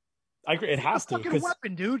 I agree. It has to. Fucking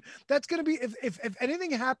weapon, dude. That's going to be, if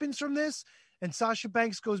anything happens from this and Sasha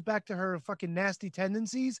Banks goes back to her fucking nasty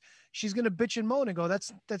tendencies, she's going to bitch and moan and go,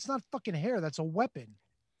 that's not fucking hair. That's a weapon.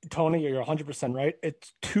 Tony, you're 100% right.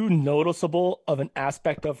 It's too noticeable of an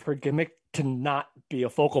aspect of her gimmick to not be a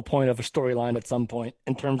focal point of a storyline at some point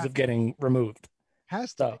in terms of getting removed.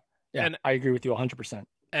 Has to. So, yeah, and I agree with you 100%.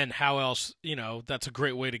 And how else, that's a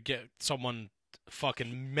great way to get someone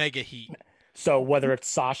fucking mega heat. So whether it's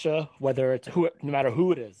Sasha, whether it's no matter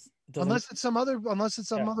who it is. Unless it's some other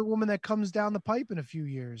woman that comes down the pipe in a few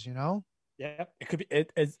years, Yeah, it could be.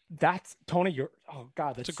 It is. That's Tony. Oh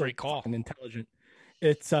God, that's a great call. And intelligent.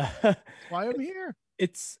 It's why I'm here.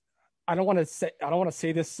 It's I don't want to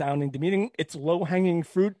say this sounding demeaning. It's low hanging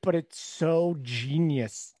fruit, but it's so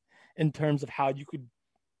genius in terms of how you could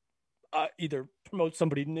either promote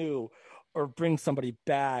somebody new or bring somebody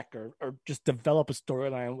back or just develop a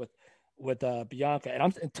storyline with Bianca.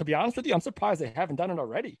 And to be honest with you, I'm surprised they haven't done it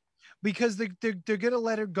already. Because they're gonna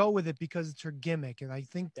let her go with it because it's her gimmick, and I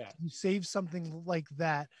think you save something like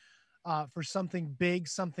that for something big,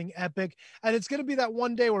 something epic, and it's gonna be that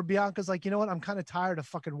one day where Bianca's like, you know what, I'm kind of tired of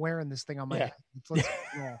fucking wearing this thing on my head. Let's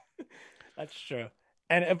roll. That's true.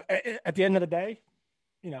 And at the end of the day,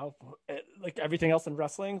 like everything else in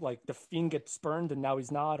wrestling, like the Fiend gets burned and now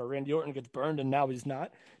he's not, or Randy Orton gets burned and now he's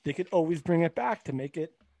not. They could always bring it back to make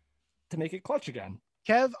it clutch again.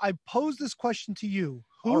 Kev, I pose this question to you.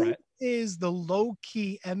 Who is the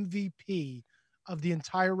low-key MVP of the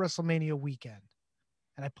entire WrestleMania weekend?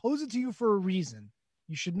 And I pose it to you for a reason.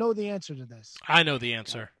 You should know the answer to this. I know the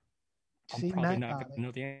answer. I'm probably not going to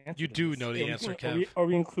know the answer. You do know the answer, Kev. Are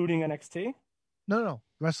we including NXT? No.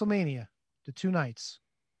 WrestleMania. The 2 nights.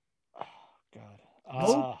 Oh, God.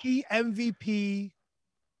 Low-key MVP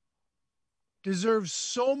deserves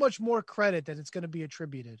so much more credit than it's going to be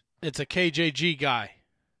attributed. It's a KJG guy.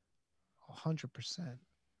 100%.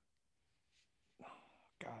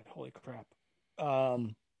 God, holy crap.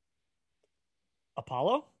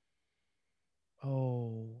 Apollo?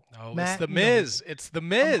 Oh. No, Matt, it's The Miz. It's The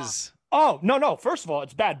Miz. Oh, no. First of all,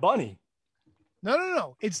 it's Bad Bunny.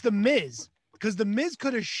 No. It's The Miz. Because The Miz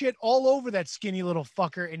could have shit all over that skinny little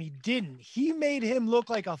fucker, and he didn't. He made him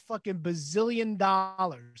look like a fucking bazillion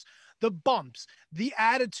dollars. The bumps, the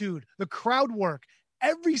attitude, the crowd work,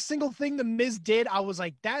 every single thing The Miz did, I was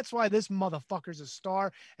like, that's why this motherfucker's a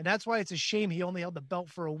star, and that's why it's a shame he only held the belt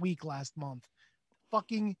for a week last month.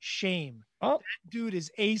 Fucking shame. Oh. That dude is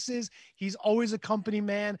aces. He's always a company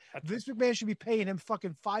man. Vince McMahon should be paying him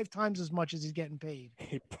fucking 5 times as much as he's getting paid.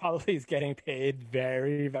 He probably is getting paid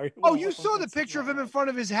very, very well. Oh, you saw the picture of him in front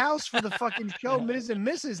of his house for the fucking show, Miz and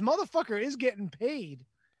Mrs. Motherfucker is getting paid.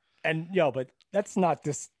 And, but that's not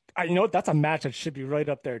this. That's a match that should be right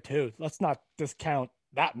up there, too. Let's not discount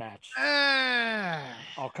that match.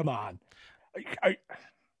 Oh, come on.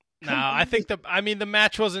 No, I think the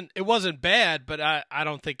match wasn't bad, but I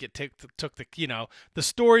don't think it took the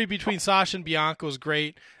story between Sasha and Bianca was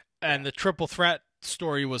great, and the triple threat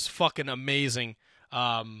story was fucking amazing.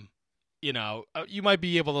 You might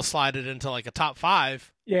be able to slide it into like a top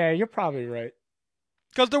 5. Yeah, you're probably right.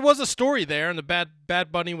 Because there was a story there, and the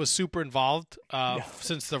Bad Bunny was super involved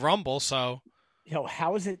since the Rumble. So,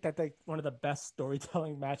 how is it that one of the best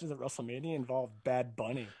storytelling matches at WrestleMania involved Bad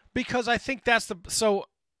Bunny? Because I think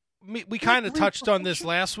we kind of touched on this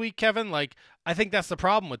last week, Kevin. Like, I think that's the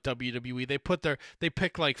problem with WWE. They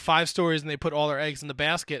pick like 5 stories and they put all their eggs in the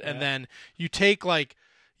basket, and then you take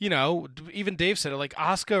even Dave said it, like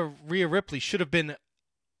Asuka Rhea Ripley should have been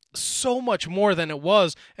so much more than it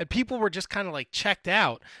was, and people were just kind of like checked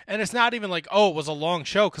out. And it's not even like, oh, it was a long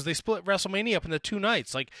show, because they split WrestleMania up into 2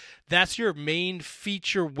 nights. Like, that's your main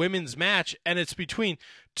feature women's match, and it's between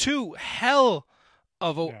 2 hell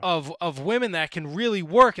of women that can really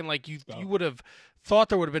work, and like you would have thought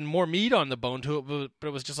there would have been more meat on the bone to it, but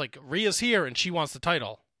it was just like Rhea's here and she wants the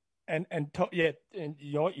title. And you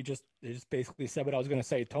know what, you just basically said what I was going to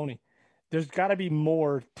say, Tony. There's got to be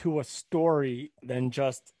more to a story than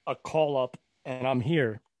just a call up and I'm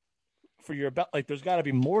here for your belt. Like, there's got to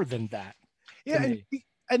be more than that. Yeah,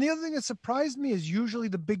 And the other thing that surprised me is usually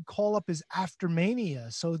the big call up is after Mania.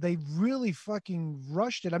 So they really fucking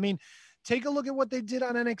rushed it. I mean, take a look at what they did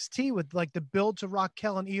on NXT with like the build to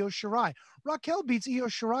Raquel and Io Shirai. Raquel beats Io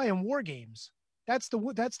Shirai in War Games. That's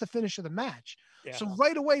the finish of the match. Yeah. So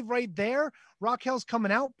right away, right there, Raquel's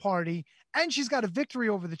coming out party, and she's got a victory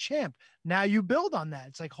over the champ. Now you build on that.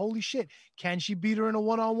 It's like, holy shit, can she beat her in a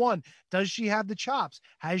one-on-one? Does she have the chops?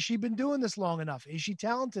 Has she been doing this long enough? Is she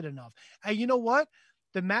talented enough? And you know what?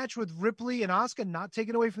 The match with Ripley and Asuka, not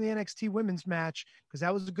taken away from the NXT women's match, because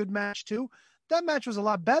that was a good match too. That match was a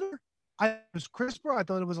lot better. It was crisper. I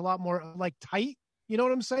thought it was a lot more like tight. You know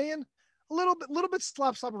what I'm saying? A little bit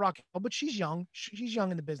slop Raquel, but she's young. She's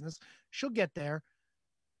young in the business. She'll get there.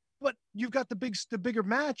 But you've got the bigger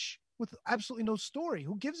match with absolutely no story.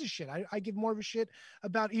 Who gives a shit? I give more of a shit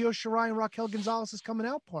about Io Shirai and Raquel Gonzalez's coming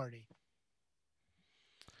out party.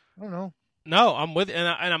 I don't know. No, I'm with, and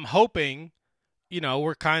I'm hoping,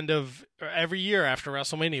 we're kind of every year after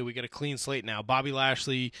WrestleMania we get a clean slate now. Bobby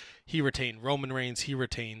Lashley, he retained. Roman Reigns, he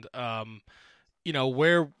retained.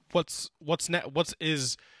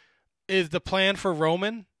 Is the plan for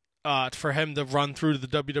Roman, for him to run through to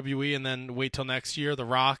the WWE and then wait till next year, The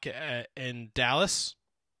Rock in Dallas?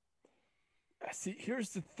 See, here's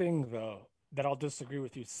the thing, though, that I'll disagree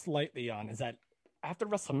with you slightly on, is that after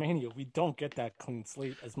WrestleMania, we don't get that clean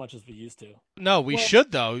slate as much as we used to. No, we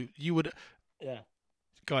should, though. You would... Yeah.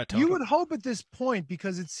 Go ahead, Tony. You would hope at this point,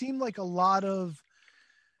 because it seemed like a lot of...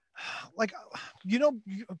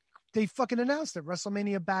 they fucking announced it,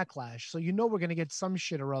 WrestleMania Backlash. So we're going to get some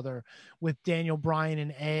shit or other with Daniel Bryan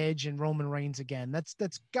and Edge and Roman Reigns again. That's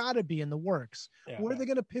got to be in the works. Yeah, What are they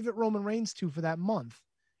going to pivot Roman Reigns to for that month?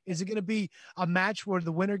 Is it going to be a match where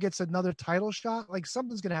the winner gets another title shot? Like,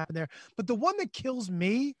 something's going to happen there. But the one that kills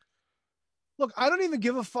me, look, I don't even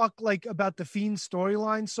give a fuck like about the Fiend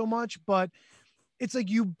storyline so much, but it's like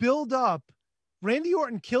you build up. Randy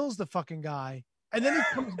Orton kills the fucking guy, and then he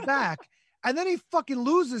comes back. And then he fucking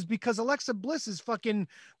loses because Alexa Bliss is fucking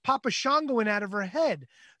Papa Shangoing out of her head.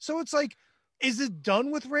 So it's like, is it done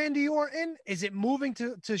with Randy Orton? Is it moving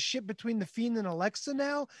to shit between the Fiend and Alexa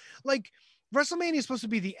now? Like, WrestleMania is supposed to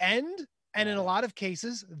be the end, and in a lot of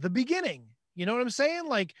cases, the beginning. You know what I'm saying?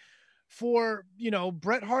 Like, for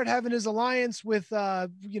Bret Hart having his alliance with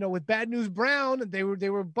with Bad News Brown, and they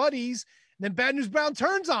were buddies, and then Bad News Brown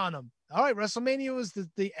turns on him. All right, WrestleMania was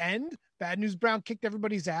the end. Bad News Brown kicked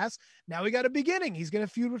everybody's ass. Now we got a beginning. He's going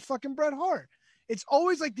to feud with fucking Bret Hart. It's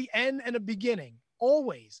always like the end and a beginning.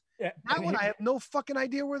 Always. Yeah, that one, I have no fucking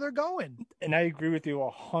idea where they're going. And I agree with you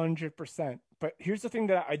 100%. But here's the thing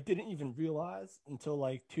that I didn't even realize until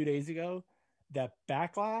like 2 days ago, that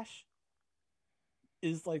Backlash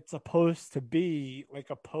is like supposed to be like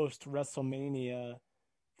a post-WrestleMania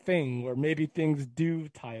thing where maybe things do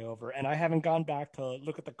tie over. And I haven't gone back to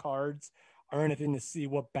look at the cards or anything to see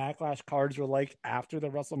what Backlash cards were like after the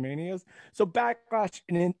WrestleManias. So Backlash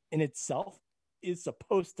in itself is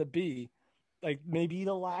supposed to be like maybe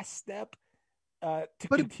the last step to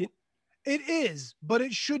continue. It is, but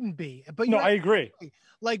it shouldn't be. But no, I agree.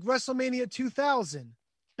 Like WrestleMania 2000,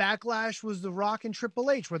 Backlash was The Rock and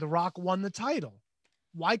Triple H, where The Rock won the title.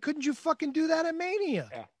 Why couldn't you fucking do that at Mania?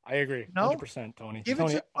 Yeah, I agree. 100%, Tony. Give it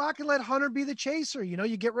to Rock and let Hunter be the chaser.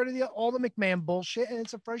 You get rid of all the McMahon bullshit, and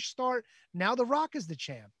it's a fresh start. Now The Rock is the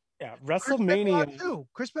champ. Yeah, WrestleMania.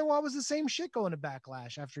 Chris Benoit was the same shit going to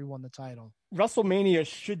Backlash after he won the title. WrestleMania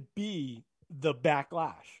should be the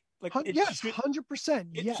Backlash. Like, yes, 100%.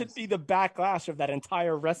 It should be the Backlash of that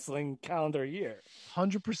entire wrestling calendar year.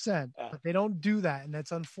 100%. But they don't do that, and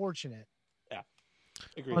that's unfortunate. Yeah,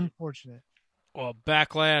 agreed. Unfortunate. Well,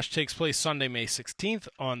 Backlash takes place Sunday, May 16th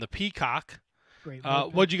on the Peacock. Great.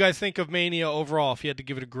 What'd you guys think of Mania overall, if you had to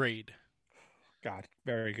give it a grade? God,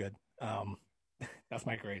 very good. That's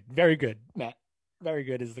my grade. Very good, Matt. Very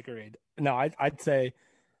good is the grade. No, I'd say,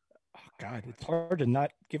 oh God, it's hard to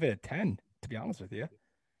not give it a 10, to be honest with you.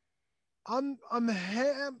 I'm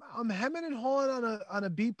hemming and hawing on a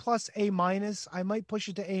B plus A minus. I might push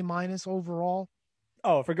it to A minus overall.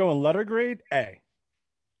 Oh, if we're going letter grade, A.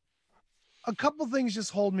 A couple things just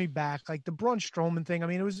hold me back, like the Braun Strowman thing. I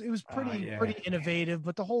mean, it was pretty innovative,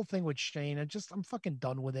 but the whole thing with Shane, I'm fucking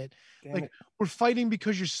done with it. We're fighting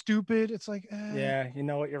because you're stupid. It's like, yeah, you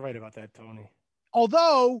know what? You're right about that, Tony.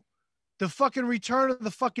 Although the fucking return of the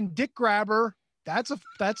fucking dick grabber, that's a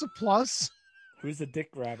plus. Who's the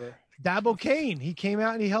dick grabber? Dabo Kane. He came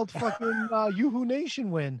out and he helped fucking Yoohoo Nation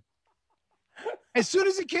win. As soon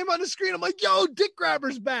as he came on the screen, I'm like, yo, dick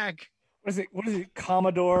grabber's back. What is it?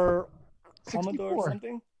 Commodore 64.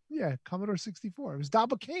 something? Yeah, Commodore 64. It was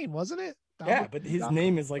Dabo Kane, wasn't it? Yeah, but his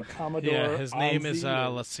name is like Commodore. Yeah, his name is,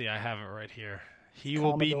 let's see, I have it right here. He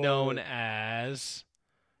will be known as.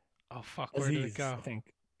 Oh fuck! Where did it go? I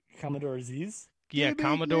think Commodore Aziz. Yeah,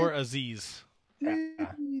 Commodore Aziz. Yeah,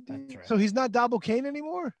 that's right. So he's not Double Kane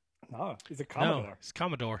anymore? No, he's a Commodore. No, he's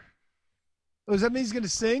Commodore. Oh, does that mean he's going to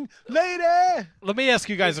sing? Lady! Let me ask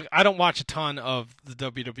you guys. I don't watch a ton of the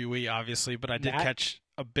WWE, obviously, but I did catch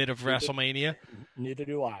a bit of WrestleMania. Neither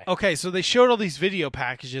do I. Okay, so they showed all these video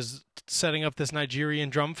packages setting up this Nigerian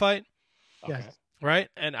drum fight. Yes. Right?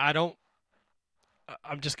 And I'm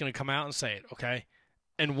just going to come out and say it, okay?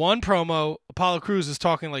 In one promo, Apollo Crews is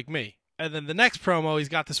talking like me. And then the next promo, he's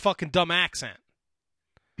got this fucking dumb accent.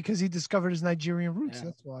 Because he discovered his Nigerian roots,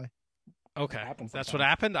 that's why. Okay, that's what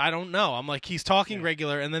happened? I don't know. I'm like, he's talking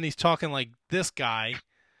regular, and then he's talking like this guy.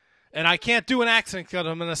 And I can't do an accent because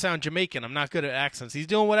I'm going to sound Jamaican. I'm not good at accents. He's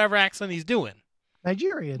doing whatever accent he's doing.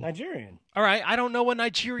 Nigerian. All right, I don't know what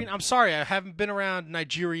Nigerian. I'm sorry, I haven't been around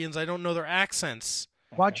Nigerians. I don't know their accents.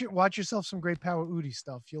 Watch yourself some great Power Udi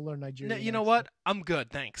stuff. You'll learn Nigerian. You know what? I'm good.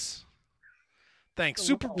 Thanks.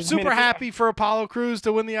 Super happy for Apollo Crews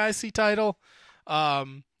to win the IC title.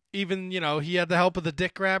 Even, he had the help of the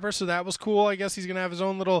dick grabber, so that was cool. I guess he's going to have his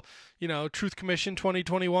own little, Truth Commission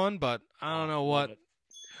 2021, but I don't know what.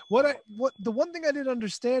 What the one thing I didn't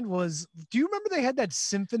understand was, do you remember they had that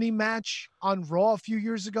symphony match on Raw a few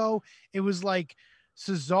years ago? It was like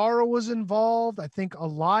Cesaro was involved, I think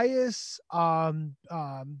Elias, Braun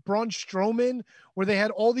Strowman, where they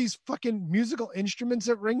had all these fucking musical instruments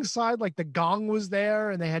at ringside, like the gong was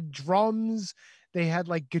there, and they had drums, they had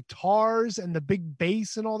like guitars and the big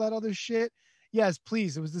bass and all that other shit. Yes,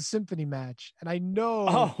 please, it was the symphony match, and I know.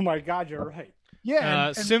 Oh my God, you're right.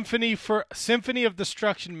 Yeah, Symphony of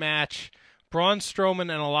Destruction match: Braun Strowman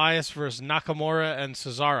and Elias versus Nakamura and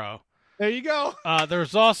Cesaro. There you go.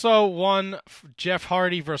 There's also one Jeff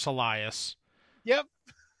Hardy versus Elias. Yep.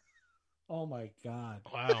 Oh my God.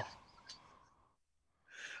 Wow.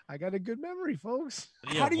 I got a good memory, folks.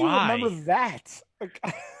 How do you remember that?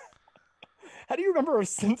 How do you remember a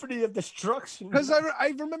Symphony of Destruction? Because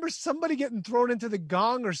I remember somebody getting thrown into the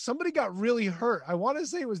gong, or somebody got really hurt. I want to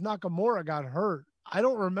say it was Nakamura got hurt. I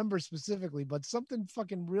don't remember specifically, but something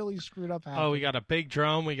fucking really screwed up happened. Oh, we got a big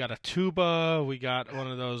drum. We got a tuba. We got one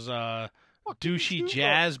of those douchey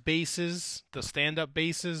jazz basses, the stand-up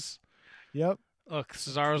basses. Yep. Look,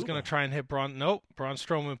 Cesaro's going to try and hit Braun. Nope. Braun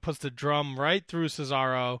Strowman puts the drum right through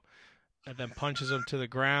Cesaro and then punches him to the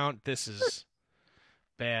ground. This is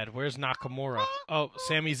bad. Where's Nakamura? Oh,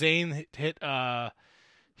 Sami Zayn hit Braun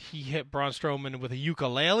Strowman with a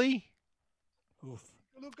ukulele. Oof.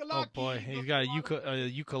 Oh boy, he's got a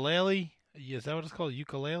ukulele. Is that what it's called?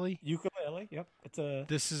 Ukulele. Ukulele. Yep. It's a.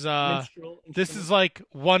 This is like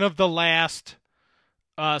one of the last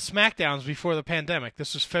SmackDowns before the pandemic.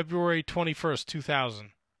 This was February 21st,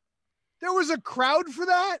 2000. There was a crowd for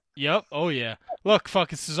that? Yep. Oh yeah. Look,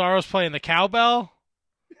 fucking Cesaro's playing the cowbell.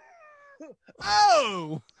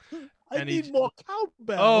 Oh. I need more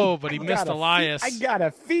cowbell. Oh, but he missed Elias. I got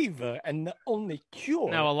a fever, and the only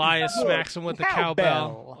cure. Now Elias smacks him with the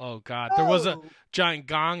cowbell. Oh, God. There was a giant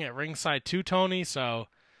gong at ringside too, Tony, so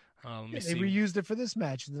let me see. They reused it for this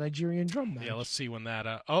match, the Nigerian drum match. Yeah, let's see when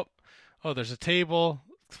that... Oh, there's a table.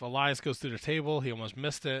 Elias goes through the table. He almost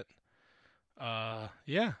missed it.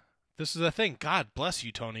 Yeah, this is the thing. God bless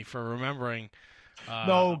you, Tony, for remembering...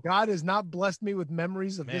 no, God has not blessed me with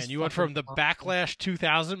memories of this. Man, you went from the Backlash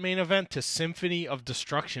 2000 main event to Symphony of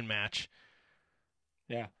Destruction match.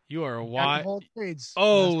 Yeah. You are a wide.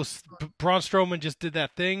 Oh, Braun Strowman just did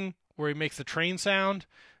that thing where he makes the train sound,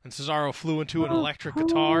 and Cesaro flew into an electric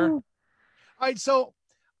guitar. All right, so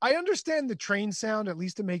I understand the train sound. At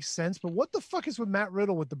least it makes sense. But what the fuck is with Matt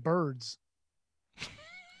Riddle with the birds?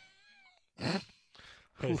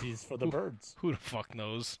 Because he's for the birds. Who the fuck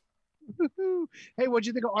knows? Hey, what'd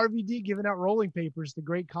you think of RVD giving out rolling papers to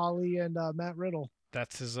Great Khali and Matt Riddle?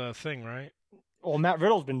 That's his thing, right? Well, Matt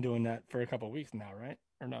Riddle's been doing that for a couple of weeks now, right?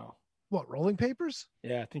 Or no? What, rolling papers?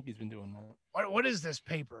 Yeah, I think he's been doing that. What is this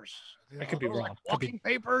papers? I could be wrong. Like walking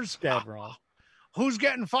papers? Dead wrong. Who's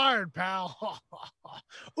getting fired, pal?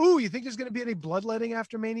 Ooh, you think there's going to be any bloodletting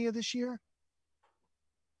after Mania this year?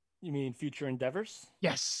 You mean future endeavors?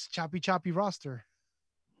 Yes, choppy roster.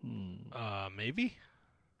 Maybe.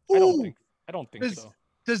 I don't think so.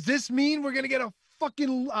 Does this mean we're gonna get a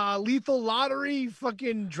fucking lethal lottery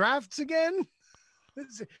fucking drafts again?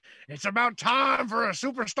 It's about time for a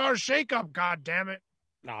superstar shakeup. God damn it!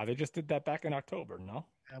 Nah, they just did that back in October. No,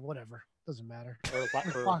 whatever. Doesn't matter. Or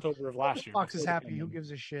October of last year. Fox is happy. Who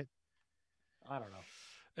gives a shit? I don't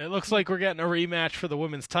know. It looks like we're getting a rematch for the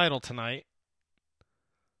women's title tonight.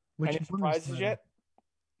 Any surprises yet?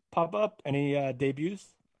 Pop up? Any debuts?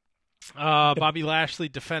 Bobby Lashley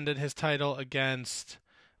defended his title against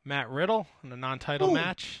Matt Riddle in a non-title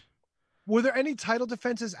match. Were there any title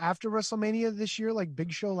defenses after WrestleMania this year, like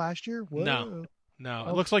Big Show last year? Whoa. No. Oh.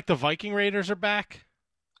 It looks like the Viking Raiders are back.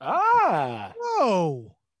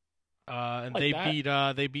 Whoa. And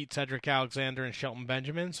Like they beat Cedric Alexander and Shelton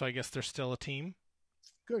Benjamin, so I guess they're still a team.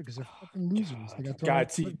 Good, because they're fucking losers. They got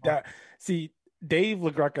thrown God, out. see, Dave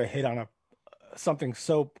LaGreca hit on something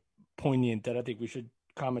so poignant that I think we should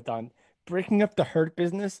comment on. Breaking up the Hurt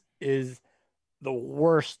Business is the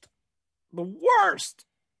worst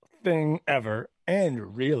thing ever.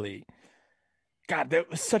 And really, God, that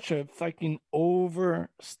was such a fucking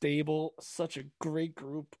overstable, such a great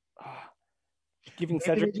group. Giving Maybe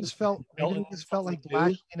Cedric they just felt like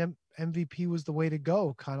Lashley and MVP was the way to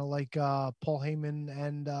go, kind of like Paul Heyman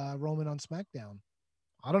and Roman on SmackDown.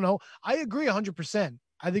 I don't know. I agree 100%.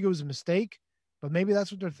 I think it was a mistake, but maybe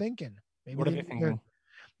that's what they're thinking. Maybe What are they thinking?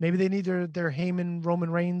 Maybe they need their Heyman Roman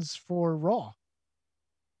Reigns for Raw.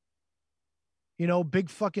 You know, big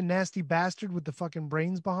fucking nasty bastard with the fucking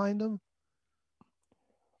brains behind him.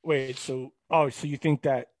 Wait, so you think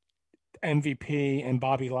that MVP and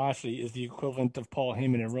Bobby Lashley is the equivalent of Paul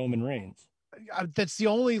Heyman and Roman Reigns? That's the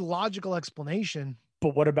only logical explanation.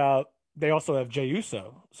 But what about, they also have Jey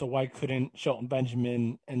Uso, so why couldn't Shelton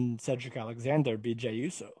Benjamin and Cedric Alexander be Jey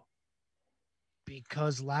Uso?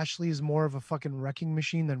 Because Lashley is more of a fucking wrecking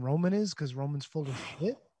machine than Roman is, because Roman's full of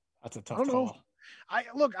shit. That's a tough call.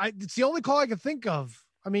 It's the only call I can think of.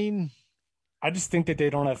 I mean, I just think that they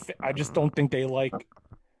don't have. I just don't think they like.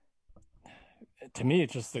 To me,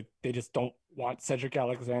 it's just that they just don't want Cedric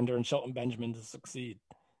Alexander and Shelton Benjamin to succeed.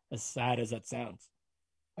 As sad as that sounds.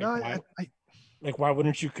 Why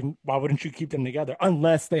wouldn't you keep them together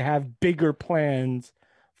unless they have bigger plans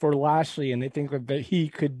for Lashley and they think that he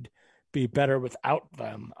could be better without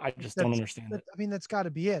them? I just don't understand it. I mean, that's got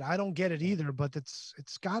to be it. I don't get it either, but it's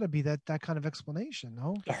got to be that kind of explanation,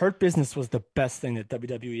 no? The Hurt Business was the best thing that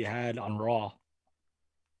WWE had on Raw.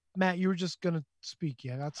 Matt, you were just gonna speak.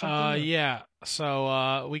 Yeah, got something. Yeah.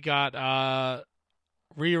 So we got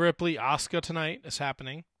Rhea Ripley, Asuka tonight is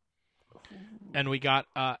happening, and we got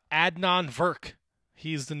Adnan Virk.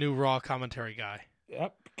 He's the new Raw commentary guy.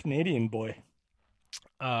 Yep, Canadian boy.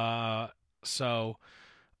 So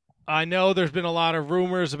I know there's been a lot of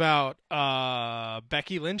rumors about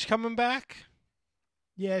Becky Lynch coming back.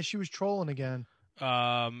 Yeah, she was trolling again.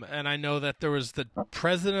 And I know that there was the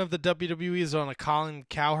president of the WWE is on a Colin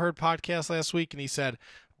Cowherd podcast last week, and he said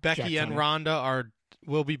Becky and Ronda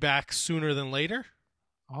will be back sooner than later.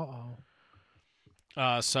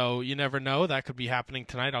 So you never know. That could be happening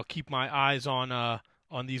tonight. I'll keep my eyes on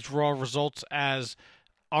these Raw results as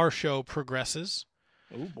our show progresses.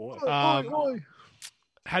 Oh boy.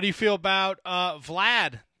 How do you feel about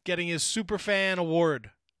Vlad getting his Superfan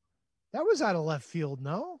award? That was out of left field,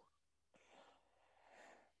 no?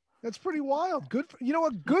 That's pretty wild. Good for, you know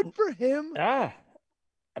what? Good for him. Yeah.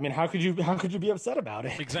 I mean, how could you be upset about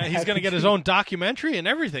it? Exactly. He's going to get his own documentary and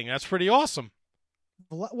everything. That's pretty awesome.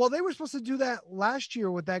 Well, they were supposed to do that last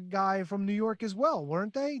year with that guy from New York as well,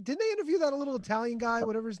 weren't they? Didn't they interview that little Italian guy,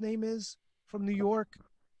 whatever his name is, from New York?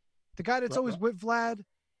 The guy that's always with Vlad?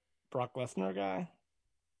 Brock Lesnar guy?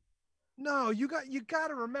 No, you got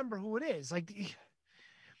to remember who it is. Like, is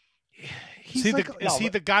he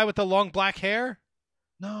the guy with the long black hair?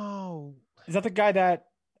 No. Is that the guy that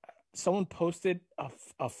someone posted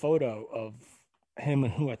a photo of him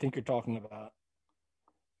and who I think you're talking about?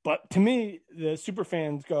 But to me, the super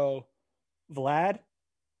fans go Vlad,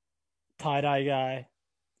 tie-dye guy,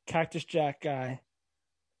 Cactus Jack guy,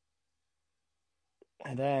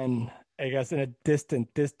 and then I guess in a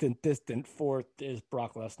distant fourth is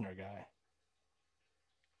Brock Lesnar guy.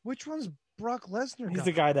 Which one's Brock Lesnar guy? He's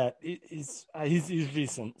the guy that he's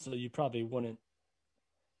recent, so you probably wouldn't.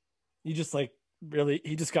 You just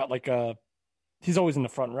he just got he's always in the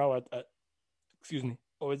front row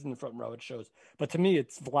always in the front row at shows. But to me,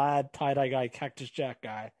 it's Vlad, tie-dye guy, Cactus Jack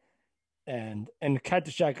guy, and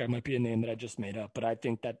Cactus Jack guy might be a name that I just made up, but I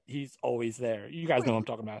think that he's always there. You guys know what I'm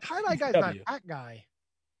talking about. Tie-dye guy's not hat guy.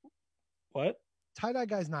 What? Tie-dye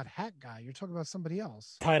guy's not hat guy. You're talking about somebody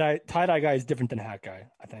else. Tie-dye guy is different than hat guy,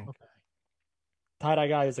 I think. Okay. Tie-dye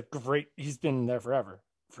guy is he's been there forever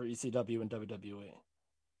for ECW and WWE.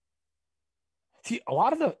 See, a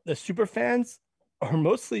lot of the super fans are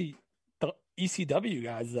mostly the ECW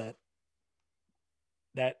guys that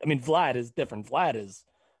I mean, Vlad is different. Vlad is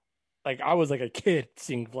I was like a kid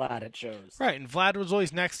seeing Vlad at shows. Right, and Vlad was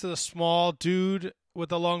always next to the small dude with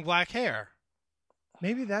the long black hair.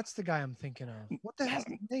 Maybe that's the guy I'm thinking of. What the hell's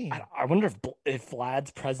his name? I wonder if Vlad's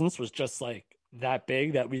presence was just that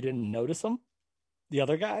big that we didn't notice him. The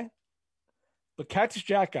other guy. the Cactus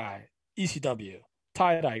Jack guy, ECW,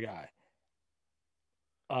 tie-dye guy.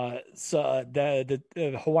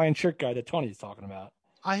 The Hawaiian shirt guy that Tony's talking about.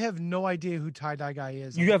 I have no idea who tie-dye guy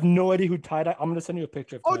is. You have no idea who tie-dye? I'm going to send you a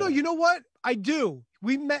picture of Oh, tie-dye. no, you know what? I do.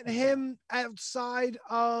 We met him outside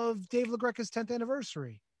of Dave LaGreca's 10th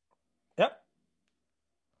anniversary. Yep.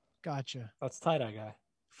 Gotcha. That's tie-dye guy.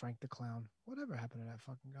 Frank the Clown. Whatever happened to that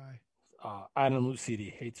fucking guy? Adam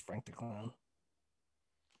Lucidi hates Frank the Clown.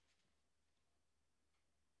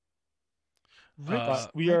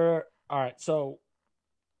 We are... All right, so...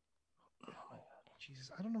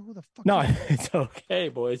 Jesus, I don't know who the fuck. No, it's okay,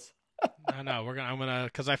 boys. No, I'm gonna,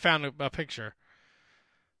 because I found a picture.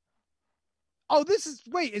 Oh, is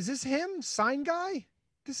this him? Sign guy?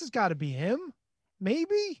 This has got to be him.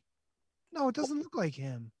 Maybe? No, it doesn't look like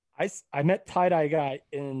him. I met tie-dye guy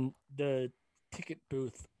in the ticket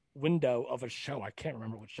booth window of a show. I can't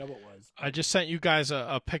remember what show it was. I just sent you guys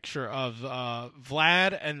a picture of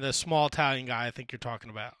Vlad and the small Italian guy I think you're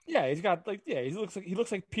talking about. Yeah, he's got he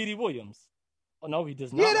looks like Petey Williams. Oh no, he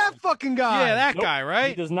does not. Yeah, that fucking guy. Yeah, that guy, right?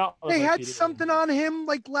 He does not. They had Petey something on him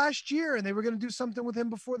like last year, and they were going to do something with him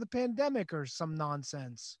before the pandemic or some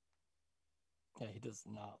nonsense. Yeah, he does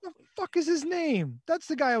not. What the fuck is his name? That's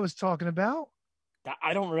the guy I was talking about.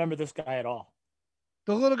 I don't remember this guy at all.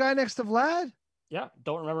 The little guy next to Vlad? Yeah,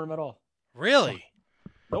 don't remember him at all. Really?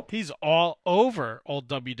 Nope. He's all over old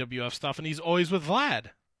WWF stuff, and he's always with Vlad.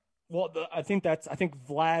 Well, I think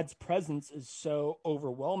Vlad's presence is so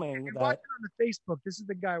overwhelming that Watch it on the Facebook. This is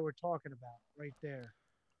the guy we're talking about right there.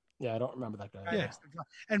 Yeah, I don't remember that guy. Yeah.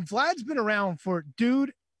 And Vlad's been around for,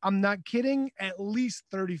 dude, I'm not kidding, at least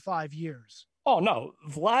 35 years. Oh no,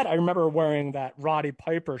 Vlad! I remember wearing that Roddy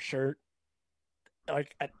Piper shirt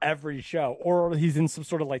like at every show, or he's in some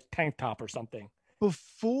sort of like tank top or something.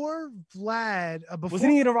 Before Vlad,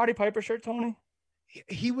 wasn't he in a Roddy Piper shirt, Tony?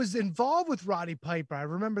 He was involved with Roddy Piper. I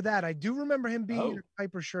remember that. I do remember him being in a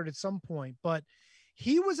Piper shirt at some point, but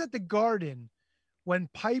he was at the Garden when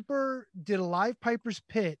Piper did a live Piper's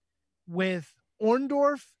Pit with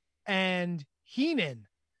Orndorff and Heenan,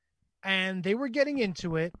 and they were getting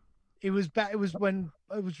into it. It was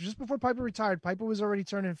just before Piper retired. Piper was already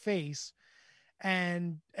turning face,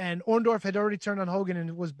 and Orndorff had already turned on Hogan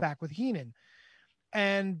and was back with Heenan.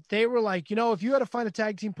 And they were like, if you had to find a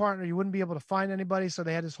tag team partner, you wouldn't be able to find anybody. So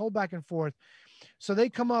they had this whole back and forth. So they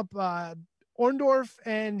come up, Orndorff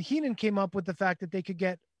and Heenan came up with the fact that they could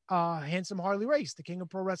get Handsome Harley Race, the King of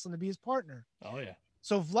Pro Wrestling, to be his partner. Oh, yeah.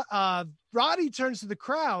 So Roddy turns to the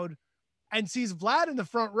crowd and sees Vlad in the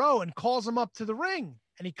front row and calls him up to the ring.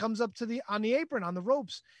 And he comes up on the apron, on the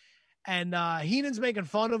ropes. And Heenan's making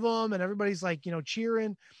fun of him. And everybody's like,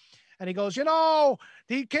 cheering. And he goes,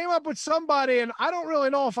 he came up with somebody, and I don't really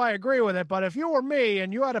know if I agree with it, but if you were me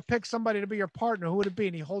and you had to pick somebody to be your partner, who would it be?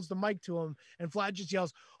 And he holds the mic to him, and Vlad just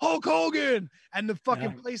yells, Hulk Hogan! And the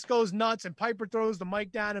fucking place goes nuts, and Piper throws the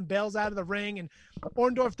mic down and bails out of the ring, and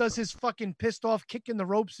Orndorff does his fucking pissed off kicking the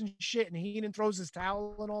ropes and shit, and Heenan throws his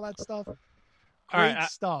towel and all that stuff. Great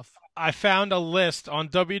stuff. I found a list on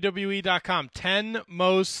WWE.com, 10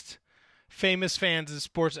 most famous fans in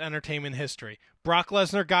sports entertainment history. Brock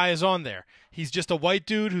Lesnar guy is on there. He's just a white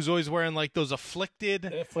dude who's always wearing like those affliction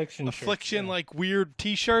shirts, like weird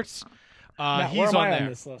T-shirts. Matt, he's where am on I there. On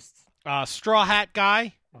this list? Straw hat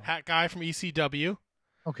guy from ECW.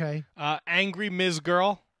 Okay. Angry Ms.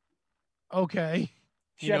 Girl. Okay.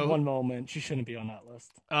 She had one moment. She shouldn't be on that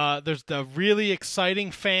list. There's the really exciting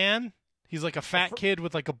fan. He's like a fat kid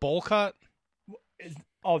with like a bowl cut.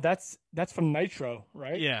 That's from Nitro,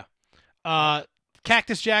 right? Yeah.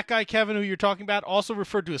 Cactus Jack guy, Kevin, who you're talking about, also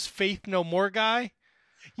referred to as Faith No More guy.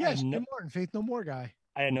 Yes, Jim Martin, Faith No More guy.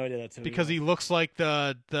 I had no idea that's who because he looks like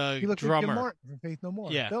the he looks drummer. Like Jim Martin from Faith No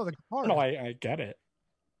More. Yeah. No, the guitar. No, I get it.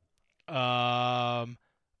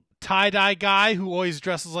 Tie-dye guy who always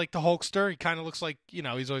dresses like the Hulkster. He kind of looks like,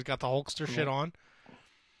 he's always got the Hulkster shit on.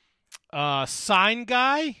 Sign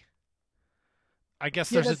guy. I guess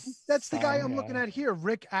that's the guy I'm looking at here.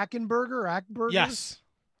 Rick Ackenberger. Yes.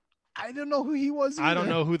 I don't know who he was either. I don't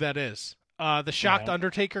know who that is. The shocked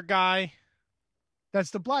Undertaker guy.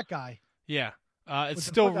 That's the black guy. Yeah. It's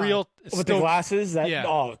still real. With the glasses?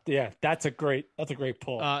 Oh, yeah. That's a great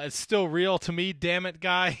pull. It's still real to me, damn it,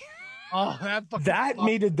 guy. Oh, that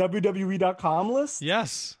made a WWE.com list?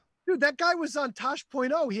 Yes. Dude, that guy was on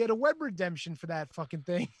Tosh.0. He had a web redemption for that fucking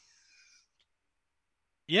thing.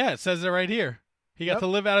 Yeah, it says it right here. He got to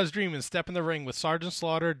live out his dream and step in the ring with Sergeant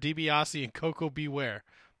Slaughter, DiBiase, and Coco Beware.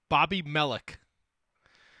 Bobby Mellick.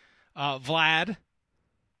 Vlad.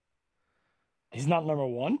 He's not number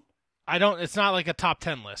one? It's not like a top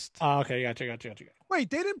 10 list. Oh, okay. Gotcha. Wait,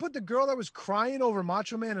 they didn't put the girl that was crying over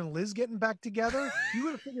Macho Man and Liz getting back together? You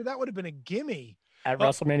would have figured that would have been a gimme. At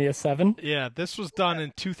WrestleMania 7? Yeah, this was done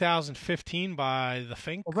in 2015 by the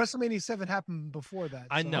Fink. Well, WrestleMania 7 happened before that.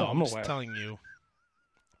 I so- know, I'm I'm just aware. telling you.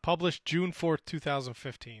 Published June 4th,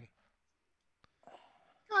 2015.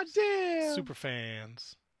 God damn. Super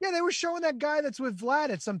fans. Yeah, they were showing that guy that's with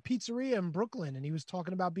Vlad at some pizzeria in Brooklyn, and he was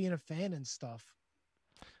talking about being a fan and stuff.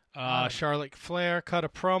 Charlotte Flair cut a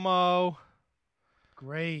promo.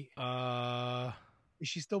 Great. Is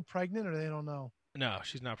she still pregnant, or they don't know? No,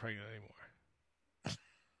 she's not pregnant anymore.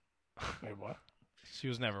 Wait, what? She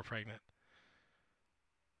was never pregnant.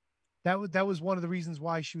 That was one of the reasons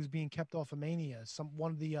why she was being kept off of Mania. One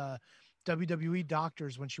of the WWE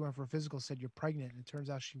doctors, when she went for a physical, said you're pregnant, and it turns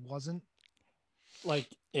out she wasn't. Like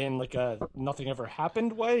in like a nothing ever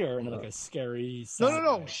happened way, or in like a scary?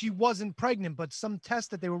 No. way? She wasn't pregnant, but some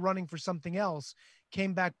test that they were running for something else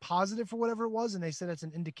came back positive for whatever it was, and they said that's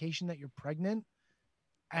an indication that you're pregnant.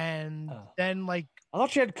 And then, like, I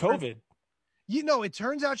thought she had COVID. You know, it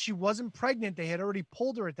turns out she wasn't pregnant. They had already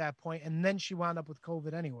pulled her at that point, and then she wound up with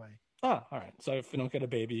COVID anyway. Oh, all right. So if you don't get a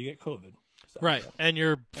baby, you get COVID. So, Right, and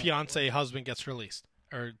your fiance husband gets released,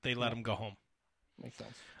 or they let him go home. Makes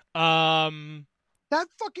sense. That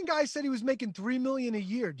fucking guy said he was making $3 million a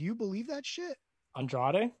year. Do you believe that shit?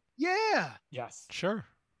 Andrade? Yeah, Yes. Sure.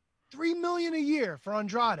 $3 million a year for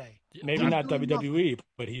Andrade. Maybe not doing WWE,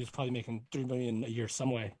 but he's probably making $3 million a year some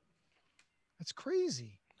way. That's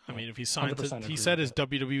crazy. I mean, if he signed, 100% he agree said with his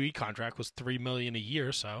WWE contract was $3 million a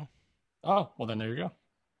year. So, Oh, well then there you go.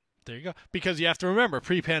 there you go. Because you have to remember,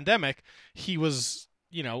 pre-pandemic, he was,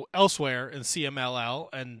 elsewhere in CMLL,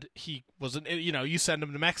 and he wasn't. You send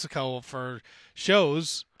him to Mexico for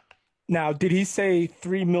shows. Now, did he say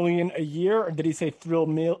 $3 million a year, or did he say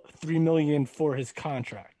 $3 million for his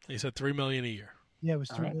contract? He said $3 million a year. Yeah, it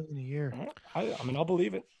was All $3 right. million a year. I mean, I'll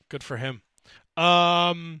believe it. Good for him.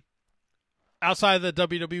 Outside of the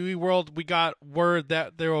WWE world, we got word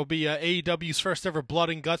that there will be AEW's first ever Blood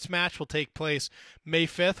and Guts match will take place May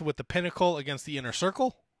 5th with the Pinnacle against the Inner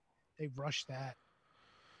Circle. They rushed that.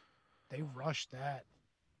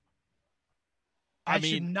 I That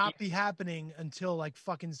should mean, not be happening until like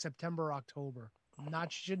fucking September, October.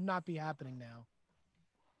 Should not be happening now.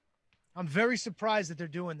 I'm very surprised that they're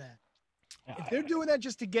doing that. If they're doing that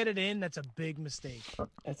just to get it in, that's a big mistake.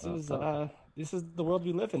 This is the world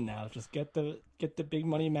we live in now. Just get the big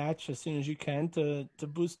money match as soon as you can to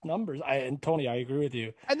boost numbers. And Tony, I agree with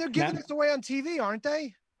you. And they're giving this away on TV, aren't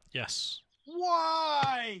they? Yes.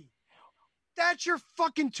 Why? That's your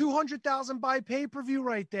fucking 200,000 buy pay-per-view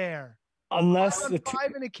right there. Unless On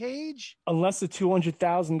five in a cage. unless the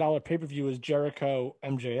 $200,000 pay per view is Jericho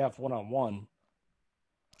MJF 1-on-1.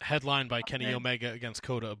 Headlined by Kenny Omega against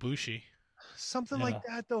Kota Ibushi. Something like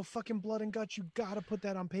that, though. Fucking Blood and Guts. You got to put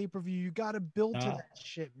that on pay-per-view. You got to build to that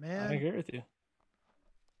shit, man. I agree with you.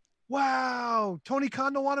 Wow. Tony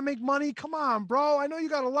Khan don't want to make money? Come on, bro. I know you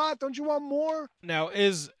got a lot. Don't you want more? Now,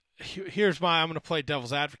 I'm going to play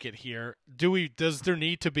devil's advocate here. Does there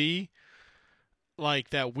need to be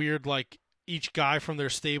like that weird, like each guy from their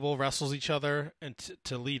stable wrestles each other and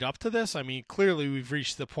to lead up to this? I mean, clearly we've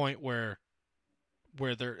reached the point where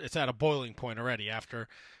it's at a boiling point already after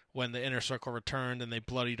when the Inner Circle returned and they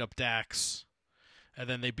bloodied up Dax and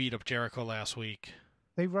then they beat up Jericho last week.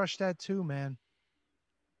 They rushed that too, man.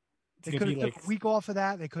 They could have took a week off of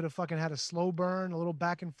that. They could have fucking had a slow burn, a little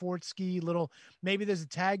back and forth ski, maybe there's a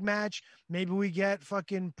tag match. Maybe we get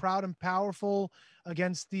fucking Proud and Powerful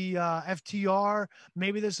against the FTR.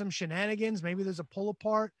 Maybe there's some shenanigans. Maybe there's a pull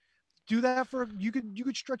apart. Do that you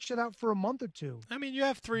could stretch it out for a month or two. I mean, you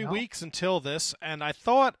have 3 weeks until this, and I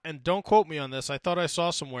thought, and don't quote me on this, I thought I saw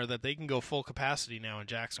somewhere that they can go full capacity now in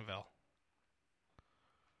Jacksonville.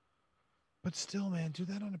 But still, man, do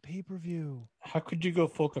that on a pay-per-view. How could you go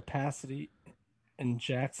full capacity in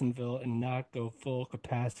Jacksonville and not go full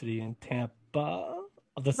capacity in Tampa?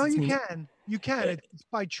 No, you can. You can. It's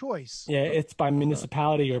by choice. Yeah, it's by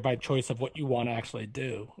municipality or by choice of what you want to actually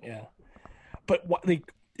do. Yeah. But what,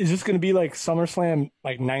 like, is this going to be like SummerSlam,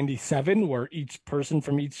 like 97, where each person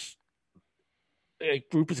from each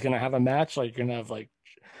group is going to have a match? Like, you're going to have like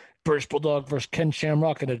British Bulldog versus Ken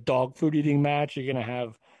Shamrock in a dog food eating match. You're going to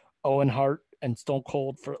have Owen Hart and Stone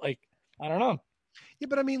Cold for like, I don't know. Yeah,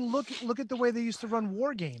 but I mean, look at the way they used to run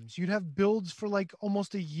War Games. You'd have builds for like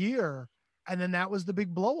almost a year, and then that was the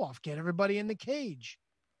big blow off. Get everybody in the cage,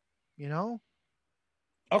 you know?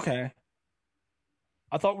 Okay.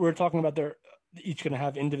 I thought we were talking about they're each going to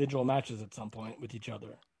have individual matches at some point with each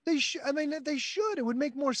other. They should. I mean, they should. It would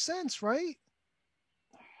make more sense, right?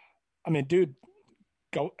 I mean, dude,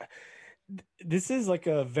 go. This is like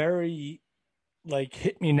a very like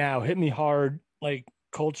hit me now, hit me hard, like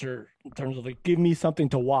culture in terms of like give me something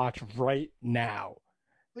to watch right now.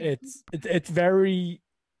 It's very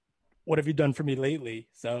what have you done for me lately?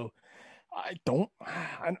 So I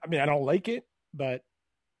mean I don't like it, but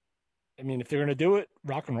I mean if they're gonna do it,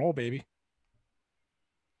 rock and roll, baby.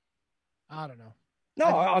 I don't know.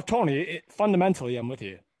 No, Tony, fundamentally I'm with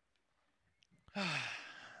you.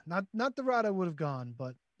 Not the route I would have gone,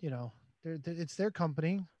 but you know, it's their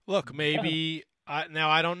company. Look, maybe now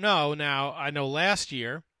I don't know. Now I know last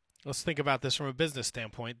year. Let's think about this from a business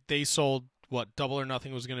standpoint. They sold what Double or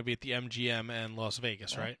Nothing was going to be at the MGM and Las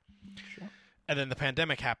Vegas, right? Sure. And then the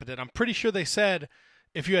pandemic happened, and I'm pretty sure they said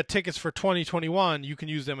if you had tickets for 2021, you can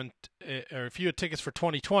use them, or if you had tickets for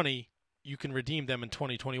 2020, you can redeem them in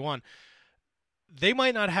 2021. They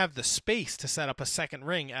might not have the space to set up a second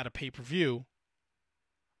ring at a pay-per-view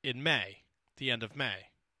in May, the end of May.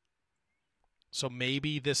 So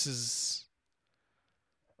maybe this is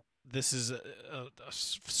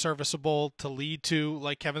serviceable to lead to,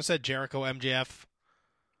 like Kevin said, Jericho MJF.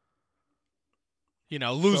 You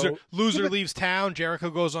know, loser leaves town. Jericho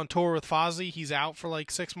goes on tour with Fozzy. He's out for like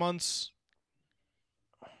 6 months.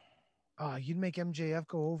 You'd make MJF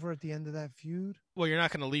go over at the end of that feud? Well, you're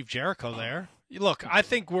not going to leave Jericho there. Look, I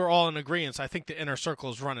think we're all in agreement. I think the Inner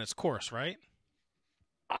Circle has run its course, right?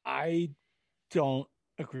 I don't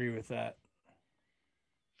agree with that.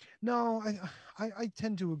 No, I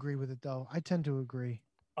tend to agree with it, though. I tend to agree.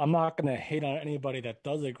 I'm not going to hate on anybody that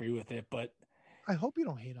does agree with it, but I hope you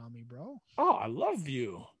don't hate on me, bro. Oh, I love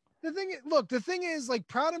you. The thing is, like,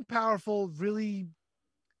 Proud and Powerful really.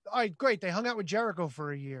 All right, great. They hung out with Jericho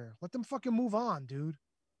for a year. Let them fucking move on, dude.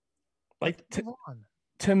 Like,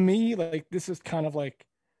 to me, like, this is kind of like,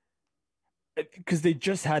 because they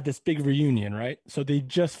just had this big reunion, right? So they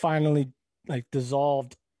just finally, like,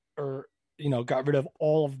 dissolved or, you know, got rid of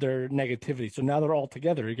all of their negativity. So now they're all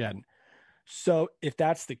together again. So if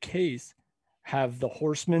that's the case, have the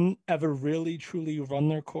Horsemen ever really truly run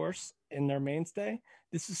their course in their mainstay?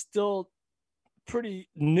 This is still pretty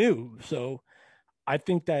new. So I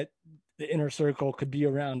think that the Inner Circle could be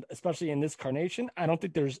around, especially in this carnation. I don't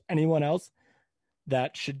think there's anyone else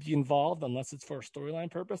that should be involved unless it's for a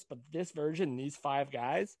storyline purpose. But this version, these 5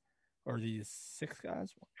 guys, or these 6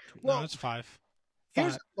 guys? No, it's 5.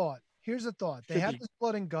 Here's a thought. They have this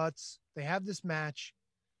blood and guts. They have this match.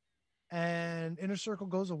 And Inner Circle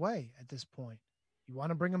goes away at this point. You want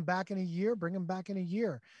to bring them back in a year? Bring them back in a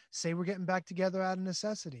year. Say we're getting back together out of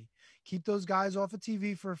necessity. Keep those guys off of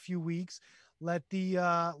TV for a few weeks. Let the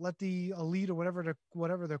Elite or whatever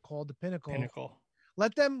they're called, the Pinnacle.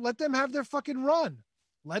 Let them have their fucking run.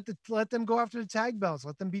 Let them go after the tag belts.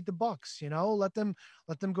 Let them beat the Bucks. You know, let them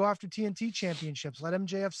go after TNT championships. Let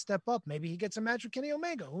MJF step up. Maybe he gets a match with Kenny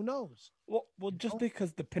Omega. Who knows? Well, just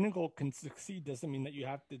because the Pinnacle can succeed doesn't mean that you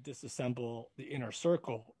have to disassemble the Inner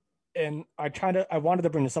Circle. And I wanted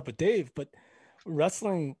to bring this up with Dave, but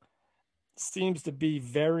wrestling seems to be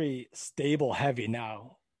very stable heavy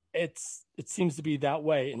now. It seems to be that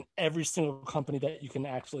way in every single company that you can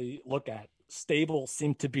actually look at. Stable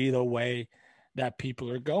seem to be the way that people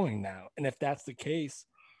are going now. And if that's the case,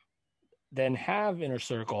 then have Inner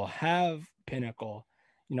Circle, have Pinnacle,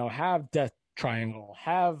 you know, have Death Triangle,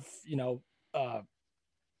 have, you know,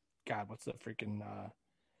 God, what's the freaking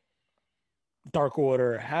Dark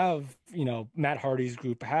Order, have, you know, Matt Hardy's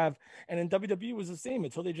group, and then WWE was the same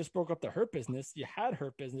until they just broke up the Hurt Business. You had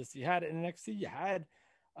Hurt Business, you had NXT, you had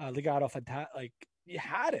Legado Fantastic, like you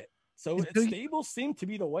had it. So stable seemed to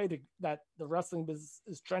be the way that the wrestling business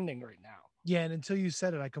is trending right now. Yeah, and until you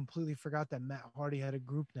said it, I completely forgot that Matt Hardy had a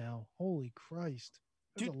group now. Holy Christ.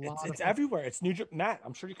 Dude, it's everywhere. It's New Japan. Matt,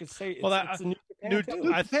 I'm sure you could say it's, well, it's a New Japan.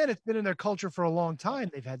 New Japan, it's been in their culture for a long time.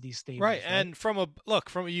 They've had these stables. Right, and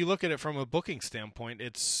you look at it from a booking standpoint,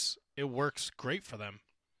 it works great for them.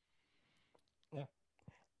 Yeah.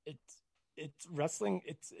 It's wrestling.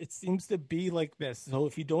 It seems to be like this. So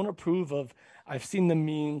if you don't approve of, I've seen the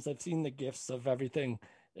memes, I've seen the gifs of everything,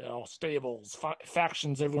 you know, stables,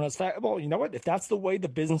 factions, everyone has well, you know what? If that's the way the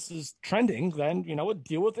business is trending, then you know what?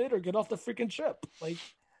 Deal with it or get off the freaking ship. Like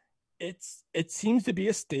it seems to be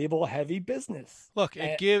a stable, heavy business. Look,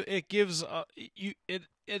 it's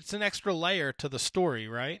an extra layer to the story,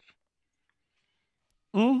 right?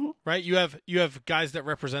 Mm-hmm. Right, you have guys that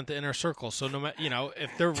represent the Inner Circle, so no matter, you know,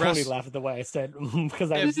 if they're Tony laughed at the way I said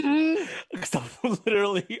because I was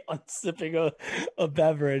literally unsipping a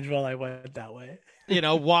beverage while I went that way. You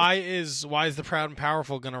know, why is the Proud and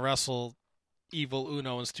Powerful going to wrestle Evil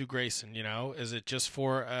Uno and Stu Grayson? You know, is it just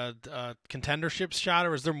for a contendership shot,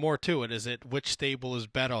 or is there more to it? Is it which stable is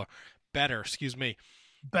better? Excuse me.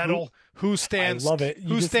 Bettel. Who stands? I love it.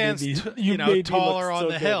 Who stands? Taller on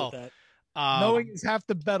the hill. Knowing is half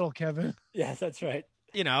the battle, Kevin. Yes, that's right.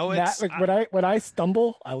 It's Matt, when I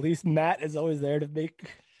stumble, at least Matt is always there to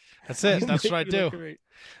make. That's it. That's what I do.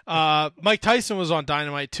 Mike Tyson was on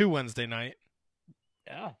Dynamite 2 Wednesday night.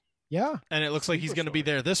 Yeah. And it looks like he's going to be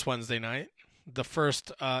there this Wednesday night. The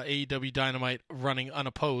first AEW Dynamite running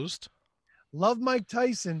unopposed. Love Mike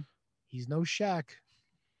Tyson. He's no Shaq.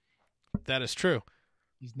 That is true.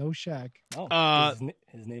 He's no Shaq.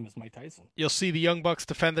 His name is Mike Tyson. You'll see the Young Bucks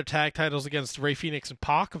defend their tag titles against Rey Fenix and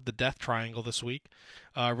Pac of the Death Triangle this week.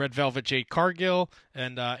 Red Velvet Jade Cargill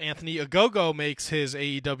and Anthony Ogogo makes his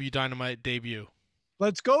AEW Dynamite debut.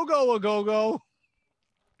 Let's go, Ogogo. All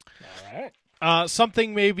right.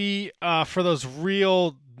 Something maybe for those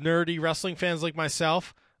real nerdy wrestling fans like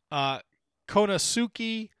myself,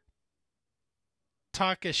 Konosuke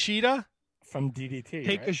Takeshita from DDT.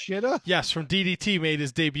 Takeshita? Right? Yes, from DDT made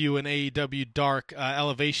his debut in AEW Dark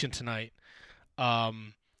Elevation tonight.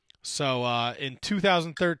 So in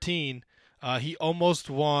 2013, he almost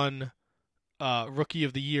won Rookie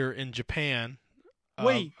of the Year in Japan.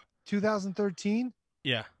 Wait, 2013?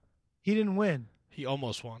 Yeah. He didn't win. He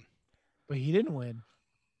almost won. But he didn't win.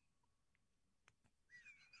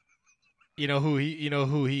 You know who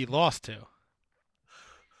he lost to?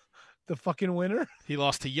 The fucking winner? He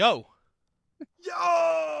lost to Yo.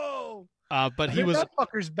 Yo! But he was that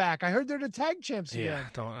fucker's back. I heard they're the tag champs again.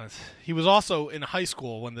 He was also in high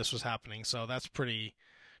school when this was happening, so that's pretty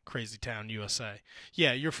crazy town, USA.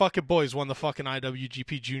 Yeah, your fucking boys won the fucking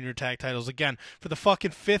IWGP Junior Tag titles again for the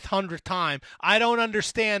fucking 500th time. I don't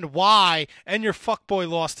understand why, and your fuckboy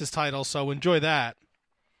lost his title, so enjoy that.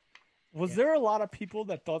 Was there a lot of people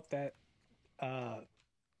that thought that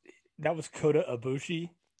that was Kota Ibushi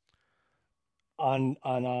on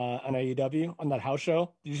AEW on that house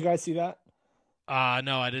show? Did you guys see that?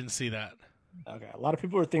 No, I didn't see that. Okay, a lot of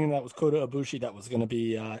people were thinking that was Kota Ibushi that was going to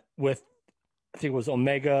be with, I think it was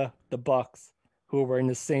Omega, the Bucks, who were wearing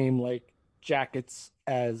the same like jackets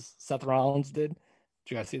as Seth Rollins did.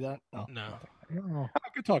 Did you guys see that? No.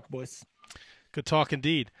 Good talk, boys. Good talk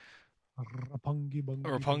indeed. Rapungi bungi.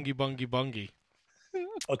 Rapungi bungi bungi.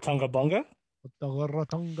 Otunga bunga.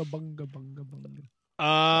 Ratunga bunga bunga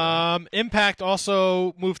bunga. Impact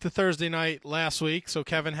also moved to Thursday night last week. So,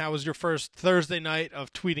 Kevin, how was your first Thursday night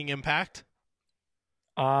of tweeting Impact?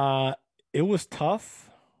 It was tough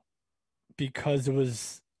because it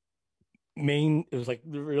was like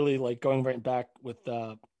really like going right back with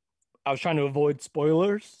I was trying to avoid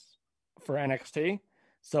spoilers for NXT,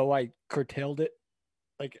 so I curtailed it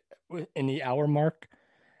like in the hour mark,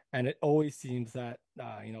 and it always seems that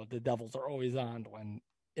the Devils are always on when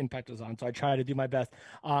Impact is on, so I try to do my best.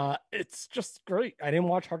 It's just great. I didn't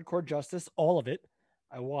watch Hardcore Justice, all of it.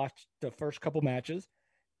 I watched the first couple matches,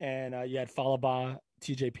 and you had Falaba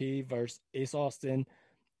TJP versus Ace Austin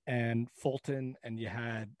and Fulton, and you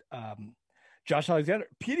had Josh Alexander.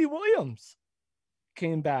 Petey Williams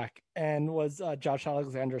came back and was Josh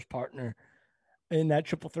Alexander's partner in that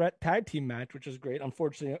triple threat tag team match, which is great.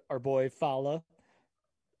 Unfortunately, our boy Fala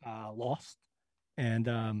lost,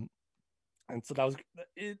 and so that was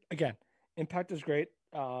it. Again, Impact is great.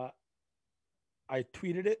 I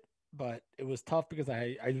tweeted it, but it was tough because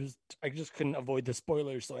I just couldn't avoid the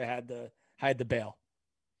spoilers, so I had to bail.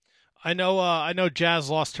 I know Jazz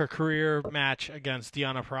lost her career match against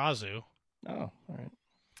Deonna Purrazzo. Oh, all right.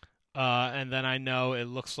 And then I know it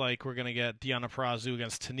looks like we're gonna get Deonna Purrazzo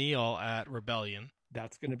against Tenille at Rebellion.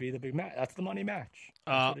 That's gonna be the big match. That's the money match.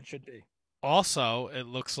 That's what it should be. Also, it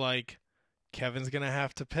looks like Kevin's gonna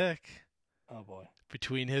have to pick. Oh boy.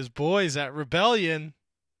 Between his boys at Rebellion.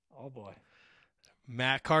 Oh boy.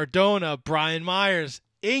 Matt Cardona, Brian Myers,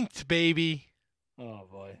 inked, baby. Oh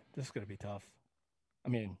boy, this is gonna be tough. I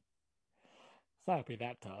mean, it's not gonna be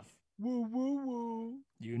that tough. Woo woo woo.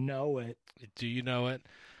 You know it. Do you know it?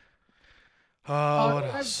 What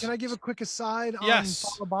else? Can I give a quick aside yes.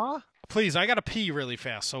 on Falaba? Please, I gotta pee really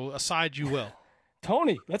fast, so aside you will.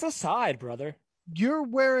 Tony, that's a side, brother. You're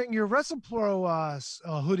wearing your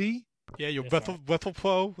WrestlePro hoodie. Yeah, your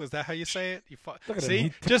WrestlePro. Is that how you say it? Look at see,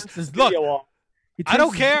 him. just look. I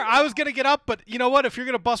don't care. I was gonna get up, but you know what? If you're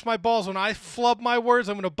gonna bust my balls when I flub my words,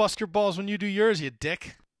 I'm gonna bust your balls when you do yours, you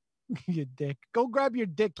dick. You dick. Go grab your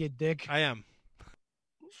dick, you dick. I am.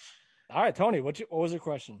 All right, Tony. What was your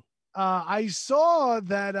question? I saw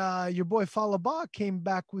that your boy Falaba came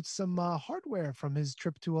back with some hardware from his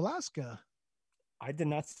trip to Alaska. I did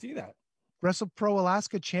not see that. WrestlePro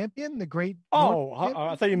Alaska champion, the great. Oh,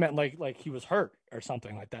 I thought you meant like he was hurt or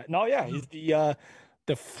something like that. No, yeah, he's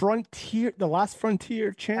the Frontier, the last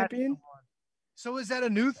Frontier champion. So is that a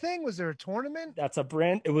new thing? Was there a tournament? That's a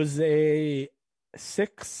brand. It was a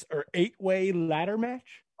 6 or 8-way ladder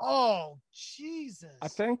match, Oh, Jesus. I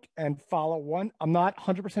think, and follow one. I'm not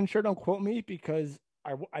 100% sure. Don't quote me because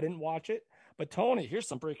I didn't watch it. But Tony, here's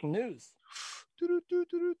some breaking news.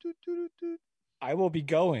 I will be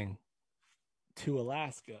going to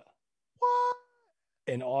Alaska. What?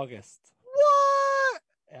 In August. What?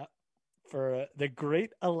 Yep. For the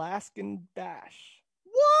Great Alaskan Bash.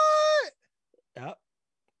 What? Yep.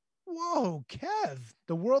 Whoa, Kev.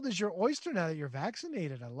 The world is your oyster now that you're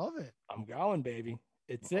vaccinated. I love it. I'm going, baby.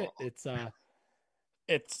 It's it.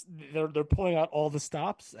 It's they're pulling out all the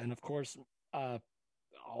stops, and of course,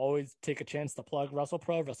 always take a chance to plug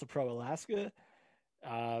WrestlePro Alaska.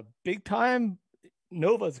 Big time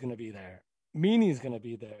Nova's gonna be there. Meanie's gonna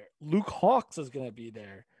be there. Luke Hawks is gonna be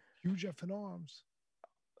there. Hugh Jeff in Arms.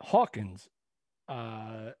 Hawkins,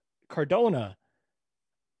 Cardona,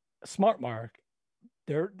 Smart Mark.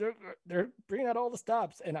 They're bringing out all the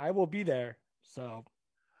stops, and I will be there. So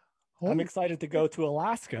I'm excited to go to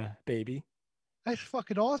Alaska, baby. That's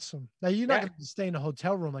fucking awesome. Now you're not going to stay in a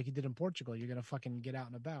hotel room like you did in Portugal. You're going to fucking get out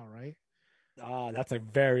and about, right? That's a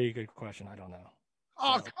very good question. I don't know.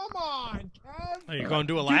 Oh, come on, Kev. Are you going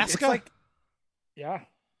to Alaska? Dude, yeah.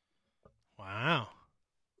 Wow.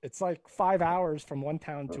 It's like 5 hours from one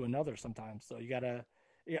town to another sometimes. So I gotta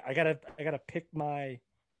pick my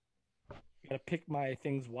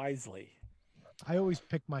things wisely. I always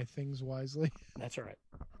pick my things wisely. That's right.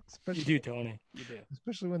 Especially, you do, Tony. You do.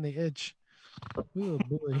 Especially when they itch. Oh,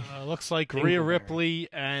 boy. Looks like Rhea Ripley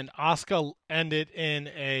and Asuka ended in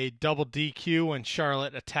a double DQ when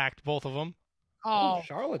Charlotte attacked both of them. Oh,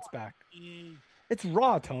 Charlotte's back. It's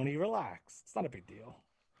Raw, Tony. Relax. It's not a big deal.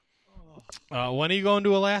 When are you going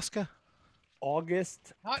to Alaska?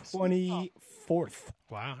 August 24th.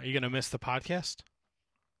 Wow. Are you going to miss the podcast?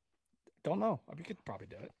 Don't know. We could probably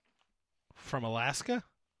do it. From Alaska?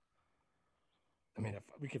 I mean,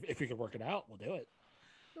 if we could work it out, we'll do it.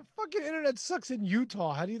 The fucking internet sucks in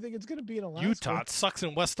Utah. How do you think it's going to be in Alaska? Utah, it sucks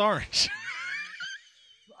in West Orange.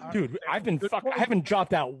 Dude, I haven't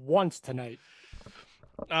dropped out once tonight.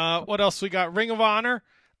 What else we got? Ring of Honor.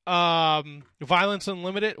 Violence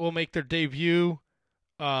Unlimited will make their debut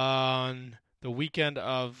on the weekend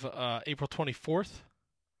of April 24th.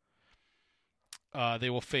 They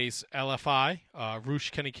will face LFI,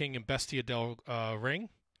 Roosh, Kenny King, and Bestia del Ring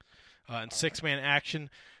in 6-man action.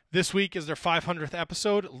 This week is their 500th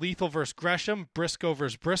episode. Lethal versus Gresham, Briscoe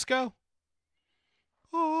versus Briscoe.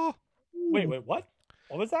 Oh. Wait, what?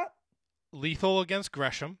 What was that? Lethal against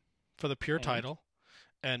Gresham for the pure title,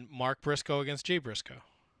 and Mark Briscoe against Jay Briscoe.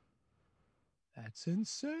 That's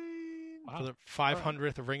insane. Wow. For the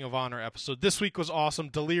 500th Ring of Honor episode. This week was awesome.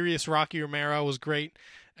 Delirious Rocky Romero was great,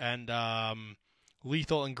 and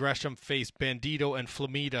Lethal and Gresham faced Bandito and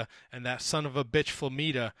Flamita, and that son of a bitch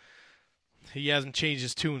Flamita, he hasn't changed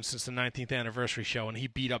his tune since the 19th anniversary show, and he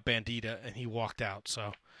beat up Bandita, and he walked out.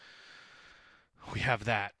 So we have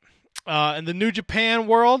that. In the New Japan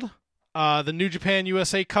world, the New Japan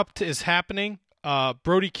USA Cup is happening.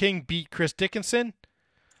 Brody King beat Chris Dickinson.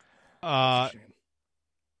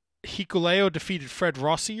 Hikuleo defeated Fred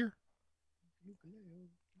Rossier.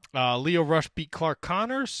 Leo Rush beat Clark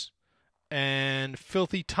Connors. And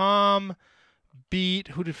Filthy Tom beat...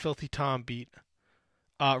 Who did Filthy Tom beat?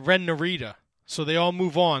 Ren Narita. So they all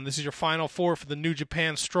move on. This is your final four for the New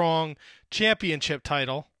Japan Strong Championship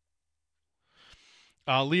title.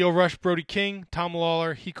 Leo Rush, Brody King, Tom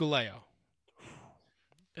Lawler, Hikuleo.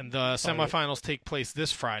 And the semifinals take place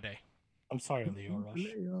this Friday. I'm sorry, Leo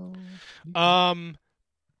Rush.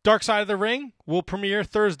 Dark Side of the Ring will premiere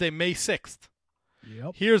Thursday, May 6th.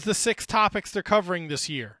 Yep. Here's the 6 topics they're covering this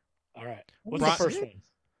year. All right. What's the first one?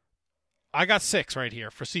 I got 6 right here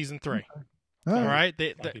for season 3. Okay. All right.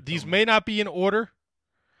 These may not be in order.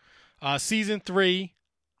 Season 3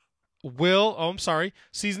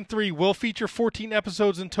 Season 3 will feature 14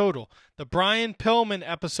 episodes in total. The Brian Pillman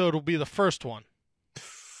episode will be the first one.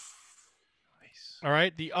 Nice. All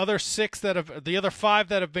right. The other 5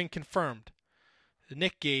 that have been confirmed.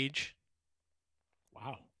 Nick Gage.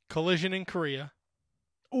 Wow. Collision in Korea.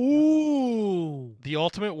 Ooh. The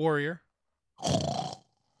Ultimate Warrior.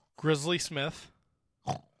 Grizzly Smith,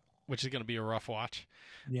 which is going to be a rough watch.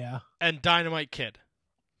 Yeah. And Dynamite Kid.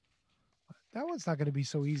 That one's not going to be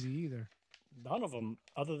so easy either. None of them,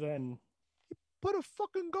 other than... Put a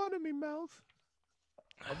fucking gun in me mouth.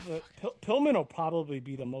 Pillman will probably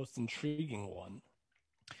be the most intriguing one.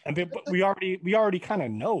 But we already kind of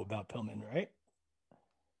know about Pillman, right?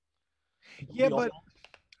 Yeah, but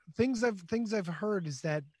things I've heard is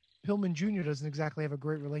that Pillman Jr. doesn't exactly have a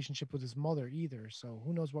great relationship with his mother either. So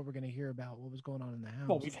who knows what we're going to hear about what was going on in the house.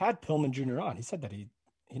 Well, we've had Pillman Jr. on. He said that he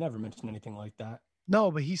never mentioned anything like that.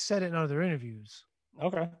 No, but he said it in other interviews.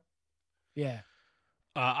 Okay. Yeah.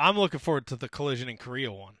 I'm looking forward to the Collision in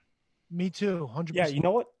Korea one. Me too, 100%. Yeah, you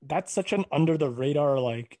know what? That's such an under the radar,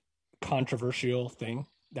 like, controversial thing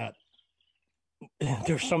that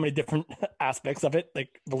there's so many different aspects of it,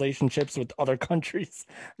 like relationships with other countries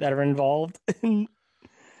that are involved.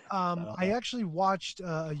 I actually watched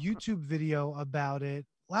a YouTube video about it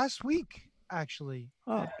last week, actually.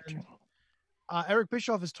 Oh, and, Eric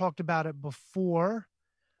Bischoff has talked about it before.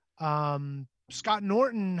 Scott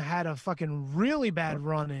Norton had a fucking really bad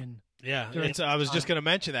run-in. Yeah, I was just going to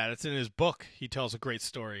mention that. It's in his book. He tells a great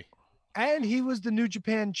story. And he was the New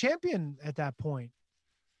Japan champion at that point.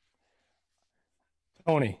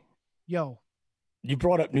 Tony. Yo. You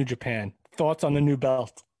brought up New Japan. Thoughts on the new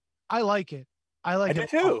belt? I like it. I do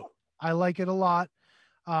too. I like it a lot.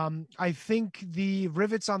 I think the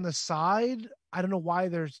rivets on the side, I don't know why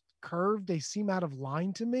they're curved. They seem out of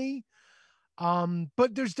line to me.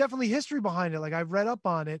 But there's definitely history behind it. Like I've read up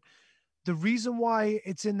on it. The reason why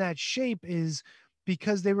it's in that shape is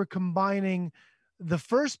because they were combining the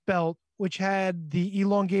first belt, which had the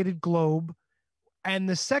elongated globe, and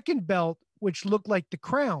the second belt, which looked like the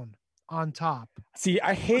crown on top. See,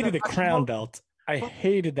 I hated the crown belt. I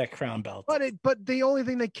hated that crown belt. But the only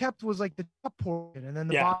thing they kept was like the top portion, and then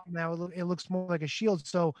the bottom now it looks more like a shield.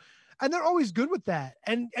 So, and they're always good with that.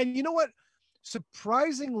 And you know what?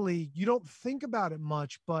 Surprisingly, you don't think about it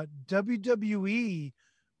much, but WWE,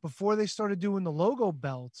 before they started doing the logo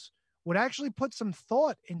belts, would actually put some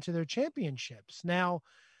thought into their championships. Now,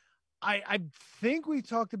 I think we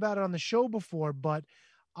talked about it on the show before, but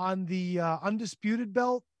on the Undisputed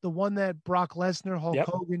belt, the one that Brock Lesnar, Hulk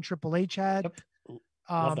Hogan, Triple H had,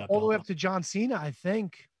 all the way up to John Cena, I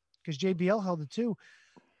think, because JBL held it too.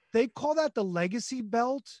 They call that the Legacy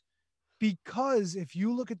belt because if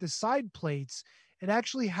you look at the side plates, it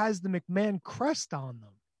actually has the McMahon crest on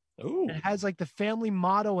them. Ooh. It has like the family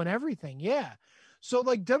motto and everything. Yeah. So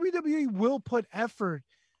like WWE will put effort.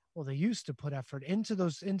 Well, they used to put effort into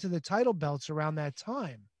the title belts around that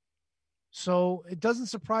time. So it doesn't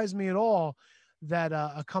surprise me at all that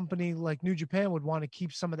a company like New Japan would want to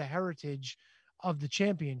keep some of the heritage of the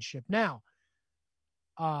championship. Now,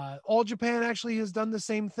 All Japan actually has done the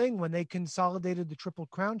same thing when they consolidated the Triple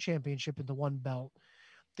Crown Championship into one belt.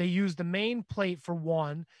 They used the main plate for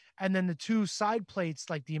one, and then the two side plates,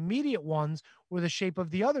 like the immediate ones, were the shape of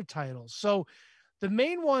the other titles. So the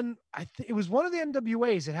main one, it was one of the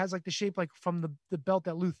NWAs. It has like the shape like from the belt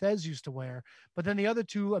that Lou Thez used to wear. But then the other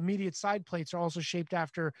two immediate side plates are also shaped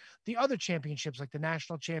after the other championships, like the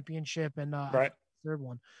National Championship and third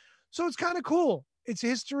one. So it's kind of cool. It's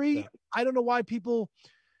history. Yeah. I don't know why people...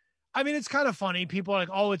 I mean, it's kind of funny. People are like,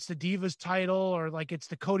 oh, it's the Divas title, or like it's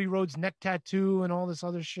the Cody Rhodes neck tattoo and all this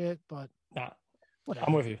other shit. But whatever.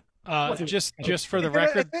 I'm with you. Just for the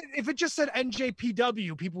record, if it just said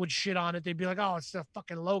NJPW, people would shit on it. They'd be like, oh, it's the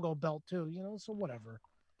fucking logo belt too, so whatever.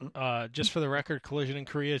 Just for the record, Collision in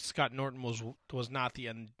Korea, Scott Norton was not the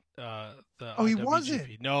end. He IWGP.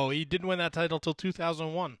 Wasn't. No, he didn't win that title till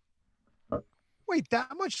 2001. Wait, that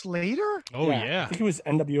much later? Oh yeah. I think he was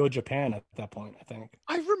NWO Japan at that point. I think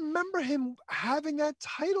I remember him having that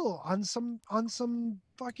title on some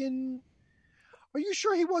fucking. Are you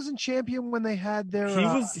sure he wasn't champion when they had their?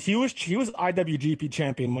 He was IWGP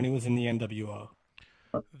champion when he was in the NWO.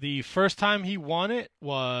 The first time he won it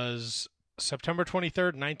was September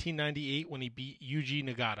 23rd, 1998, when he beat Yuji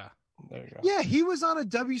Nagata. There you go. Yeah, he was on a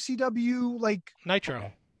WCW like Nitro.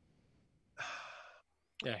 Okay.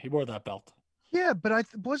 Yeah, he wore that belt. Yeah, but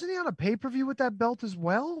wasn't he on a pay-per-view with that belt as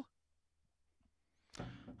well?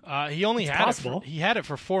 He only had it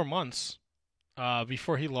for 4 months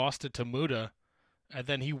before he lost it to Muta, and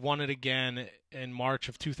then he won it again in March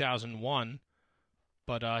of 2001.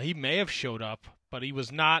 But he may have showed up, but he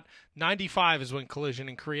was not. 95 is when Collision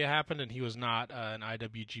in Korea happened, and he was not an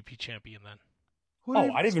IWGP champion then.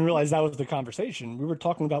 I didn't even realize that was the conversation. We were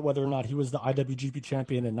talking about whether or not he was the IWGP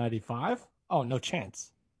champion in 95. Oh, no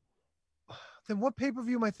chance. Then what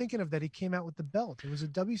pay-per-view am I thinking of that he came out with the belt? It was a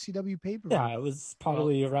WCW pay-per-view. Yeah, it was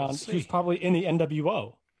probably around. He was probably in the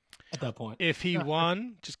NWO at that point. If he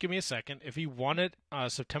won, just give me a second. If he won it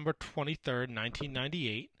September 23rd,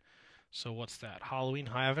 1998. So what's that? Halloween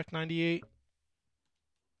Havoc 98?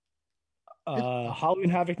 Halloween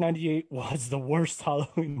Havoc 98 was the worst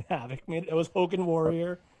Halloween Havoc. Man, it was Hogan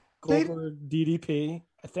Warrior, Goldberg, DDP,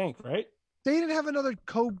 I think, right? They didn't have another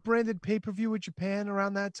co-branded pay-per-view with Japan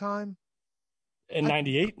around that time? In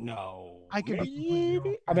 98? No. I could I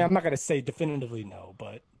mean, I'm not going to say definitively no,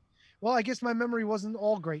 but... Well, I guess my memory wasn't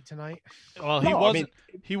all great tonight. Well, he wasn't.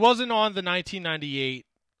 He wasn't on the 1998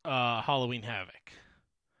 Halloween Havoc.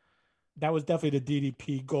 That was definitely the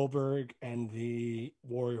DDP Goldberg and the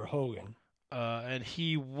Warrior Hogan. And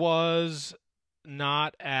he was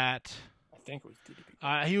not at. I think it was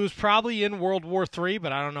DDP. He was probably in World War III,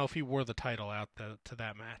 but I don't know if he wore the title out to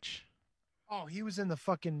that match. Oh, he was in the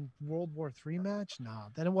fucking World War III match? No,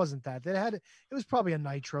 then it wasn't that. It was probably a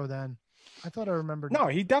Nitro then. I thought I remembered. No,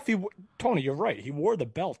 he definitely. Tony, you're right. He wore the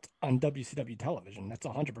belt on WCW television. That's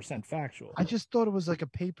 100% factual. I just thought it was like a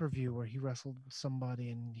pay-per-view where he wrestled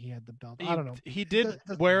somebody and he had the belt. I don't know. He did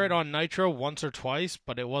wear it on Nitro once or twice,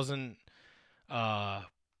 but it wasn't like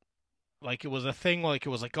it was a thing. Like it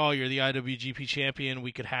was like, oh, you're the IWGP champion.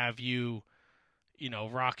 We could have you,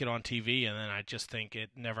 rock it on TV. And then I just think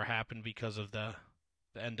it never happened because of the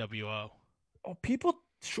NWO. Oh, people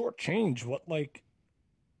shortchange what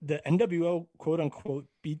the NWO quote unquote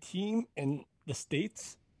B team in the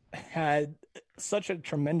States had such a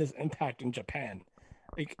tremendous impact in Japan.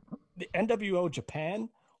 Like the NWO Japan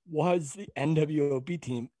was the NWO B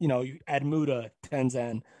team. You add Muda,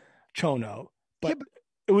 Tenzan, Chono, but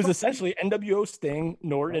it was essentially NWO Sting,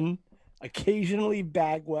 Norton, occasionally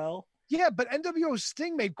Bagwell. Yeah, but NWO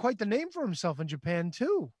Sting made quite the name for himself in Japan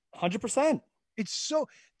too. 100%. It's so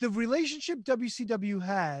the relationship WCW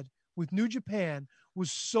had with New Japan was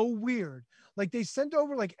so weird. Like they sent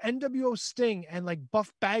over like NWO Sting and like Buff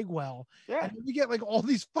Bagwell. Yeah. And we get like all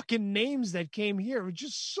these fucking names that came here. It was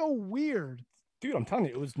just so weird. Dude, I'm telling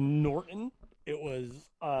you, it was Norton. It was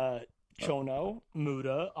Chono,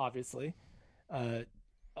 Muda, obviously.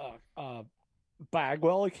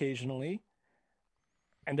 Bagwell occasionally.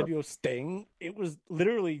 NWO Sting. It was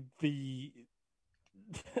literally the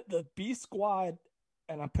B Squad,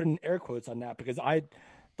 and I'm putting air quotes on that because I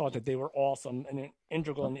thought that they were awesome and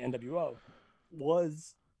integral in the NWO,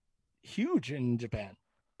 was huge in Japan.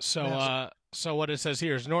 So what it says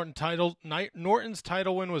here is Norton's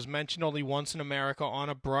title win was mentioned only once in America on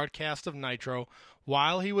a broadcast of Nitro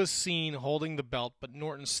while he was seen holding the belt, but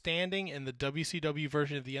Norton's standing in the WCW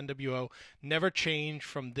version of the NWO never changed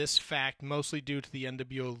from this fact, mostly due to the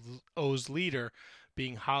NWO's leader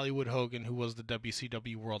being Hollywood Hogan, who was the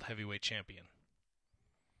WCW World Heavyweight Champion.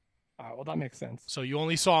 Well, that makes sense. So you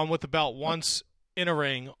only saw him with the belt once in a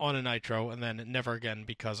ring on a Nitro, and then never again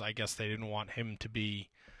because I guess they didn't want him to be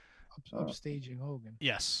upstaging Hogan.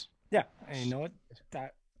 Yes. Yeah, and you know what?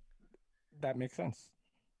 That makes sense.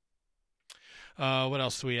 What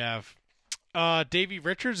else do we have? Davey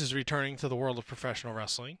Richards is returning to the world of professional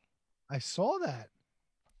wrestling. I saw that.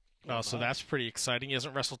 So that's pretty exciting. He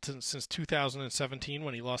hasn't wrestled since 2017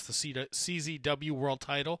 when he lost the CZW World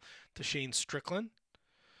title to Shane Strickland.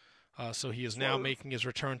 So he is now making his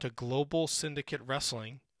return to Global Syndicate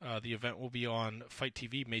Wrestling. The event will be on Fight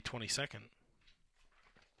TV May 22nd.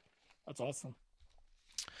 That's awesome.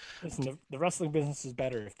 Listen, the wrestling business is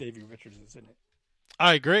better if Davey Richards is in it.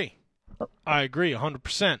 I agree.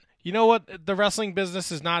 100%. You know what the wrestling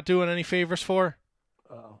business is not doing any favors for?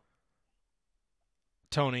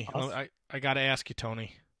 Tony, I got to ask you,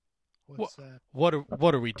 Tony. What's that? What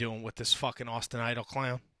are we doing with this fucking Austin Idol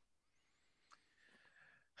clown?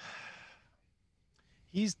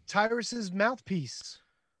 He's Tyrus's mouthpiece.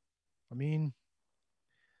 I mean,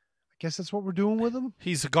 I guess that's what we're doing with him.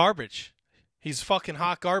 He's garbage. He's fucking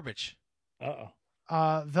hot garbage.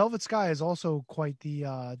 Velvet Sky is also quite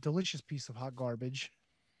the delicious piece of hot garbage.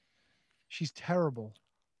 She's terrible.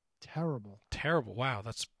 Terrible. Wow,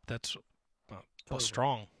 that's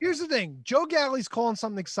strong. Here's the thing. Joe Gatley's calling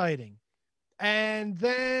something exciting. And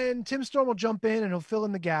then Tim Storm will jump in and he'll fill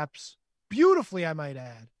in the gaps. Beautifully, I might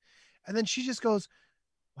add. And then she just goes,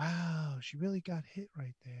 wow, she really got hit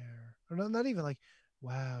right there. Or no, not even like,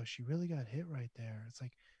 wow, she really got hit right there. It's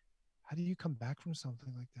like, how do you come back from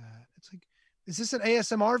something like that? It's like, is this an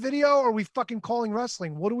ASMR video or are we fucking calling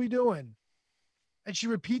wrestling? What are we doing? And she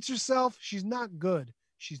repeats herself. She's not good.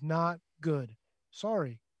 She's not good.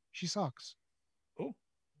 Sorry. She sucks. Oh,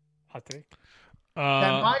 hot take.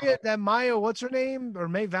 That Maya, what's her name? Or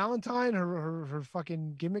May Valentine, her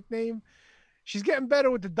fucking gimmick name. She's getting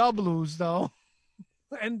better with the W's though.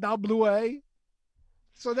 NWA.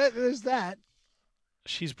 So there's that.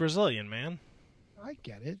 She's Brazilian, man. I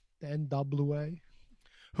get it. The NWA.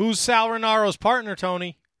 Who's Sal Renaro's partner,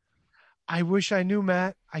 Tony? I wish I knew,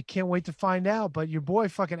 Matt. I can't wait to find out. But your boy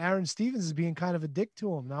fucking Aaron Stevens is being kind of a dick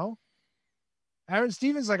to him, no? Aaron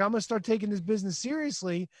Stevens like, I'm going to start taking this business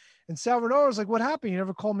seriously. And Sal Renaro's like, what happened? You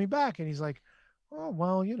never called me back. And he's like, oh,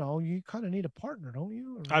 well, you kind of need a partner, don't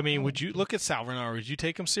you? Or, I mean, would you look at Sal Renaro? Would you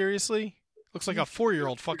take him seriously? Looks like a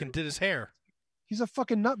 4-year-old fucking did his hair. He's a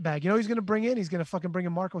fucking nutbag. You know who he's gonna bring in? He's gonna fucking bring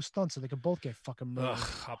in Marco Stunt so they can both get fucking murdered. Ugh,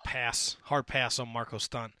 I'll pass. Hard pass on Marco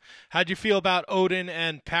Stunt. How'd you feel about Odin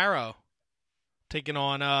and Paro taking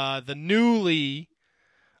on the newly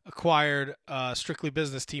acquired Strictly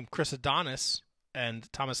Business team, Chris Adonis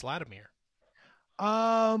and Thomas Latimer?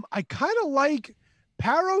 I kind of like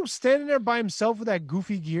Paro standing there by himself with that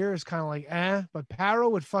goofy gear is kind of like, but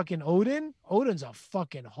Paro with fucking Odin's a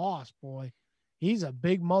fucking hoss, boy. He's a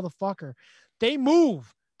big motherfucker. They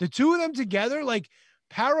move. The two of them together, like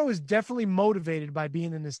Paro is definitely motivated by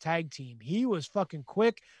being in this tag team. He was fucking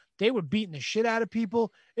quick. They were beating the shit out of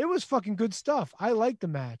people. It was fucking good stuff. I liked the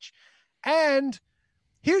match. And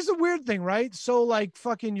here's the weird thing, right? So like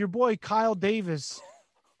fucking your boy Kyle Davis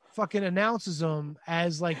fucking announces him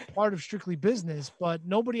as like part of Strictly Business, but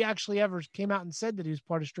nobody actually ever came out and said that he was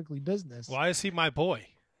part of Strictly Business. Why is he my boy?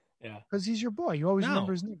 Yeah. Because he's your boy. You always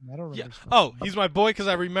remember his name. I don't remember his name. Oh, he's my boy because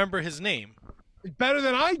I remember his name. Better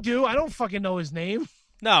than I do. I don't fucking know his name.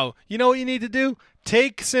 No. You know what you need to do?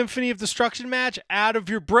 Take Symphony of Destruction match out of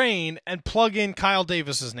your brain and plug in Kyle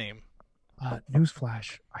Davis's name.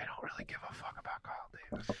 Newsflash. I don't really give a fuck about Kyle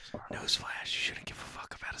Davis. Newsflash. You shouldn't give a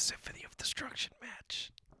fuck about a Symphony of Destruction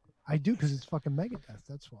match. I do because it's fucking Megadeth.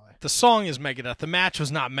 That's why. The song is Megadeth. The match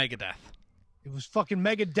was not Megadeth. It was fucking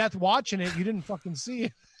Megadeth watching it. You didn't fucking see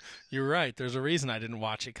it. You're right. There's a reason I didn't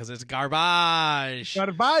watch it because it's garbage.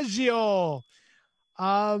 Garbaggio.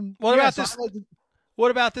 What about this?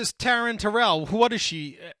 What about this Taryn Terrell? What is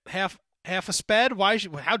she? Half a sped? Why?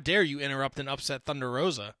 How dare you interrupt and upset Thunder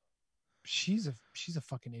Rosa? She's a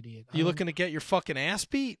fucking idiot. You looking to get your fucking ass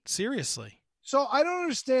beat? Seriously. So I don't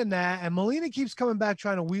understand that. And Melina keeps coming back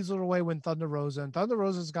trying to weasel her away when Thunder Rosa, and Thunder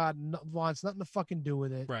Rosa's wants nothing to fucking do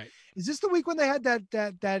with it. Right. Is this the week when they had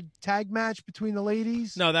that tag match between the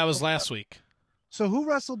ladies? No, that was last week. So who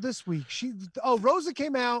wrestled this week? Rosa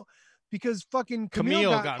came out because fucking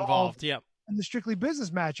Camille got involved. Yep. In the Strictly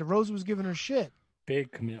Business match, and Rosa was giving her shit.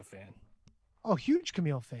 Big Camille fan. Oh, huge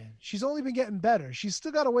Camille fan. She's only been getting better. She's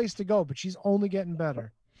still got a ways to go, but she's only getting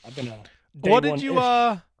better. I've been What did you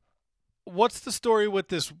what's the story with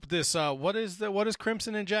this what is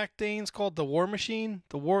Crimson and Jack Danes called? The War Machine?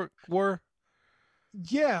 The War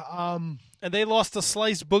Yeah, and they lost to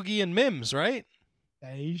Slice, Boogie, and Mims, right?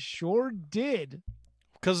 They sure did.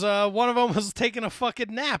 Because one of them was taking a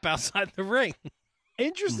fucking nap outside the ring.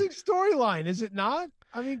 Interesting storyline, is it not?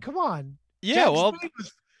 I mean, come on. Yeah,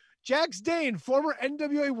 Jax Dane, former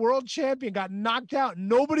NWA World Champion, got knocked out.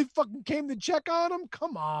 Nobody fucking came to check on him.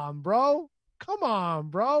 Come on, bro.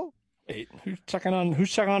 Wait, who's checking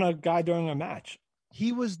on a guy during a match?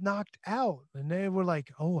 He was knocked out, and they were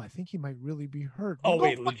like, "Oh, I think he might really be hurt." Oh,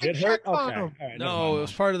 wait, legit hurt? Okay. Right, no, it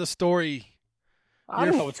was part of the story. I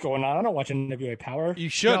don't know what's going on. I don't watch NWA Power. You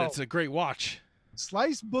should. No. It's a great watch.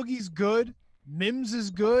 Slice Boogie's good. Mims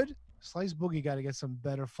is good. Slice Boogie got to get some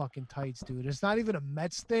better fucking tights, dude. It's not even a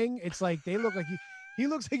Mets thing. It's like they look like he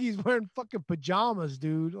looks like he's wearing fucking pajamas,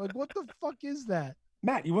 dude. Like, what the fuck is that?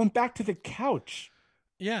 Matt, you went back to the couch.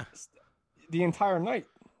 Yeah. The entire night.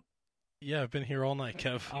 Yeah, I've been here all night,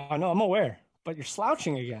 Kev. I know, I'm aware. But you're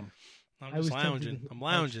slouching again. I'm just lounging. I'm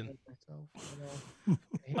lounging.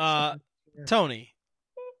 Tony,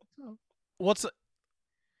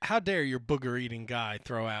 how dare your booger-eating guy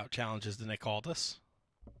throw out challenges to Nick Aldis?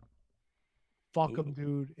 Fuck him,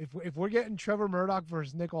 dude. If we're getting Trevor Murdoch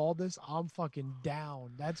versus Nick Aldis, I'm fucking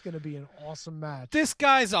down. That's going to be an awesome match. This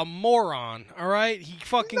guy's a moron, all right? He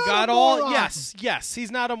fucking got all... Yes.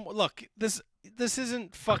 He's not a... Look, this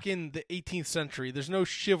isn't fucking the 18th century. There's no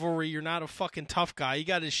chivalry. You're not a fucking tough guy. He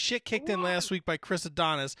got his shit kicked in last week by Chris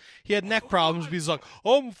Adonis. He had neck problems, but he's like,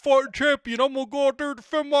 I'm a fighting champion. I'm going to go out there to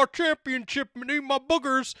defend my championship and eat my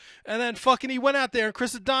boogers. And then fucking he went out there and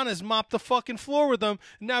Chris Adonis mopped the fucking floor with him.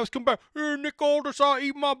 And now he's come back, hey, Nick Aldis, I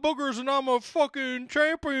eat my boogers and I'm a fucking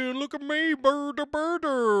champion. Look at me,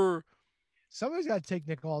 birder. Somebody's got to take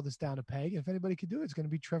Nick Aldis down a peg. If anybody could do it, it's going to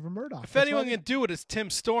be Trevor Murdoch. If anyone can do it, it's Tim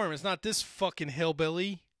Storm. It's not this fucking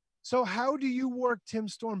hillbilly. So how do you work Tim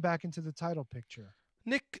Storm back into the title picture?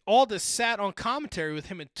 Nick Aldis sat on commentary with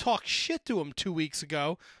him and talked shit to him 2 weeks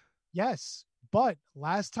ago. Yes, but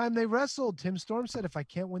last time they wrestled, Tim Storm said, if I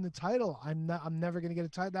can't win the title, I'm never going to get a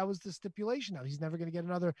title. That was the stipulation. Now he's never going to get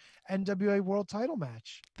another NWA World title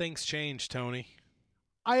match. Things change, Tony.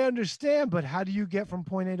 I understand, but how do you get from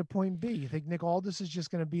point A to point B? You think Nick Aldis is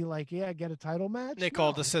just going to be like, yeah, get a title match? Nick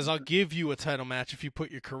Aldis says, I'll give you a title match if you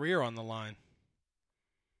put your career on the line.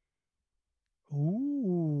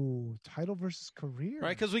 Ooh, title versus career.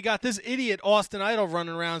 Right, because we got this idiot Austin Idol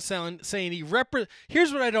running around saying he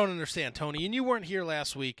Here's what I don't understand, Tony, and you weren't here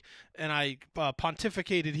last week, and I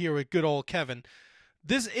pontificated here with good old Kevin.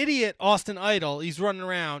 This idiot, Austin Idol, he's running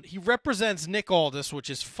around. He represents Nick Aldis, which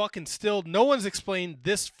is fucking still... No one's explained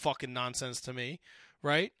this fucking nonsense to me,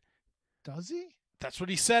 right? Does he? That's what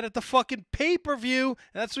he said at the fucking pay-per-view.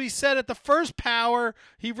 That's what he said at the first Power.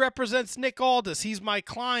 He represents Nick Aldis. He's my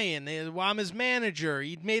client. I'm his manager.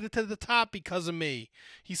 He made it to the top because of me.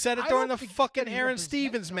 He said it during the fucking Aaron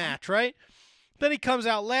Stevens match, right? Then he comes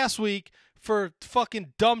out last week for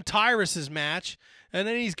fucking dumb Tyrus's match, and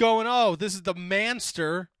then he's going, oh, this is the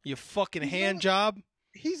Manster, you fucking hand job.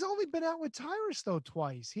 He's only been out with Tyrus, though,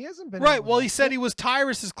 twice. He hasn't been Right, out well, with he said he was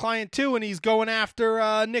Tyrus's client, too, and he's going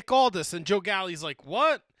after Nick Aldis, and Joe Galli's like,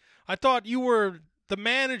 what? I thought you were the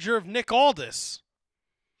manager of Nick Aldis.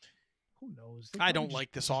 Who knows? I don't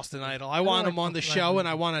like this Austin Idol. I want him on the show, and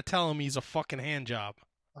I want to tell him he's a fucking hand job.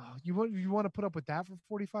 You want to put up with that for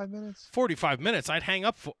 45 minutes? 45 minutes? I'd hang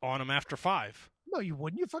up on him after 5. No, you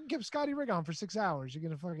wouldn't. You fucking kept Scotty Rig on for 6 hours. You're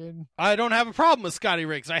going to fucking... I don't have a problem with Scotty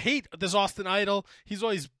Riggs. I hate this Austin Idol. He's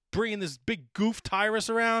always bringing this big goof Tyrus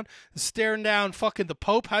around, staring down fucking the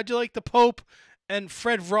Pope. How'd you like the Pope and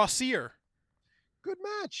Fred Rossier? Good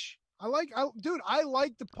match. I like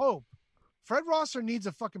the Pope. Fred Rosser needs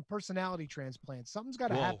a fucking personality transplant. Something's got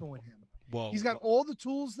to happen with him. Whoa. He's got all the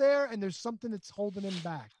tools there, and there's something that's holding him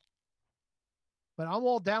back. But I'm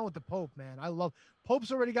all down with the Pope, man. I love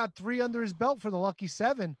Pope's already got 3 under his belt for the Lucky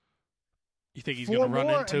 7. You think he's going to run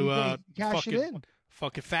into cash it in?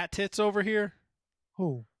 Fucking fat tits over here?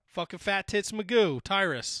 Who? Fucking fat tits Magoo,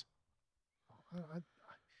 Tyrus.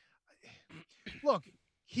 Look,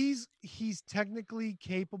 he's technically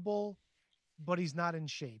capable, but he's not in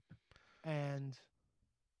shape. And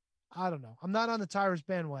I don't know. I'm not on the Tyrus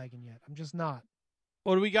bandwagon yet. I'm just not.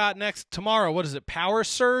 What do we got next tomorrow? What is it? Power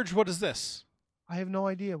Surge? What is this? I have no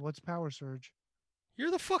idea. What's Power Surge?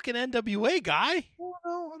 You're the fucking NWA guy. Oh,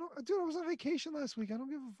 no, I don't. Dude, I was on vacation last week. I don't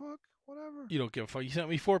give a fuck. Whatever. You don't give a fuck. You sent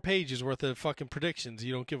me 4 pages worth of fucking predictions.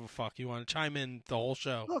 You don't give a fuck. You want to chime in the whole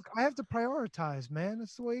show. Look, I have to prioritize, man.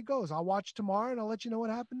 That's the way it goes. I'll watch tomorrow, and I'll let you know what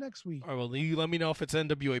happened next week. All right, well, you let me know if it's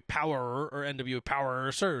NWA Power or NWA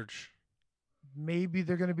Power Surge. Maybe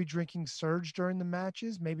they're going to be drinking Surge during the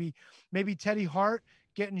matches. Maybe Teddy Hart,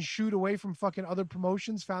 getting shooed away from fucking other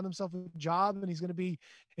promotions, found himself a job, and he's going to be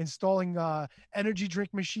installing energy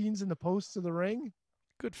drink machines in the posts of the ring.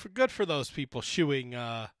 Good for those people shooing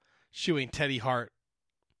Teddy Hart.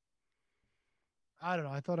 I don't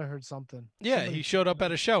know. I thought I heard something. Yeah, he showed up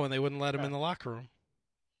at a show and they wouldn't let him in the locker room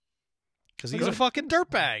because he's a fucking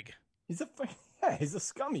dirtbag. He's a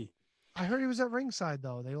scummy. I heard he was at ringside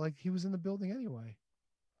though. He was in the building anyway.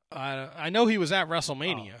 I know he was at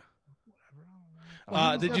WrestleMania.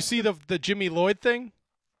 Did you see the Jimmy Lloyd thing?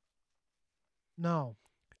 No.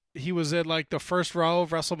 He was in like the first row of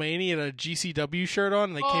WrestleMania and a GCW shirt on,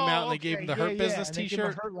 and they came out and they gave him the Hurt Business and T-shirt. They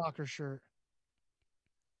gave him a Hurt Locker shirt.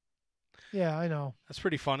 Yeah, I know. That's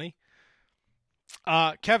pretty funny.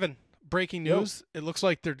 Kevin, breaking news. It looks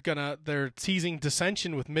like they're teasing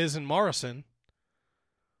dissension with Miz and Morrison.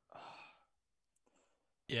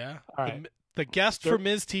 Yeah. All right. The guest for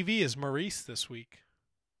Miz TV is Maurice this week.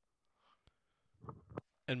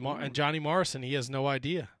 And Johnny Morrison, he has no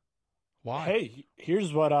idea why. Hey,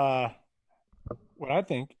 here's what I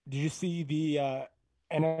think. Did you see the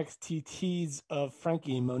NXT tease of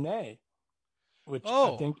Frankie Monet, which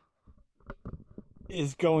I think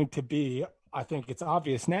is going to be? I think it's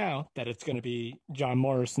obvious now that it's going to be John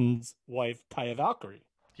Morrison's wife, Taya Valkyrie.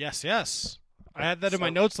 Yes. I had that in my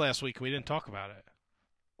notes last week. We didn't talk about it.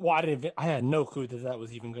 Well, I had no clue that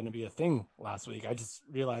was even going to be a thing last week. I just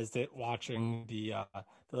realized it watching the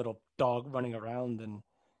little dog running around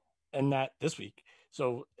and that this week.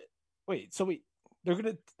 So wait,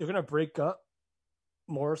 they're gonna break up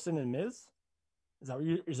Morrison and Miz? Is that what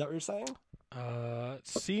you're saying? It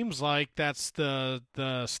seems like that's the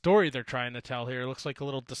story they're trying to tell here. It looks like a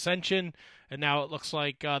little dissension, and now it looks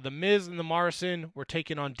like the Miz and the Morrison were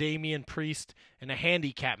taking on Damian Priest in a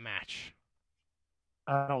handicap match.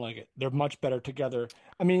 I don't like it. They're much better together.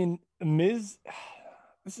 I mean, Miz,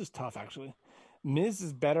 this is tough actually. Miz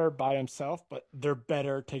is better by himself, but they're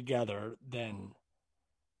better together than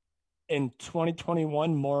in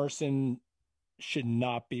 2021. Morrison should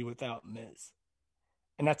not be without Miz.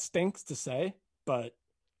 And that stinks to say, but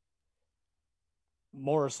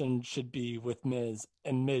Morrison should be with Miz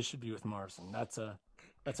and Miz should be with Morrison. That's a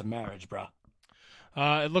marriage, bro.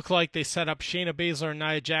 It looked like they set up Shayna Baszler and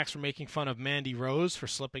Nia Jax for making fun of Mandy Rose for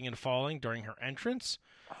slipping and falling during her entrance.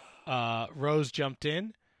 Rose jumped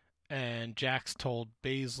in and Jax told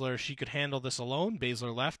Baszler she could handle this alone.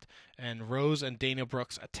 Baszler left, and Rose and Dana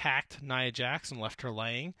Brooks attacked Nia Jax and left her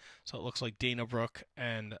laying. So it looks like Dana Brooke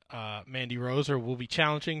and Mandy Rose will be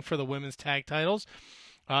challenging for the women's tag titles.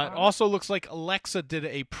 It also looks like Alexa did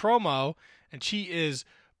a promo, and she is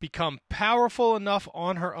become powerful enough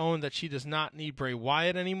on her own that she does not need Bray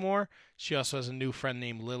Wyatt anymore. She also has a new friend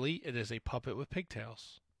named Lily. It is a puppet with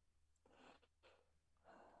pigtails.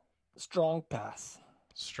 Strong pass.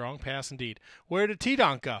 Strong pass indeed. Where did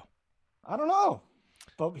T-Donk go? I don't know,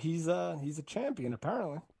 but he's a champion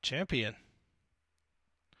apparently. Champion.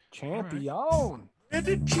 Champion. Where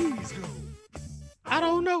did cheese go? I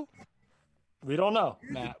don't know. We don't know,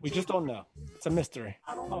 Matt. We just don't know. It's a mystery.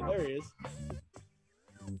 Oh, there he is.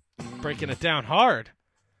 Breaking it down hard.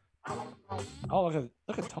 Oh,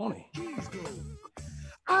 look at Tony.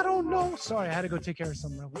 I don't know. Sorry, I had to go take care of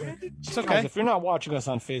something real quick. It's okay. Guys, if you're not watching us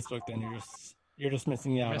on Facebook, then you're just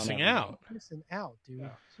missing out. Missing out, dude. Yeah.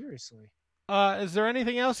 Seriously. Is there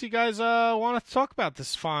anything else you guys want to talk about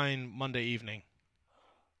this fine Monday evening?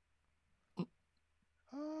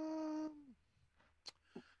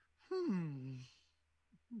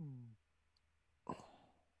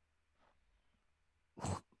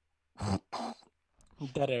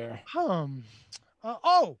 Dead air.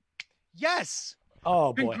 Oh, yes.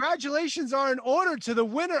 Oh, boy. Congratulations are in order to the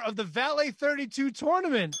winner of the Valet 32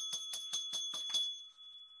 tournament.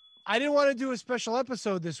 I didn't want to do a special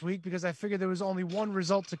episode this week because I figured there was only one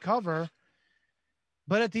result to cover.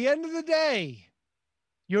 But at the end of the day,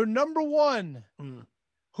 your number one,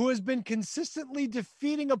 who has been consistently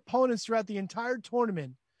defeating opponents throughout the entire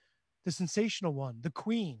tournament, the sensational one, the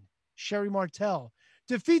queen, Sherry Martel,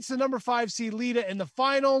 defeats the number 5 seed Lita in the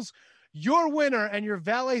finals. Your winner and your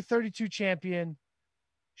Valet 32 champion,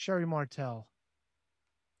 Sherry Martel.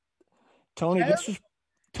 Tony, this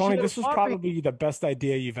was probably the best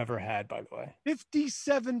idea you've ever had, by the way.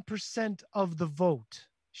 57% of the vote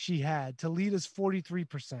she had to Lita's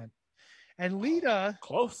 43%. And Lita...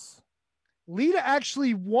 Close. Lita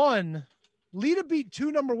actually won. Lita beat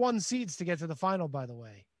 2 number 1 seeds to get to the final, by the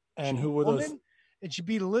way. And who were those? And she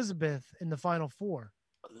beat Elizabeth in the final 4.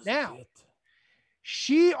 Now,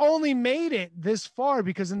 she only made it this far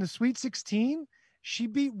because in the Sweet 16, she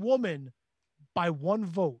beat Woman by 1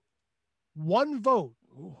 vote. 1 vote.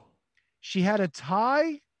 Ooh. She had a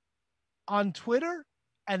tie on Twitter,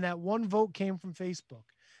 and that 1 vote came from Facebook.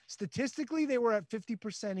 Statistically, they were at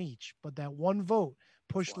 50% each, but that 1 vote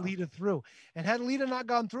pushed Lita through. And had Lita not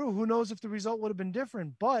gone through, who knows if the result would have been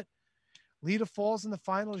different. But Lita falls in the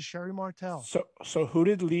final to Sherry Martel. So who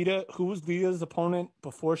was Lita's opponent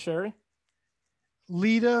before Sherry?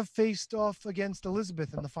 Lita faced off against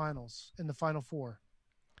Elizabeth in the finals, in the final 4.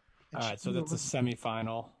 All right, so that's a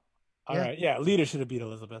semifinal. All right, yeah, Lita should have beat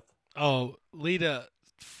Elizabeth. Oh, Lita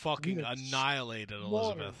fucking annihilated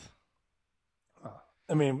Elizabeth.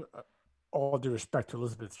 I mean, all due respect to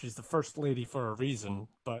Elizabeth, she's the first lady for a reason,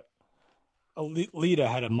 but Lita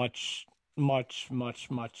had a much, much, much,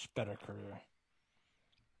 much better career.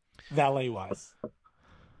 Valet-wise.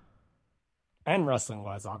 And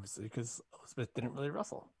wrestling-wise, obviously, because Elizabeth didn't really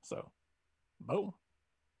wrestle. So, boom.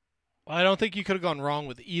 I don't think you could have gone wrong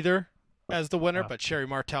with either as the winner, but Sherry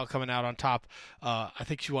Martel coming out on top. I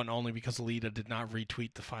think she won only because Lita did not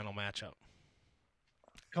retweet the final matchup.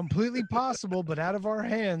 Completely possible, but out of our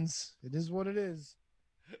hands. It is what it is.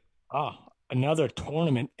 Another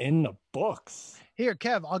tournament in the books. Here,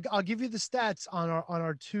 Kev, I'll give you the stats on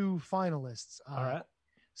our 2 finalists. All right.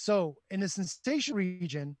 So in the sensation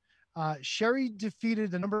region, Sherry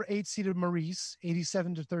defeated the number 8 seeded Maurice,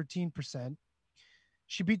 87 to 13%.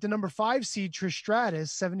 She beat the number 5 seed Trish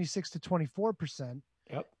Stratus, 76 to 24%.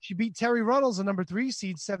 Yep. She beat Terry Runnels, the number 3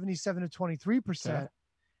 seed, 77 to 23%. Yeah.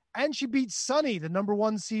 And she beat Sunny, the number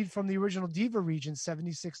 1 seed from the original Diva region,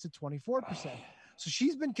 76 to 24%. So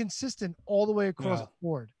she's been consistent all the way across the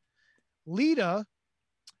board. Lita,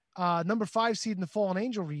 number 5 seed in the Fallen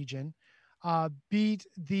Angel region, beat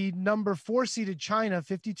the number 4 seeded China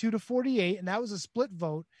 52 to 48, and that was a split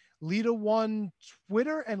vote. Lita won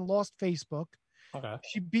Twitter and lost Facebook. Okay.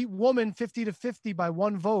 She beat Woman 50 to 50 by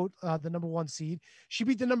 1 vote, the number 1 seed. She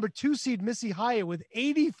beat the number 2 seed Missy Hyatt with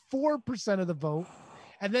 84% of the vote,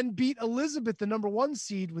 and then beat Elizabeth, the number 1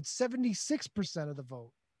 seed, with 76% of the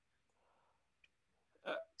vote.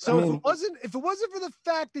 So if it wasn't for the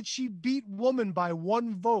fact that she beat Woman by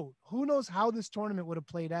 1 vote, who knows how this tournament would have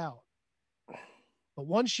played out. But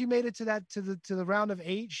once she made it to the round of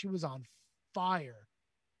 8, she was on fire.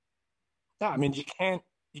 Yeah, I mean, you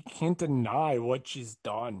can't deny what she's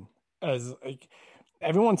done. As like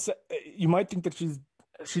everyone said, you might think that she's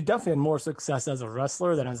she definitely had more success as a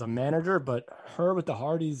wrestler than as a manager, but her with the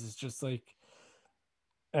Hardys is just like,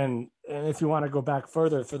 and if you want to go back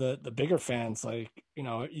further for the bigger fans, like,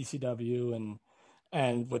 ECW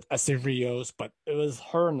and with Essa Rios, but it was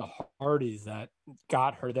her and the Hardys that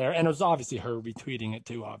got her there. And it was obviously her retweeting it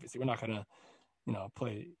too. Obviously, we're not going to,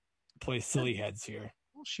 play silly heads here.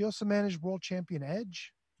 Well, she also managed world champion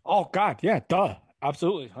Edge. Oh God. Yeah. Duh.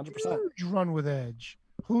 Absolutely. 100%. Huge run with Edge,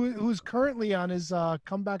 who's currently on his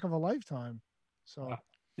comeback of a lifetime. So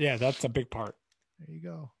yeah, that's a big part. There you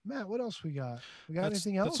go. Matt, what else we got? We got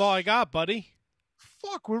anything else? That's all I got, buddy.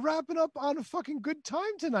 Fuck, we're wrapping up on a fucking good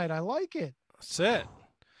time tonight. I like it. That's it.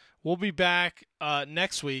 We'll be back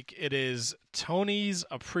next week. It is Tony's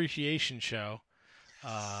Appreciation Show.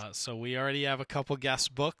 So we already have a couple guests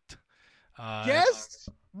booked. Guests?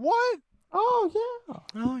 What?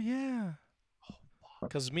 Oh, yeah.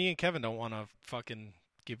 Because me and Kevin don't want to fucking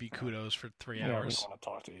give you kudos for 3 hours. Yeah, we don't want to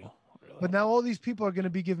talk to you. Really. But now all these people are going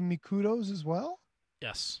to be giving me kudos as well?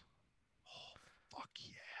 Yes. Fuck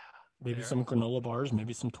yeah. Maybe some granola bars,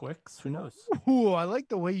 maybe some Twix. Who knows? Ooh, I like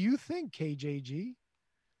the way you think, KJG.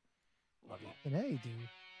 Love you. And hey, dude.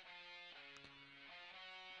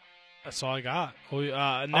 That's all I got.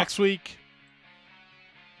 Next week,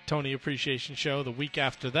 Tony Appreciation Show. The week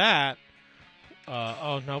after that,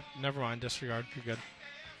 nope, never mind. Disregard. You're good.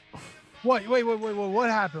 Wait. What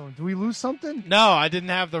happened? Did we lose something? No, I didn't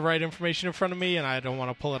have the right information in front of me, and I don't want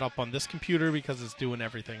to pull it up on this computer because it's doing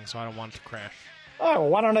everything, so I don't want it to crash. Oh, well,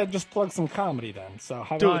 why don't I just plug some comedy then? So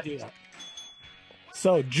how do we do that?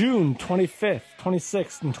 So June 25th,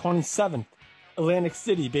 26th, and 27th, Atlantic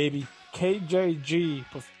City, baby. KJG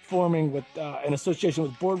performing with in association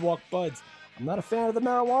with Boardwalk Buds. I'm not a fan of the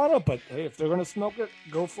marijuana, but hey, if they're going to smoke it,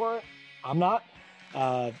 go for it. I'm not.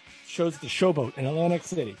 Shows the Showboat in Atlantic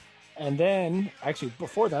City. And then, actually,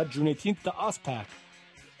 before that, June 18th, the OSPAC.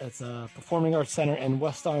 It's a Performing Arts Center in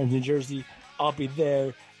West Orange, New Jersey. I'll be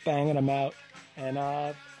there banging them out. And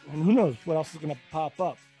who knows what else is going to pop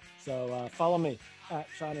up. So follow me at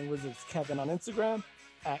Shining Wizards Kevin on Instagram,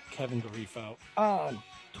 at Kevin Garifo on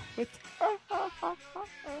Twitter.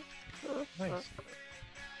 Nice.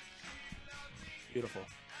 Beautiful.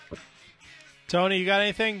 Tony, you got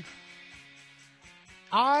anything?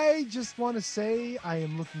 I just want to say I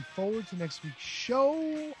am looking forward to next week's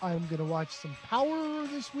show. I'm going to watch some Power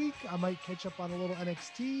this week. I might catch up on a little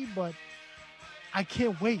NXT, but I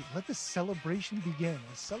can't wait. Let the celebration begin.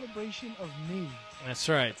 A celebration of me. That's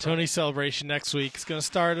right. Tony's celebration next week. It's going to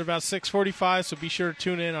start at about 6:45, so be sure to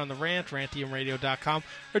tune in on the Rant, rantiumradio.com,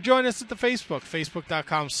 or join us at the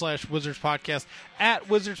Facebook.com/WizardsPodcast, at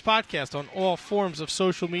Wizards Podcast on all forms of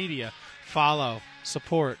social media. Follow,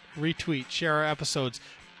 support, retweet, share our episodes.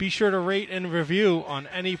 Be sure to rate and review on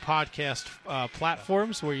any podcast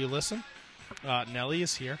platforms where you listen. Nelly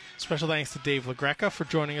is here. Special thanks to Dave LaGreca for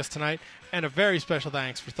joining us tonight. And a very special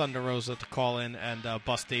thanks for Thunder Rosa to call in and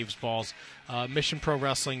bust Dave's balls. Mission Pro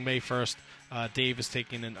Wrestling, May 1st. Dave is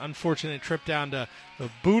taking an unfortunate trip down to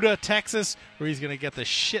Buda, Texas, where he's going to get the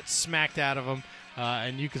shit smacked out of him.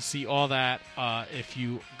 And you can see all that if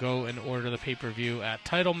you go and order the pay-per-view at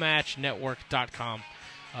TitleMatchNetwork.com.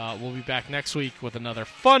 We'll be back next week with another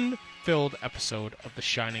fun-filled episode of the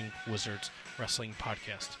Shining Wizards Wrestling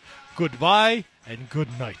Podcast. Goodbye and good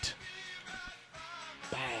night.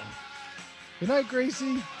 Bang. Good night,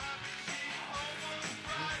 Gracie.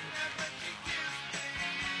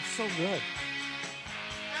 It's so good.